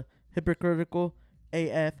from the Hypocritical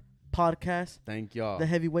AF podcast, Thank y'all. the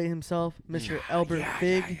heavyweight himself, Mr. Albert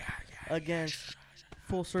Fig, against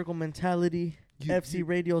Full Circle Mentality, FC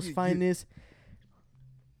Radio's finest,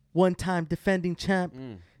 one-time defending champ,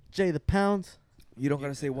 Jay the Pounds. You don't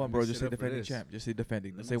gotta say one, bro. Let me Just sit say up for defending this. champ. Just say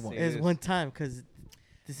defending. Let Say me one. say It's Yes. one time because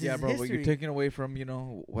this Yeah, is bro. history. But you're taking away from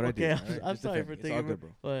what I did. Okay, alright? I'm Just sorry defend for me. It's taking all it, good, bro.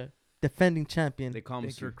 but defending champion. They call him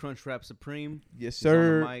Thank Sir you. Crunchwrap Supreme. Yes, He's on the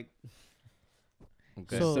sir. mic.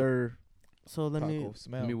 Okay. Yes, So- sir. So let me. Taco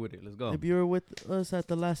smell. Hit me with it. Let's go. If you were with us at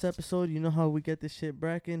the last episode, you know how we get this shit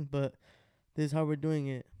bracking, but this is how we're doing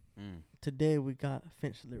it. Today we got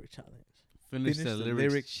Finish the Lyric Challenge. Finish Finish the the lyric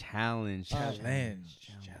lyric challenge. Challenge.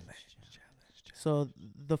 So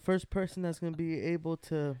the first person that's gonna be able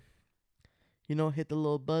to, hit the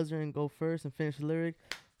little buzzer and go first and finish the lyric,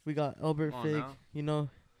 we got Albert Come on Fig. now. You know,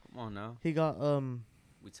 Come on now. he got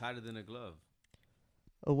We tighter than a glove.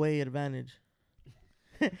 away advantage.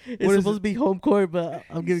 It's What is supposed to be home court, but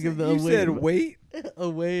I'm giving him the You away. said wait. away Oh,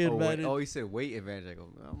 wait. advantage. Oh, he said weight advantage. I go,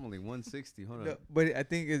 I'm only 160. Hold No, on. but I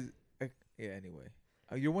think is yeah. Anyway,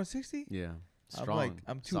 you're 160. Yeah. I'm Strong. like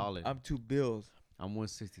I'm two. solid. I'm 2 bills. I'm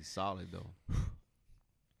 160 solid though.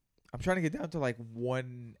 I'm trying to get down to like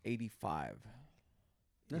 185.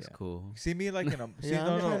 That's Yeah. cool. See me like in a. See, Yeah,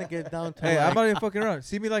 no, I'm no. trying to get down to. Hey, like, I'm not even fucking around.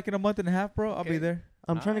 See me like in a month and a half, bro. I'll Okay. be there.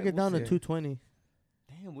 I'm trying to Alright, get down we'll to see. 220,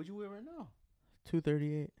 Damn, what you weigh right now?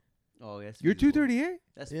 238. Oh, that's You're feasible. 238.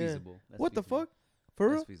 That's Yeah. feasible. That's What the feasible. fuck? For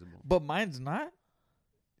That's real? feasible. But mine's not.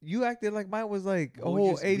 You acted like mine was like a What would whole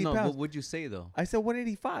you s- 80 no, pounds. What would you say though? I said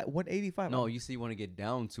 185. 185. No, you say you want to get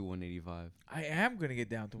down to 185. I am gonna get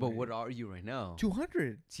down to. But what 185. are you right now?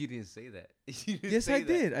 200. You didn't say that. You didn't Yes, say I that.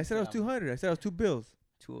 did. I said I was Yeah, 200. I said I was 2 bills.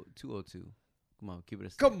 202. Come on, keep it a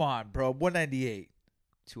stack. Come on, bro. 198.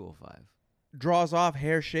 205. Draws off,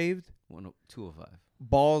 hair shaved, 205.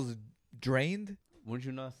 balls drained. Weren't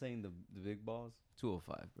you not saying the big balls?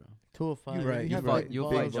 205, bro. 205. You're right, You you're have right. big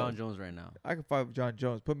You'll balls. fight John Jones right now. I can fight with John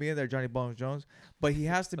Jones. Put me in there, Johnny Bones Jones. But he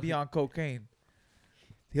has to be on cocaine.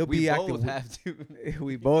 He'll We be both active. have to.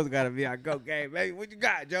 We both gotta be on cocaine, baby. What you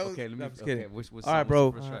got, Jones? Okay, let me. No, I'm just okay, kidding. what's All right, what's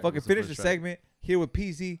bro. the first track? Fucking What's finish the first track? segment here with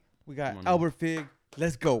PZ. We got Come on now. Albert Fig.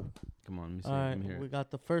 Let's go. Come on, let me see. All Let right, me hear we it. got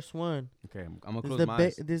the first one. Okay, I'm gonna This is close the my Bay,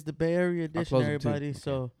 eyes. this is the Bay Area edition, close 'em too. everybody. Okay.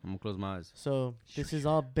 So, I'm gonna close my eyes. this is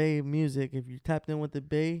all Bay music. If you tapped in with the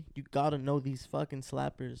Bay, you gotta know these fucking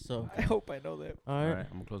slappers. So, I hope I know that. all All right. right,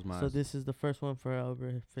 I'm gonna close my So eyes. this is the first one for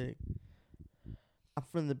Albert Fig. I'm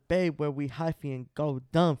from the Bay where we hyphy and go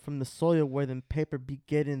dumb. From the soil where them paper be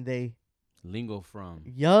getting they. Lingo from.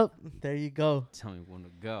 Yup, there you go. Tell me when to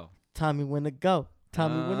go. Tommy when to go.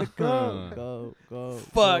 Tommy when to go. Uh-huh. Go.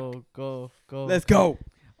 Fuck. Go. Let's go.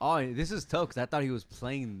 Oh, and this is tough because I thought he was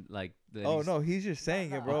playing like. Oh no, he's just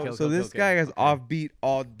saying it, bro. Okay, So okay, this okay, guy is okay. offbeat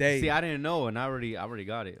all day. See, I didn't know, and I already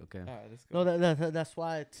got it. Okay. All right, let's go. No, that's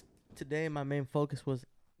why today my main focus was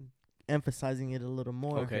emphasizing it a little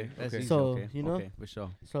more. Okay. That's okay. easy. So, okay. you know? Okay, for sure.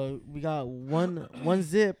 So we got one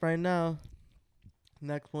zip right now.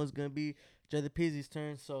 Next one's gonna be Jay the Peasy's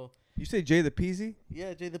turn. So You say Jay the Peasy?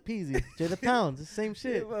 yeah, Jay the Peasy, Jay the Pounds, the same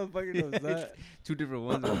shit. Yeah, motherfucker knows that. Two different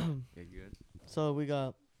ones. Okay, good. So we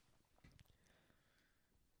got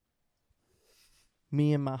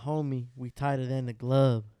me and my homie. We tighter than the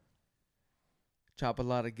glove. Chop a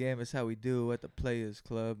lot of game. That's how we do at the Players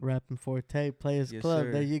Club. Rapping Forte Players Yes, Club.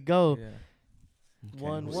 sir. There you go. Yeah. Okay,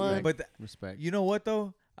 1-1. respect. But Respect. you know what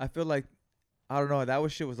though? I feel like I don't know. That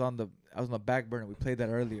was shit was on the back burner. We played that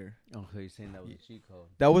earlier. Oh, so you're saying that was a cheat code?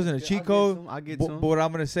 That wasn't a cheat code. I get But some. what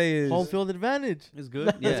I'm gonna say is, Home field advantage. It's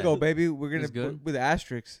good. Yeah. let's go, baby. We're gonna It's good. put with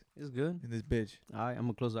asterisks It's good. in this bitch. All right, I'm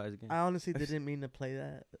gonna close the eyes again. I honestly didn't mean to play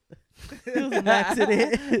that. It was an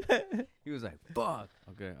accident. He was like, "Fuck."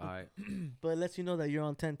 Okay. All right. But it lets you know that you're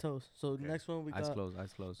on 10 toes. So Okay. next one we Eyes got closed.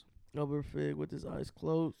 Eyes closed. Albert Fig with his eyes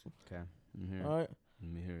closed. Okay. Let me hear it. All right. Let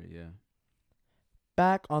me hear it. Yeah.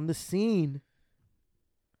 Back on the scene.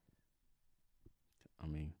 I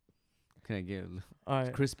mean, can I get All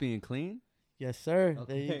right. crispy and clean? Yes, sir.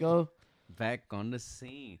 There you Okay. go. back on the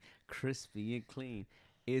scene, crispy and clean.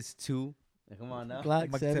 It's two. Come on now. Glock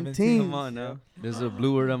Mach 17. 17. Come on now. There's a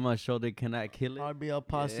bluebird on my shoulder. Can I kill it? RBL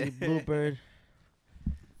posse, Yeah. Bluebird.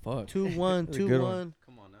 Fuck. 2-1, That's a good 2-1. one.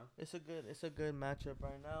 Come on now. It's a good matchup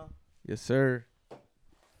right now. Yes, sir.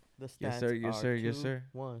 The stats Yes, sir. Yes, are sir. Yes, sir.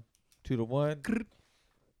 2-1. 2-1.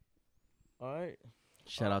 All right.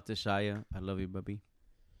 Shout out to Shia. I love you, baby.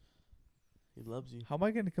 He loves you. How am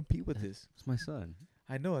I gonna compete with this? It's my son.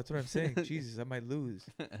 I know. That's what I'm saying. Jesus, I might lose.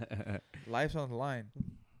 Life's on the line.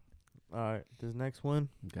 All right. This next one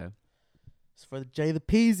Okay. is for the Jay the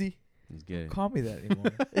Peasy. He's good. Call me that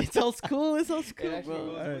anymore. It's all school. It's all school, actually bro.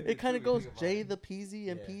 goes with It it kind too, of goes think about Jay it. the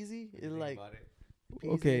Peasy and Yeah. Peasy. It's like Peasy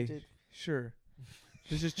Okay. and Jay- Sure.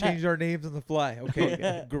 Let's just change our names on the fly.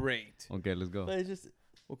 Okay. Great. Okay, let's go. But it's just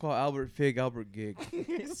We'll call Albert Fig Albert Gig.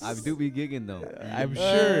 I do be gigging though. I'm sure.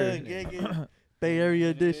 gigging. Bay Area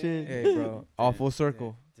edition. Hey, bro. Awful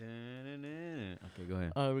circle. Okay, go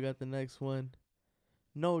ahead. All right, we got the next one.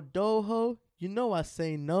 No doho. You know I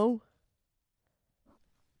say no.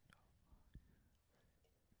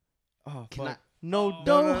 Oh, Can fuck. No no,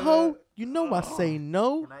 doho. no. You know I say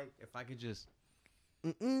no. If I could just.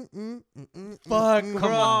 Fuck, Come bro.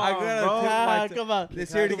 on, I gotta bro. tip my Come on.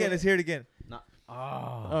 Let's hear it again. Let's hear it again. Oh.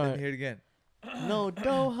 All Let me right. hear it again. No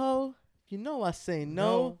doho. You know I say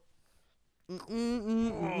no.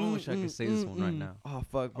 I wish I could say this one right now. Oh,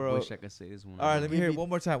 fuck, I bro. wish I could say this one. All right, right let now. me hear Give it me one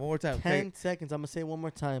more time. One more time. 10 seconds. I'm going to say it one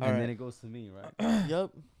more time. And All then right. it goes to me, right?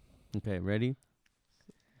 Yup. Okay, ready?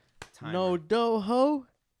 No doho.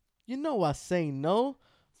 You know I say no.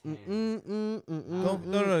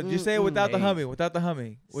 No. Just say it without the Eight. humming. Without the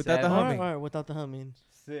humming. Without the Seven. All right, humming. all right, without the humming.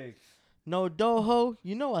 6, No doho.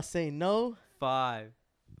 You know I say no. 5,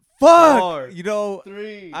 Fuck. 4, You know,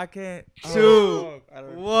 3, I can't. 2, I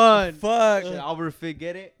don't know. 1. Fuck. Should Albert Fig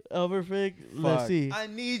get it? Overfig. Let's Fuck. see. I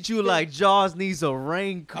need you like Jaws needs a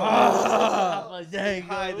raincoat. There you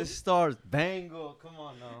High go. the stars. Bangle. Come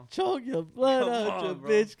on now. Choke your blood Come out, on, your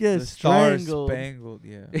bro. bitch The gets stars strangled. spangled.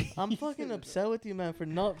 Yeah. I'm fucking upset with you, man, for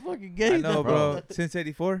not fucking I getting know, that. bro. Since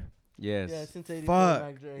 84? Yes. Yeah, since 84. Fuck.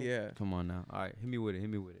 Mac Dre. Yeah. Come on now. All right, hit me with it. Hit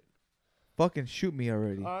me with it. Fucking shoot me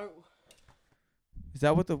already. All right. Is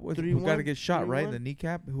that what we 3-1? gotta get shot, right? In 3-1? the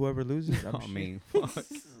kneecap? Whoever loses? I'm I mean,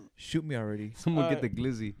 shoot me already. someone All get the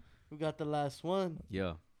glizzy. We got the last one.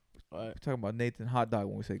 Yeah. All right. We're talking about Nathan Hot Dog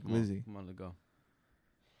when we say Come on, glizzy. come on, let's go.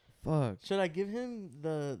 Fuck. Should I give him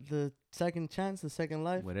the second chance, the second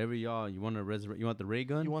life? Whatever y'all. You want to resurrect? You want the ray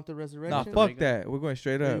gun? You want the Nah, resurrection? fuck that. We're going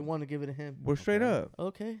straight Or you up. want to give it to him? We're straight Okay. up.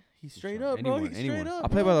 Okay. He's straight Anyone, up, bro. He's anyone. straight up. I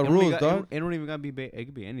play by bro. the It don't even rules, got- dog. It don't even gotta be. It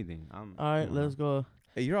could be anything. All right, let's go.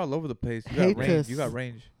 Hey, you're all over the place. You Hate got range. to You got s-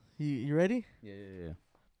 range. You ready? Yeah.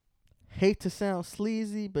 Hate to sound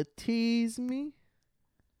sleazy, but tease me.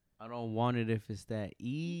 I don't want it if it's that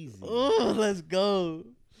easy. Oh, let's go.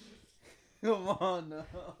 Come on, no.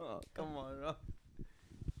 Come on, no.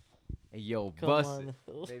 Hey, yo, Come bust on.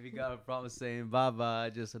 it. Baby got a problem saying bye-bye.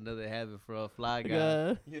 Just another habit for a fly guy.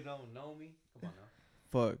 Yeah. You don't know me? Come on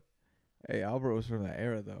now. Fuck. Hey, Albert was from that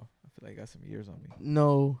era, though. I feel like I got some years on me.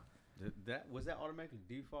 No. That was that automatically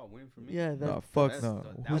default win for me? Yeah, No, that fuck that's- no.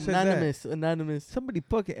 that Who was said that? anonymous. Somebody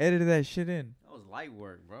fucking edited that shit in. That was light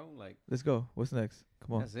work, bro. Like, Let's go. What's next?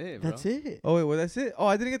 Come on. that's it, bro. That's it. Oh, wait. Well, that's it? Oh,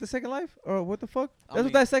 I didn't get the second life? Or what the fuck? I That's what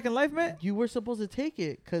mean- that second life meant? You were supposed to take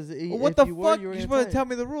it because Well, what the fuck? You're supposed to tell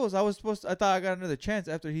me the rules. I thought I got another chance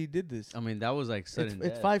after he did this. I mean, that was like sudden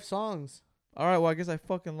It's death. 5 songs. All right. Well, I guess I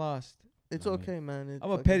fucking lost. It's I mean, okay, man. It's I'm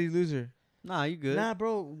a okay. petty loser. Nah, you good. Nah,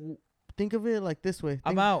 bro. Think of it like this way.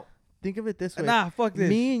 I'm out. Think of it this way. Nah, fuck this.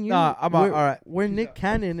 Me and you. Nah, I'm out. we're- All right. We're Nick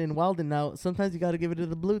Cannon and Wilden out. Sometimes you got to give it to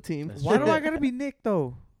the blue team. That's Why true. do I gotta be Nick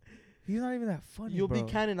though? He's not even that funny. You'll bro.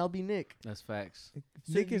 be Cannon. I'll be Nick. That's facts.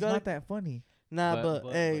 So Nick you is gotta- not that funny. Nah, But- but,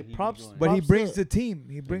 but hey, he be props. going. But he props brings to- the team.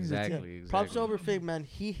 He brings Exactly. the Props to exactly. Overfig, man.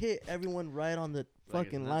 He hit everyone right on the Like it's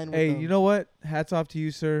fucking nothing. line team. with Hey, them. you know what? Hats off to you,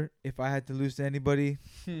 sir. If I had to lose to anybody,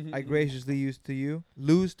 I graciously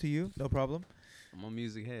lose to you. No problem. I'm a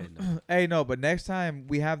music head. though. Hey, no, but next time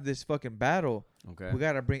we have this fucking battle, Okay. we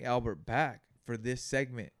gotta bring Albert back for this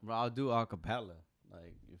segment. Bro, I'll do acapella.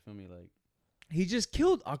 Like, you feel me? Like, He just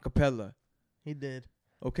killed acapella. He did.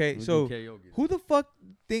 Okay, we'll so do karaoke. who the fuck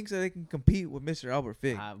thinks that they can compete with Mr. Albert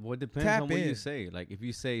Fig? What depends Tap on what you in. say. Like, if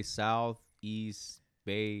you say South, East,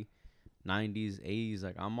 Bay, 90s, 80s,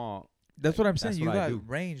 like, I'm all. That's what I'm That's saying. You what I got do.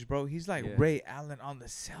 range, bro. He's like Yeah. Ray Allen on the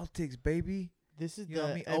Celtics, baby. This is You know the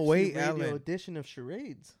what I mean? FC Oh, wait, radio Allen. edition of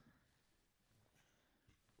charades.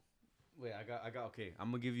 Wait, I got. Okay,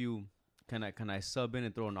 I'm gonna give you. Can I sub in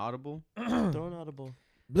and throw an audible? Throw an audible.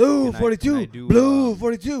 Blue Can I 42. do, Blue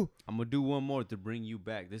 42. I'm gonna do one more to bring you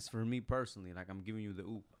back. This is for me personally. Like, I'm giving you the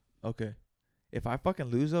oop. Okay. If I fucking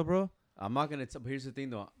lose though, bro. I'm not gonna. Here's the thing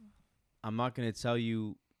though. I'm not gonna tell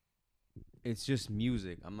you. It's just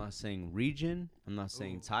music. I'm not saying region. I'm not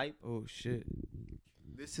saying type. Oh shit.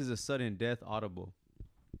 This is a sudden death audible.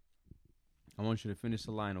 I want you to finish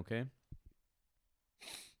the line, okay?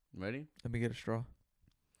 Ready? Let me get a straw.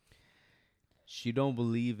 She don't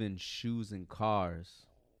believe in shoes and cars.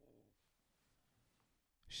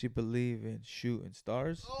 She believe in shooting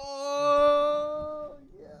stars. Oh,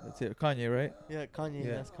 yeah. That's it. Kanye, right? Yeah, Kanye.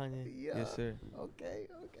 Yeah. That's Kanye. Yeah. Yes, sir. Okay.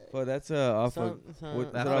 But that's off of. Some-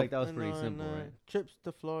 I feel like that was pretty and, simple, right? Trips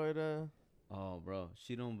to Florida. Oh, bro.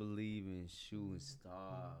 She don't believe in shooting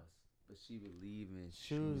stars, but she believe in Shoes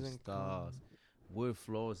shooting and stars. Wood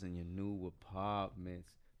floors in your new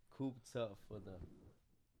apartments. Cooped up for the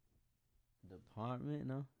apartment,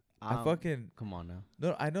 no? I fucking Come on now.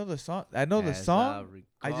 no. I know the song. I know the song.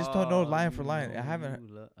 I just don't know line for line. I haven't.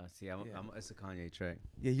 See, Yeah. it's a Kanye track.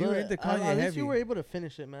 Yeah, you were into Kanye At least heavy. you were able to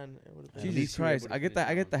finish it, man. It would've been- At Jesus least you were Christ! able to I get finish that. I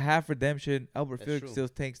that get the half redemption. Albert That's Felix true. still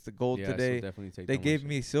takes the gold Yeah, so today. definitely take They that gave one.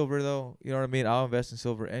 me silver though. You know what I mean? I'll invest in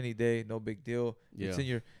silver any day. No big deal. It's in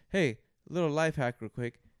your. Hey, little life hack real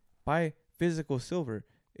quick. Buy physical silver.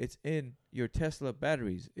 It's in your Tesla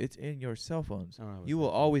batteries. It's in your cell phones. I don't have a You will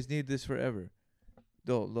Tesla. always need this forever.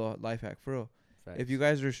 Little life hack for real. If Facts. you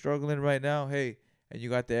guys are struggling right now, hey, and you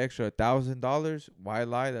got the extra $1,000, why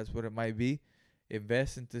lie? That's what it might be.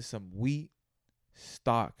 Invest into some wheat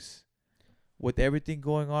stocks. With everything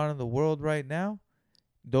going on in the world right now,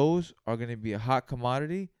 those are going to be a hot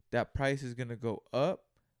commodity. That price is going to go up.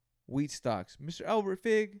 Wheat stocks. Mr. Albert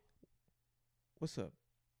Fig, what's up?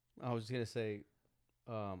 I was just gonna say,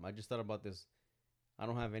 I just thought about this. I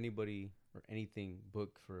don't have anybody or anything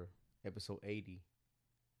booked for episode 80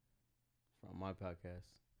 from my podcast.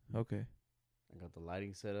 Okay. I got the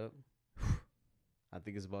lighting set up. I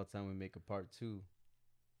think it's about time we make a part 2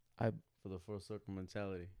 for the full circle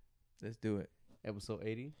mentality. Let's do it. Episode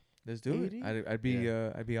 80. Let's do 80? it.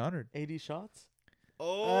 I'd be honored. 80 shots.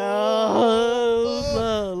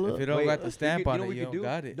 If you don't Wait, got the stamp on know it, what you we don't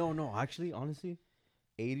got it. No, actually, honestly,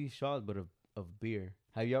 80 shots, but of beer.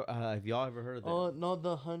 Have y'all ever heard of that? Oh no,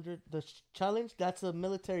 the challenge. That's a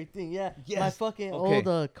military thing. Yeah. Yes. My fucking Okay.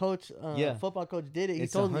 old coach, Yeah. football coach did it. He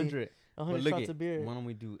It's told 100. me But 100 look shots of beer. Why don't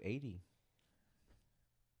we do 80?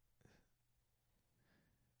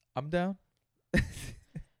 I'm down.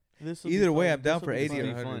 This will be Either way, fun. I'm down This for will be 80 or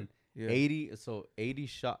It'll fun. be 100. fun. Yeah, 80. So 80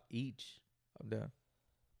 shot each. I'm down.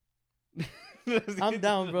 I'm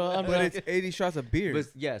down, bro. I'm But down. it's 80 shots of beer. But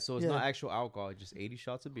yeah, so it's Yeah. not actual alcohol. It's just 80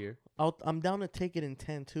 shots of beer. I'm down to take it in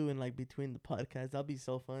 10 too, and like between the podcasts, that'll be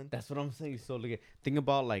so fun. That's what I'm saying. So look at think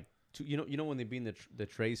about like you know when they be in the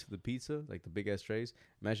trays for the pizza, like the big ass trays.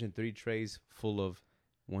 Imagine 3 trays full of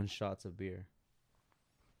 1 shots of beer,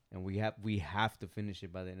 and we have to finish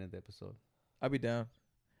it by the end of the episode. I'll be down.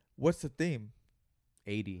 What's the theme?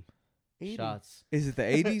 80 80. shots. Is it the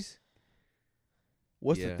 80s?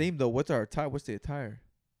 What's the Yeah. theme though? What's our attire? What's the attire?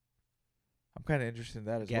 I'm kind of interested in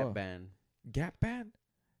that as Gap well. band. Gap band?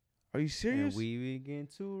 Are you serious? And we begin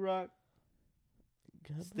to rock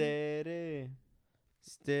God,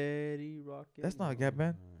 steady rocking. That's not a Gap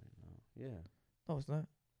band. Yeah, No, it's not.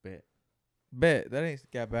 bet, That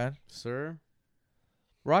ain't Gap band. sir.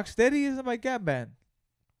 Rocksteady isn't my Gap band.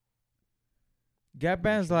 Gap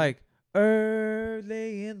band's sure? like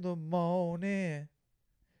early in the morning.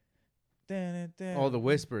 Oh, the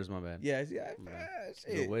whispers, my bad. Yes, yeah. My ah, bad.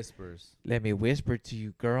 The shit. whispers. Let me whisper to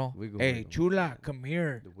you, girl. Wiggle, Hey, wiggle. chula, come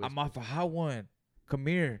here. The I'm off a hot one. Come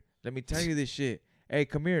here. Let me tell you this shit. Hey,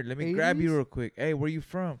 come here. Let me grab you 80s? real quick. Hey, where you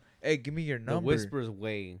from? Hey, give me your The number. whispers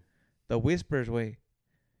way. The whispers way.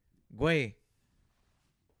 Güey.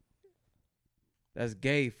 That's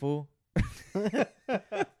gay, fool.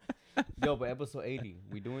 Yo, but episode 80,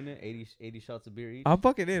 we doing it? 80 shots of beer each? I'm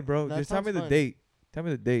fucking in, bro. That Just tell me sounds the fun. date. Tell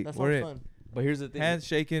me the date. That We're sounds in. fun. But here's the thing. Hands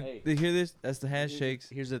shaking. Hey. Did you hear this? That's the handshakes.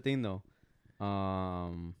 Here's the thing, though.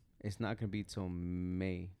 It's not going to be till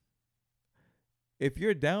May. If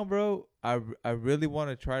you're down, bro, I really want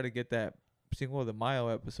to try to get that Cinco de Mayo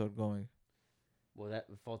episode going. Well, that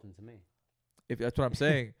falls into May. If that's what I'm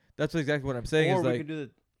saying. That's exactly what I'm saying. Or Is we like can do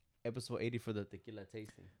the episode 80 for the tequila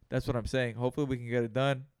tasting. that's what I'm saying. Hopefully we can get it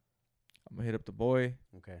done. I'm gonna hit up the boy.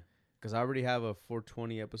 Okay. Because I already have a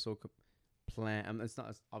 420 episode plan.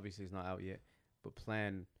 Obviously it's not out yet, but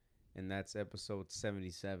plan, and that's episode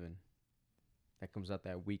 77. That comes out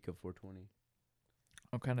that week of 420.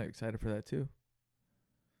 I'm kind of excited for that too.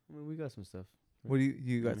 I mean, we got some stuff. What do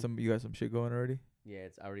you got Mhm. you got some shit going already? Yeah,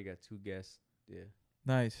 I already got 2 guests. Yeah.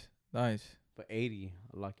 Nice. But 80,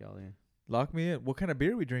 I'll lock y'all in. Lock me in. What kind of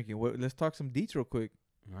beer are we drinking? Let's talk some deets real quick.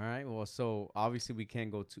 All right. Well, so obviously we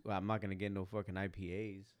can't go to. I'm not gonna get no fucking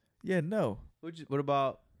IPAs. Yeah, no. What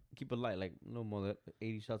about keep it light, like no more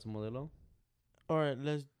 80 shots of Modelo? All right,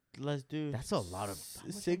 let's do. That's a lot of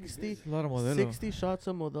 60, A lot of Modelo. 60 shots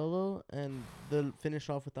of Modelo, and they'll finish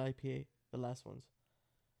off with the IPA, the last ones.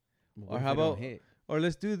 What if how we don't about- hit? Or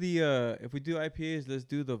let's do the if we do IPAs, let's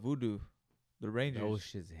do the Voodoo, the Rangers. Those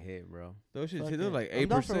shits hit, bro. Those shits Fuck hit. They're it. like I'm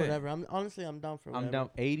down for 8%. whatever. I'm down for whatever. I'm down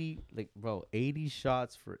 80, like bro, 80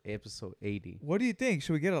 shots for episode 80. What do you think?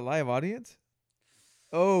 Should we get a live audience?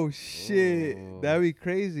 Oh shit, Oh. that'd be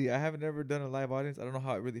crazy. I haven't ever done a live audience. I don't know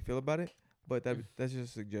how I really feel about it, but that's just a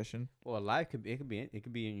suggestion. Well, live could be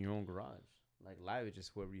in your own garage. Like live is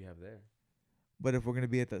just whoever you have there. But if we're gonna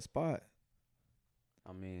be at that spot,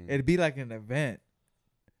 I mean, it'd be like an event.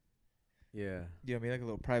 yeah, You know what I mean? Like a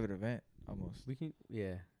little private event almost. we can,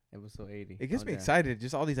 episode 80. It gets Oh, me damn. excited.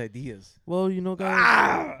 Just all these ideas. Well, you know, guys,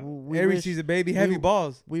 Ah! we Every wish, season, baby, heavy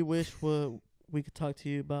balls. we wish we could talk to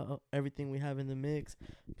you about everything we have in the mix,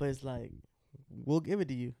 but it's like we'll give it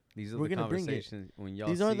to you. These are We're the gonna bring it. conversations when y'all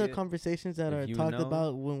These are see the it, conversations that if are you talked know,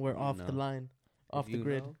 about when we're you off the know. line, off if the you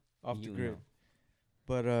grid. know, Off the you grid. know.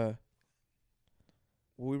 But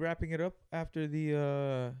were we wrapping it up after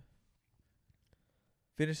the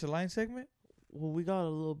finish the line segment? Well, we got a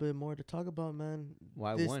little bit more to talk about, man.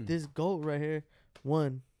 Why this one? this goat right here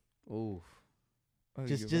won. Oof. Oh,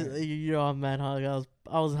 Just you're right. you're on man hog.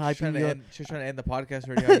 I was She's hyping you up. she's trying to end the podcast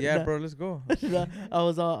already. Yeah, Nah. bro, let's go. I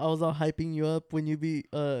was all hyping you up when you beat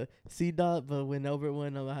C dot, but when over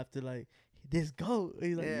went, I'm gonna have to like this goat.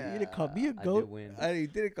 He's like, you didn't call me a I did goat. win. You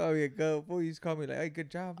didn't call me a goat. Boy, you just called me like, hey, good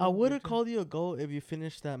job. I bro, would good have job." called you a goat if you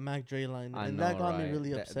finished that Mac Dre line, I and know, that got me right?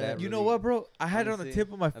 really That- upset. that You know really- what, bro? I had it on the honestly,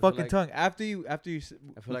 tip of my I feel fucking like- tongue. After you I feel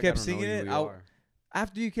like kept I don't singing know it, who you are.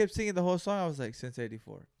 after you kept singing the whole song, I was like, since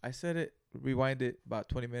 84. I said it, rewind it about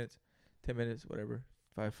 20 minutes, 10 minutes, whatever.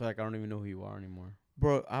 I feel like I don't even know who you are anymore.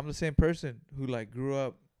 Bro, I'm the same person who like grew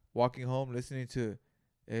up walking home listening to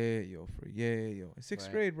Hey Yo for Yeah Yo in 6th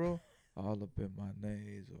Right. grade, bro. All up in my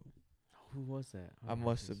nasal. Who was that? I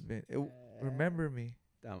must have been. Remember me.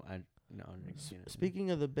 No,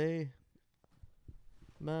 Speaking of the Bay,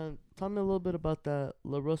 man, tell me a little bit about that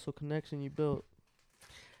La Russell connection you built.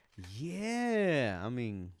 Yeah, I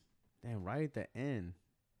mean, damn, right at the end.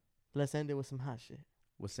 Let's end it with some hot shit.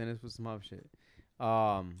 We'll send us with some hot shit.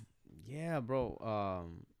 Yeah, bro.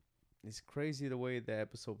 It's crazy the way the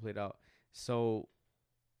episode played out. So,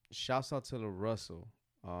 shouts out to the Russell.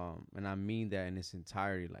 And I mean that in its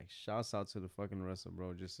entirety. Like, shouts out to the fucking Russell,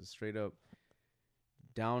 bro. Just a straight up,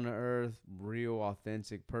 down to earth, real,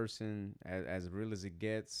 authentic person, as real as it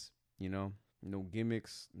gets. You know, no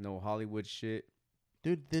gimmicks, no Hollywood shit.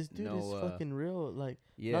 Dude, this dude No, is fucking real. Like,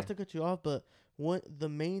 Yeah, not to cut you off, but the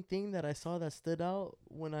main thing that I saw that stood out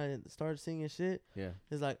when I started singing shit yeah.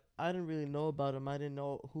 is like I didn't really know about him. I didn't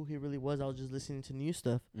know who he really was. I was just listening to new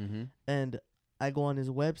stuff, Mm-hmm. and I go on his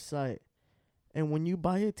website, and when you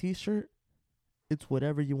buy a T-shirt, it's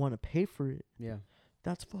whatever you want to pay for it. Yeah.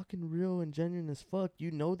 That's fucking real and genuine as fuck. You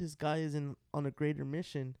know this guy is on a greater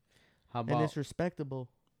mission, How and about it's respectable.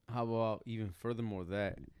 How about even furthermore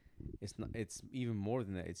that it's not, it's even more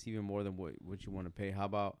than that. It's even more than what you want to pay. How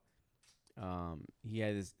about he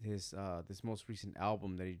had his this most recent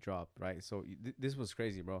album that he dropped, right? So this was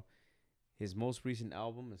crazy, bro. His most recent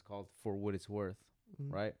album is called For What It's Worth,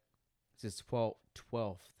 Mhm. right? It's his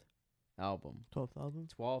 12th album. 12th album.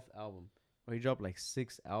 12th album. Well, he dropped like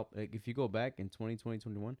 6 like if you go back in 2020,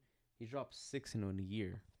 21, he dropped 6 in a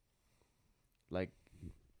year. Like,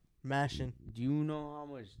 Mashing. do you know how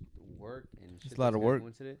much work and shit It's a lot that's of gonna work. go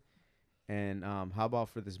into it? And how about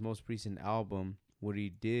for this most recent album, what he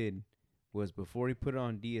did was before he put it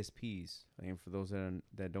on DSPs, and for those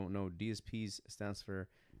that don't know, DSPs stands for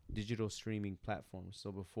digital streaming platforms.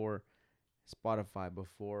 So before Spotify,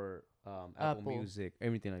 before Apple Apple. Music,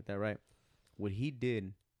 everything like that, right? What he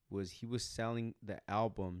did was he was selling the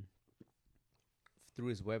album through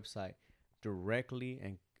his website directly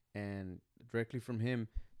and directly from him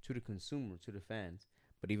to the consumer, to the fans.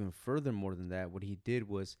 But even furthermore than that, what he did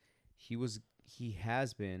was he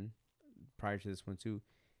has been prior to this one too,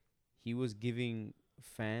 he was giving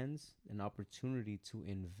fans an opportunity to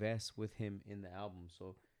invest with him in the album.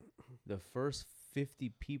 So the first 50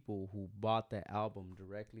 people who bought the album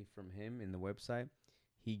directly from him in the website,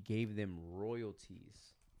 he gave them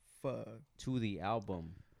royalties Fuck. to the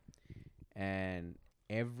album. And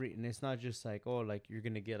it's not just like, oh, like you're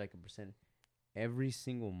gonna get like a percent every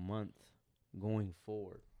single month going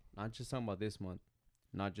forward. Not just talking about this month,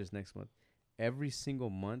 not just next month. Every single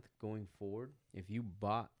month going forward, if you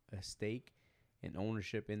bought a stake and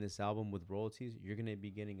ownership in this album with royalties, you're gonna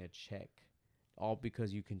be getting a check all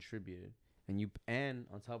because you contributed. And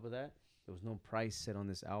on top of that, there was no price set on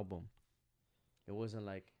this album. It wasn't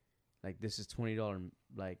like this is $20,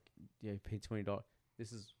 like, yeah, you pay $20.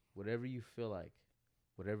 This is whatever you feel like,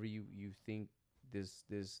 whatever you think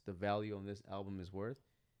the value on this album is worth,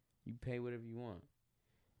 you pay whatever you want.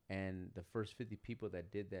 And the first 50 people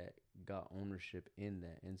that did that got ownership in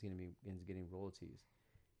that, and ends getting royalties.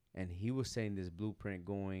 And he was saying this blueprint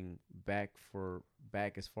going back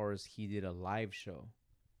as far as he did a live show.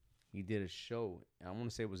 He did a show, and I want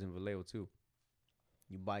to say it was in Vallejo too.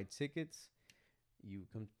 You buy tickets, you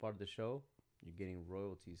come to part of the show, you're getting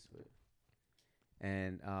royalties for it.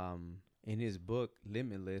 And in his book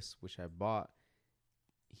Limitless, which I bought,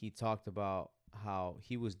 he talked about how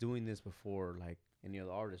he was doing this before like any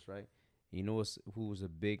other artist, right? You know who was a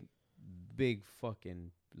big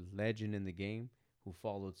fucking legend in the game, who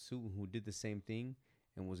followed suit, who did the same thing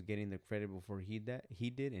and was getting the credit before he did,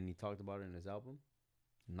 and he talked about it in his album?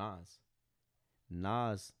 Nas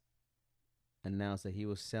announced that he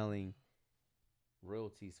was selling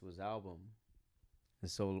royalties to his album. And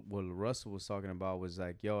so what Russell was talking about was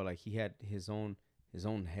like, yo, like he had his own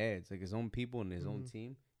heads, like his own people and his own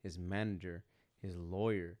team, his manager, his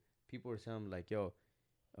lawyer. People were telling him like, yo,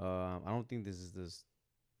 I don't think this is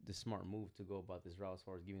the smart move to go about this route as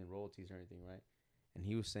far as giving royalties or anything, right? And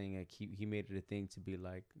he was saying like he made it a thing to be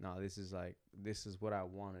like, nah, this is what I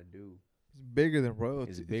want to do. It's bigger than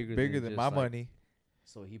royalties. It's bigger than my money.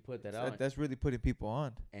 So he put that out. That's really putting people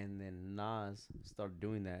on. And then Nas started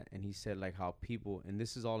doing that. And he said, like, how people, and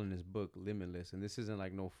this is all in his book, Limitless. And this isn't,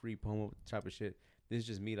 like, no free promo type of shit. This is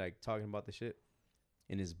just me, like, talking about the shit.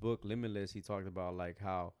 In his book, Limitless, he talked about, like,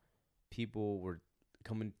 how people were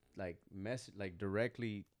coming, like,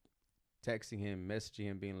 directly texting him, messaging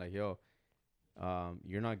him, being like, yo,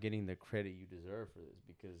 you're not getting the credit you deserve for this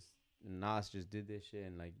because Nas just did this shit.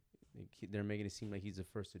 And, like, they're making it seem like he's the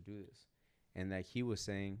first to do this. And that he was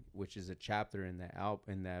saying, which is a chapter in that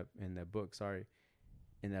in that book.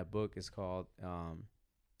 In that book is called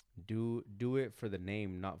 "Do It for the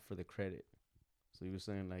Name, Not for the Credit." So he was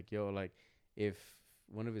saying like, yo, like if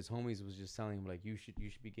one of his homies was just telling him like, you should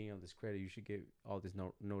be getting all this credit, you should get all this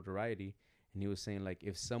notoriety, and he was saying like,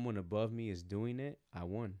 if someone above me is doing it, I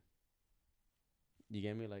won. You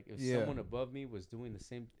get me? Like if someone above me was doing the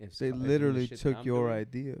same, if they literally took your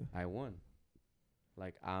idea, I won.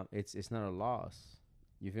 Like it's not a loss.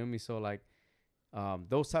 You feel me? So like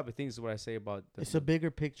those type of things is what I say about it's a bigger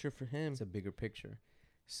picture for him. It's a bigger picture.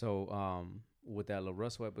 So with that La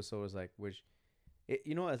Russell episode is like, which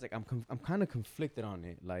you know, it's like I'm kind of conflicted on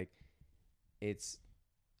it. Like it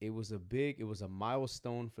was a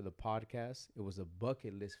milestone for the podcast. It was a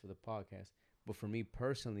bucket list for the podcast. But for me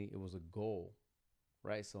personally, it was a goal.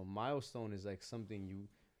 Right? So milestone is like something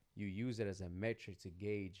you use it as a metric to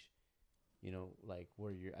gauge, you know, like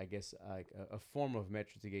where you're, I guess, like a form of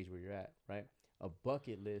metric to gauge where you're at, right? A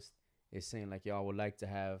bucket list is saying like, yo, I would like to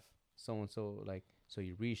have so-and-so, like, so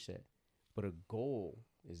you reach that. But a goal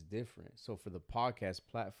is different. So for the podcast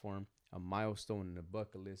platform, a milestone and a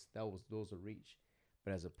bucket list, those are reach.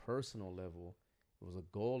 But as a personal level, it was a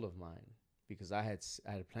goal of mine because I had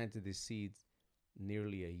planted these seeds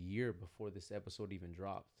nearly a year before this episode even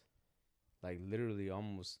dropped. Like literally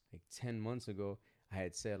almost like 10 months ago, I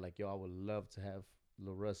had said like, yo, I would love to have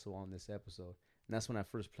Lil Russell on this episode. And that's when I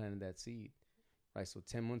first planted that seed, right? So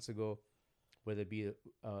 10 months ago, whether it be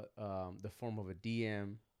the form of a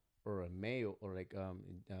DM or a mail or like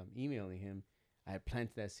emailing him, I had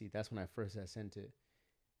planted that seed. That's when I first had sent it.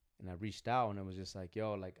 And I reached out and I was just like,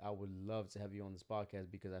 yo, like I would love to have you on this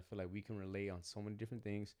podcast because I feel like we can relate on so many different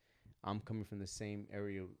things. I'm coming from the same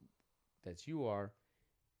area that you are,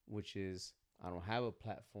 which is I don't have a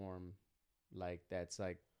platform like that's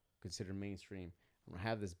like considered mainstream. I don't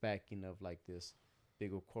have this backing of like this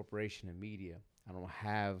big old corporation and media. I don't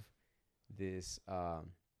have this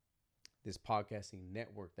this podcasting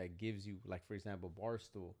network that gives you, like, for example,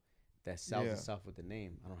 Barstool that sells itself with the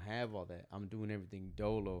name. I don't have all that. I'm doing everything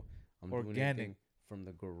dolo. I'm organic. doing everything from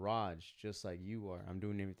the garage, just like you are. I'm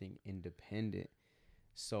doing everything independent.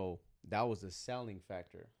 So that was the selling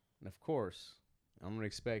factor. And of course, I'm gonna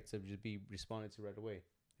expect to just be responded to right away.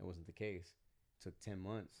 That wasn't the case. It took 10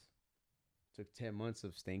 months. It took 10 months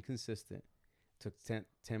of staying consistent. It took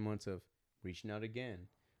 10 months of reaching out again,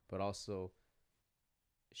 but also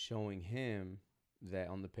showing him that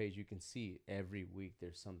on the page you can see every week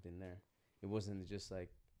there's something there. It wasn't just like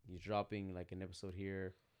you dropping like an episode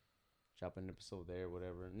here, dropping an episode there,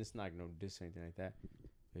 whatever. And it's not no diss or anything like that.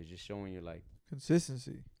 It's just showing you like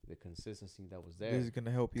consistency. The consistency that was there. This is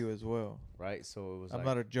gonna help you as well, right? So it was. I'm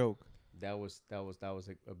not a joke. That was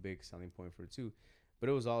a big selling point for it too. But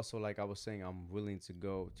it was also like I was saying, I'm willing to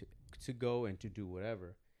go and to do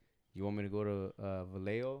whatever. You want me to go to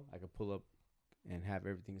Vallejo? I could pull up and have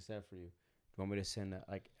everything set for you. You want me to send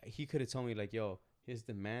like he could have told me like, yo, his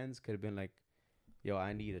demands could have been like, yo,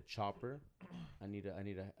 I need a chopper, I need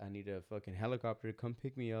a fucking helicopter to come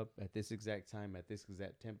pick me up at this exact time at this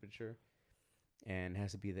exact temperature, and it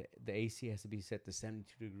has to be the AC has to be set to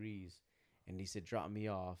 72 degrees, and he said drop me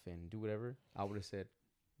off and do whatever. I would have said,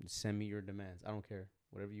 send me your demands. I don't care,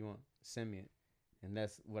 whatever you want, send me it, and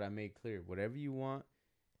that's what I made clear. Whatever you want,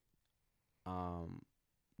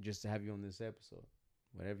 just to have you on this episode,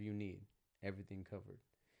 whatever you need, everything covered.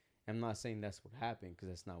 I'm not saying that's what happened, because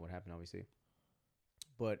that's not what happened, obviously.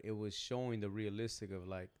 But it was showing the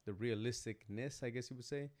realisticness, I guess you would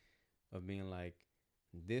say, of being like,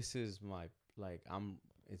 this is my, like,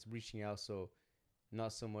 it's reaching out. So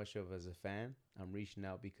not so much of as a fan, I'm reaching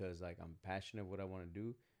out because like I'm passionate what I want to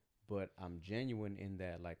do, but I'm genuine in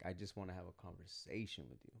that, like, I just want to have a conversation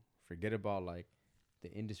with you. Forget about like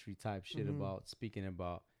the industry type shit about speaking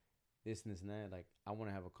about this and this and that. Like, I want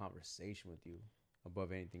to have a conversation with you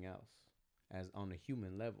above anything else, as on a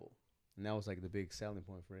human level. And that was like the big selling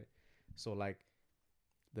point for it. So like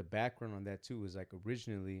the background on that too is like,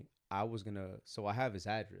 originally I was so I have his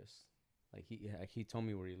address. Like he told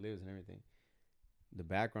me where he lives and everything. The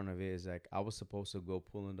background of it is like, I was supposed to go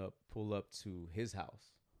pull up to his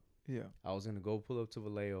house. Yeah. I was going to go pull up to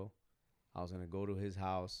Vallejo. I was going to go to his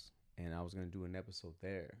house, and I was going to do an episode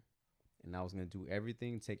there. And I was going to do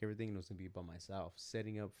everything, take everything, and it was going to be by myself,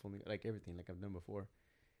 setting up, filming, like everything, like I've done before.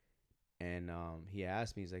 And he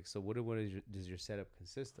asked me, he's like, so what does your setup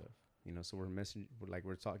consist of? You know, so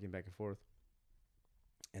we're talking back and forth.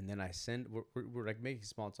 And then we're like making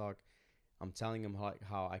small talk. I'm telling him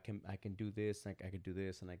how I can do this, like I could do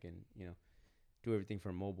this, and I can, you know, do everything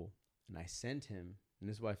for mobile. And I sent him, and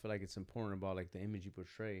this is why I feel like it's important about like the image you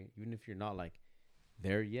portray, even if you're not like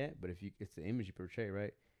there yet, but it's the image you portray,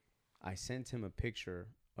 right? I sent him a picture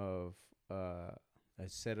of a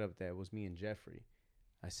setup that was me and Jeffrey.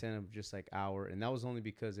 I sent him just like and that was only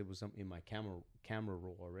because it was in my camera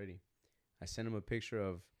roll already. I sent him a picture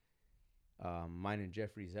of mine and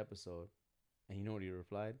Jeffrey's episode, and you know what he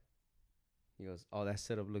replied? He goes, "Oh, that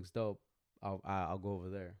setup looks dope. I'll go over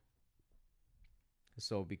there."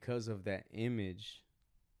 So because of that image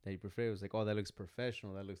that he portrayed, it was like, "Oh, that looks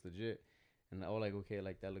professional. That looks legit." And like, okay,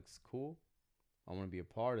 like that looks cool. I want to be a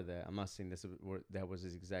part of that. I'm not saying that was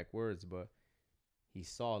his exact words, but he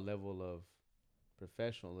saw a level of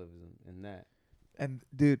professionalism in that. And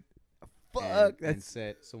dude, fuck. And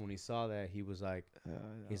said, so when he saw that, he was like,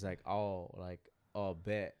 he's like, oh,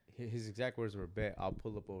 bet. His exact words were, bet. I'll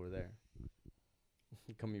pull up over there.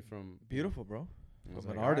 Coming from beautiful, bro.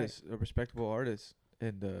 From an artist, a respectable artist,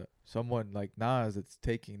 and someone like Nas that's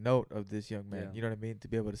taking note of this young man. Yeah. You know what I mean? To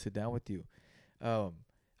be able to sit down with you.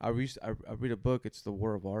 I read a book. It's The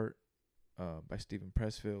War of Art, by Stephen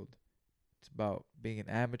Pressfield. It's about being an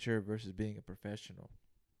amateur versus being a professional.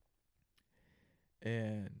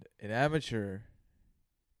 And an amateur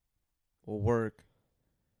will work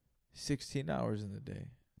 16 hours in a day.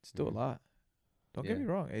 It's still a lot. Don't get me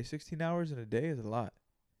wrong. 16 hours in a day is a lot.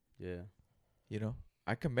 Yeah. You know,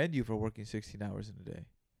 I commend you for working 16 hours in a day.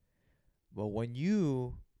 But when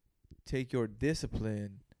you take your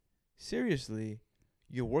discipline seriously,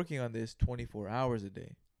 you're working on this 24 hours a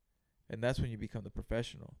day. And that's when you become the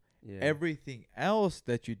professional. Yeah. Everything else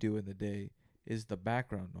that you do in the day is the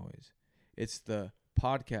background noise. It's the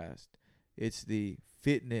podcast. It's the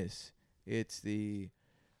fitness. It's the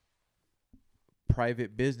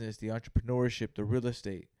private business, the entrepreneurship, the real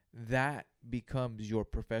estate. That becomes your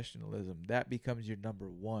professionalism. That becomes your number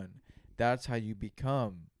one. That's how you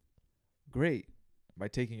become great, by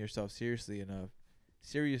taking yourself seriously enough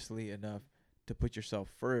to put yourself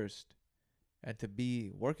first and to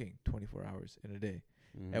be working 24 hours in a day.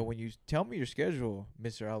 Mm-hmm. And when you tell me your schedule,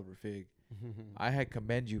 Mr. Albert Fig, I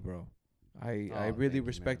commend you, bro. I really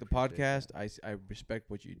respect the podcast. I respect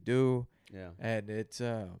what you do. Yeah. And it's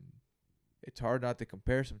hard not to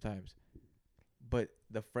compare sometimes. But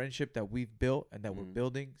the friendship that we've built and that we're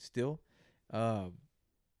building still,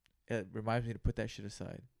 it reminds me to put that shit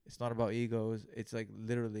aside. It's not about egos. It's like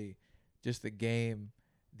literally just the game,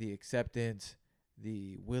 the acceptance,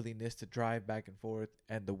 the willingness to drive back and forth,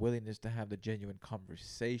 and the willingness to have the genuine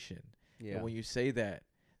conversation. Yeah. And when you say that,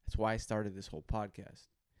 that's why I started this whole podcast.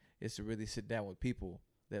 Is to really sit down with people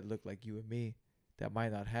that look like you and me, that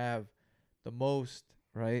might not have the most,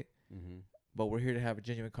 right? Mm-hmm. But we're here to have a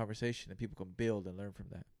genuine conversation, and people can build and learn from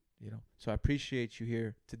that. You know, so I appreciate you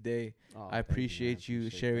here today. I appreciate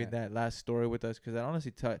you sharing that last story with us, because that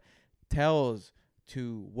honestly tells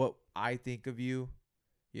to what I think of you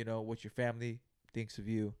you know, what your family thinks of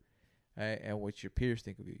you, and what your peers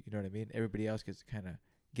think of you. You know what I mean? Everybody else gets to kind of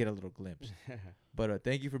get a little glimpse. But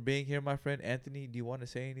thank you for being here, my friend. Anthony, do you want to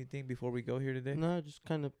say anything before we go here today? No, just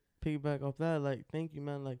kind of piggyback off that. Like, thank you,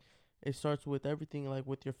 man. Like, it starts with everything. Like,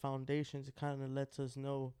 with your foundations, it kind of lets us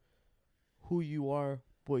know who you are,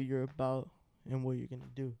 what you're about, and what you're gonna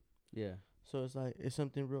do. Yeah. So it's like it's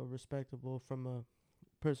something real respectable from a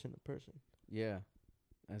person to person. Yeah.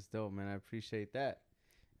 That's dope, man. I appreciate that.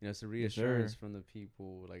 You know, it's a Yes, reassurance sir. from the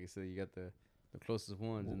people. Like I said, you got the closest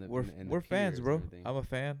ones and the We're and the we're fans, peers and bro. everything. I'm a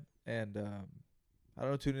fan, and I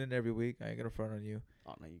don't tune in every week. I ain't gonna front on you,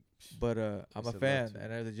 Oh, no, you, but I'm a said love fan, to.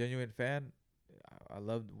 and as a genuine fan, I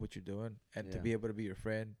love what you're doing, and to Yeah. be able to be your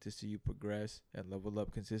friend, to see you progress and level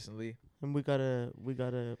up consistently. And we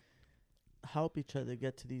gotta help each other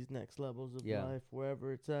get to these next levels of Yeah. life,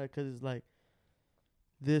 wherever it's at. 'Cause it's like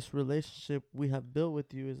this relationship we have built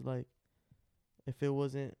with you is like, if it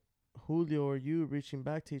wasn't Julio or you reaching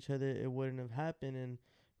back to each other, it wouldn't have happened. And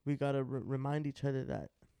we gotta remind each other that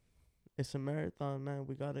it's a marathon, man.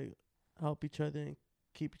 We gotta help each other and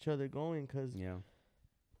keep each other going, 'cause yeah.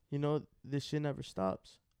 you know this shit never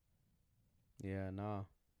stops. Yeah, no.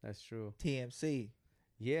 That's true. TMC.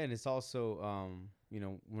 Yeah, and it's also you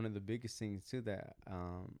know, one of the biggest things to that,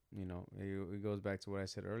 you know, it goes back to what I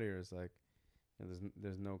said earlier. Is like, you know,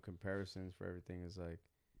 there's no comparisons for everything. It's like,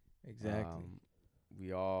 Exactly.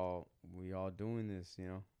 we all doing this, you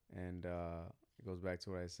know, and it goes back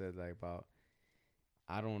to what I said, like, about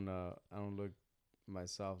I don't look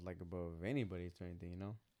myself like above anybody or anything, you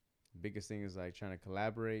know. The biggest thing is like trying to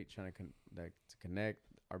collaborate, trying to to connect.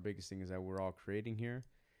 Our biggest thing is that we're all creating here,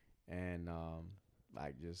 and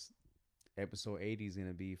like, just episode 80 is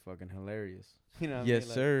gonna be fucking hilarious. You know what Yes, I mean?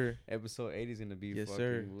 Like, sir. episode 80 is gonna be Yes, fucking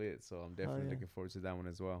sir. lit. So I'm definitely yeah. looking forward to that one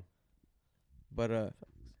as well. But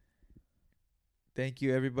thank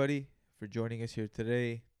you everybody for joining us here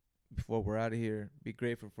today. Before we're out of here, be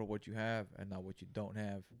grateful for what you have and not what you don't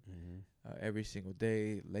have. Every single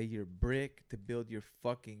day, lay your brick to build your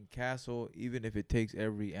fucking castle, even if it takes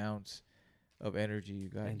every ounce of energy you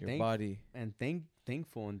got in And your body. And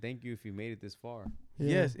thankful and thank you if you made it this far.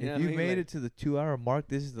 Yes, You know if what I you mean? made Like- it to the 2-hour mark,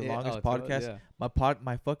 this is the Yeah, longest totally, podcast. yeah.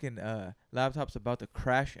 My fucking laptop's about to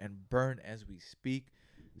crash and burn as we speak.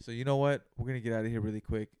 So you know what? We're gonna get out of here really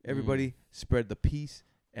quick. Everybody, spread the peace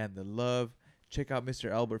and the love. Check out Mr.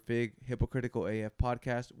 Albert Fig, Hypocritical AF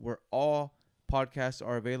podcast, where all podcasts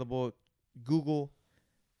are available. Google,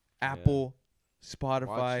 Apple, Watch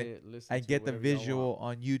Spotify, it, listen and to get the whatever y'all visual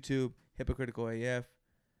want. on YouTube. Hypocritical AF.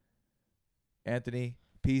 Anthony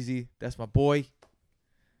Peasy, that's my boy.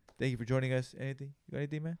 Thank you for joining us. Anything? You got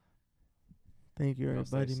anything, man? Thank you, Y'all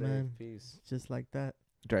stay everybody, safe. man. Peace. Just like that.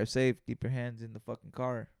 Drive safe. Keep your hands in the fucking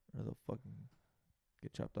car, or they'll fucking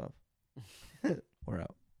get chopped off. We're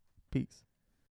out. Peace.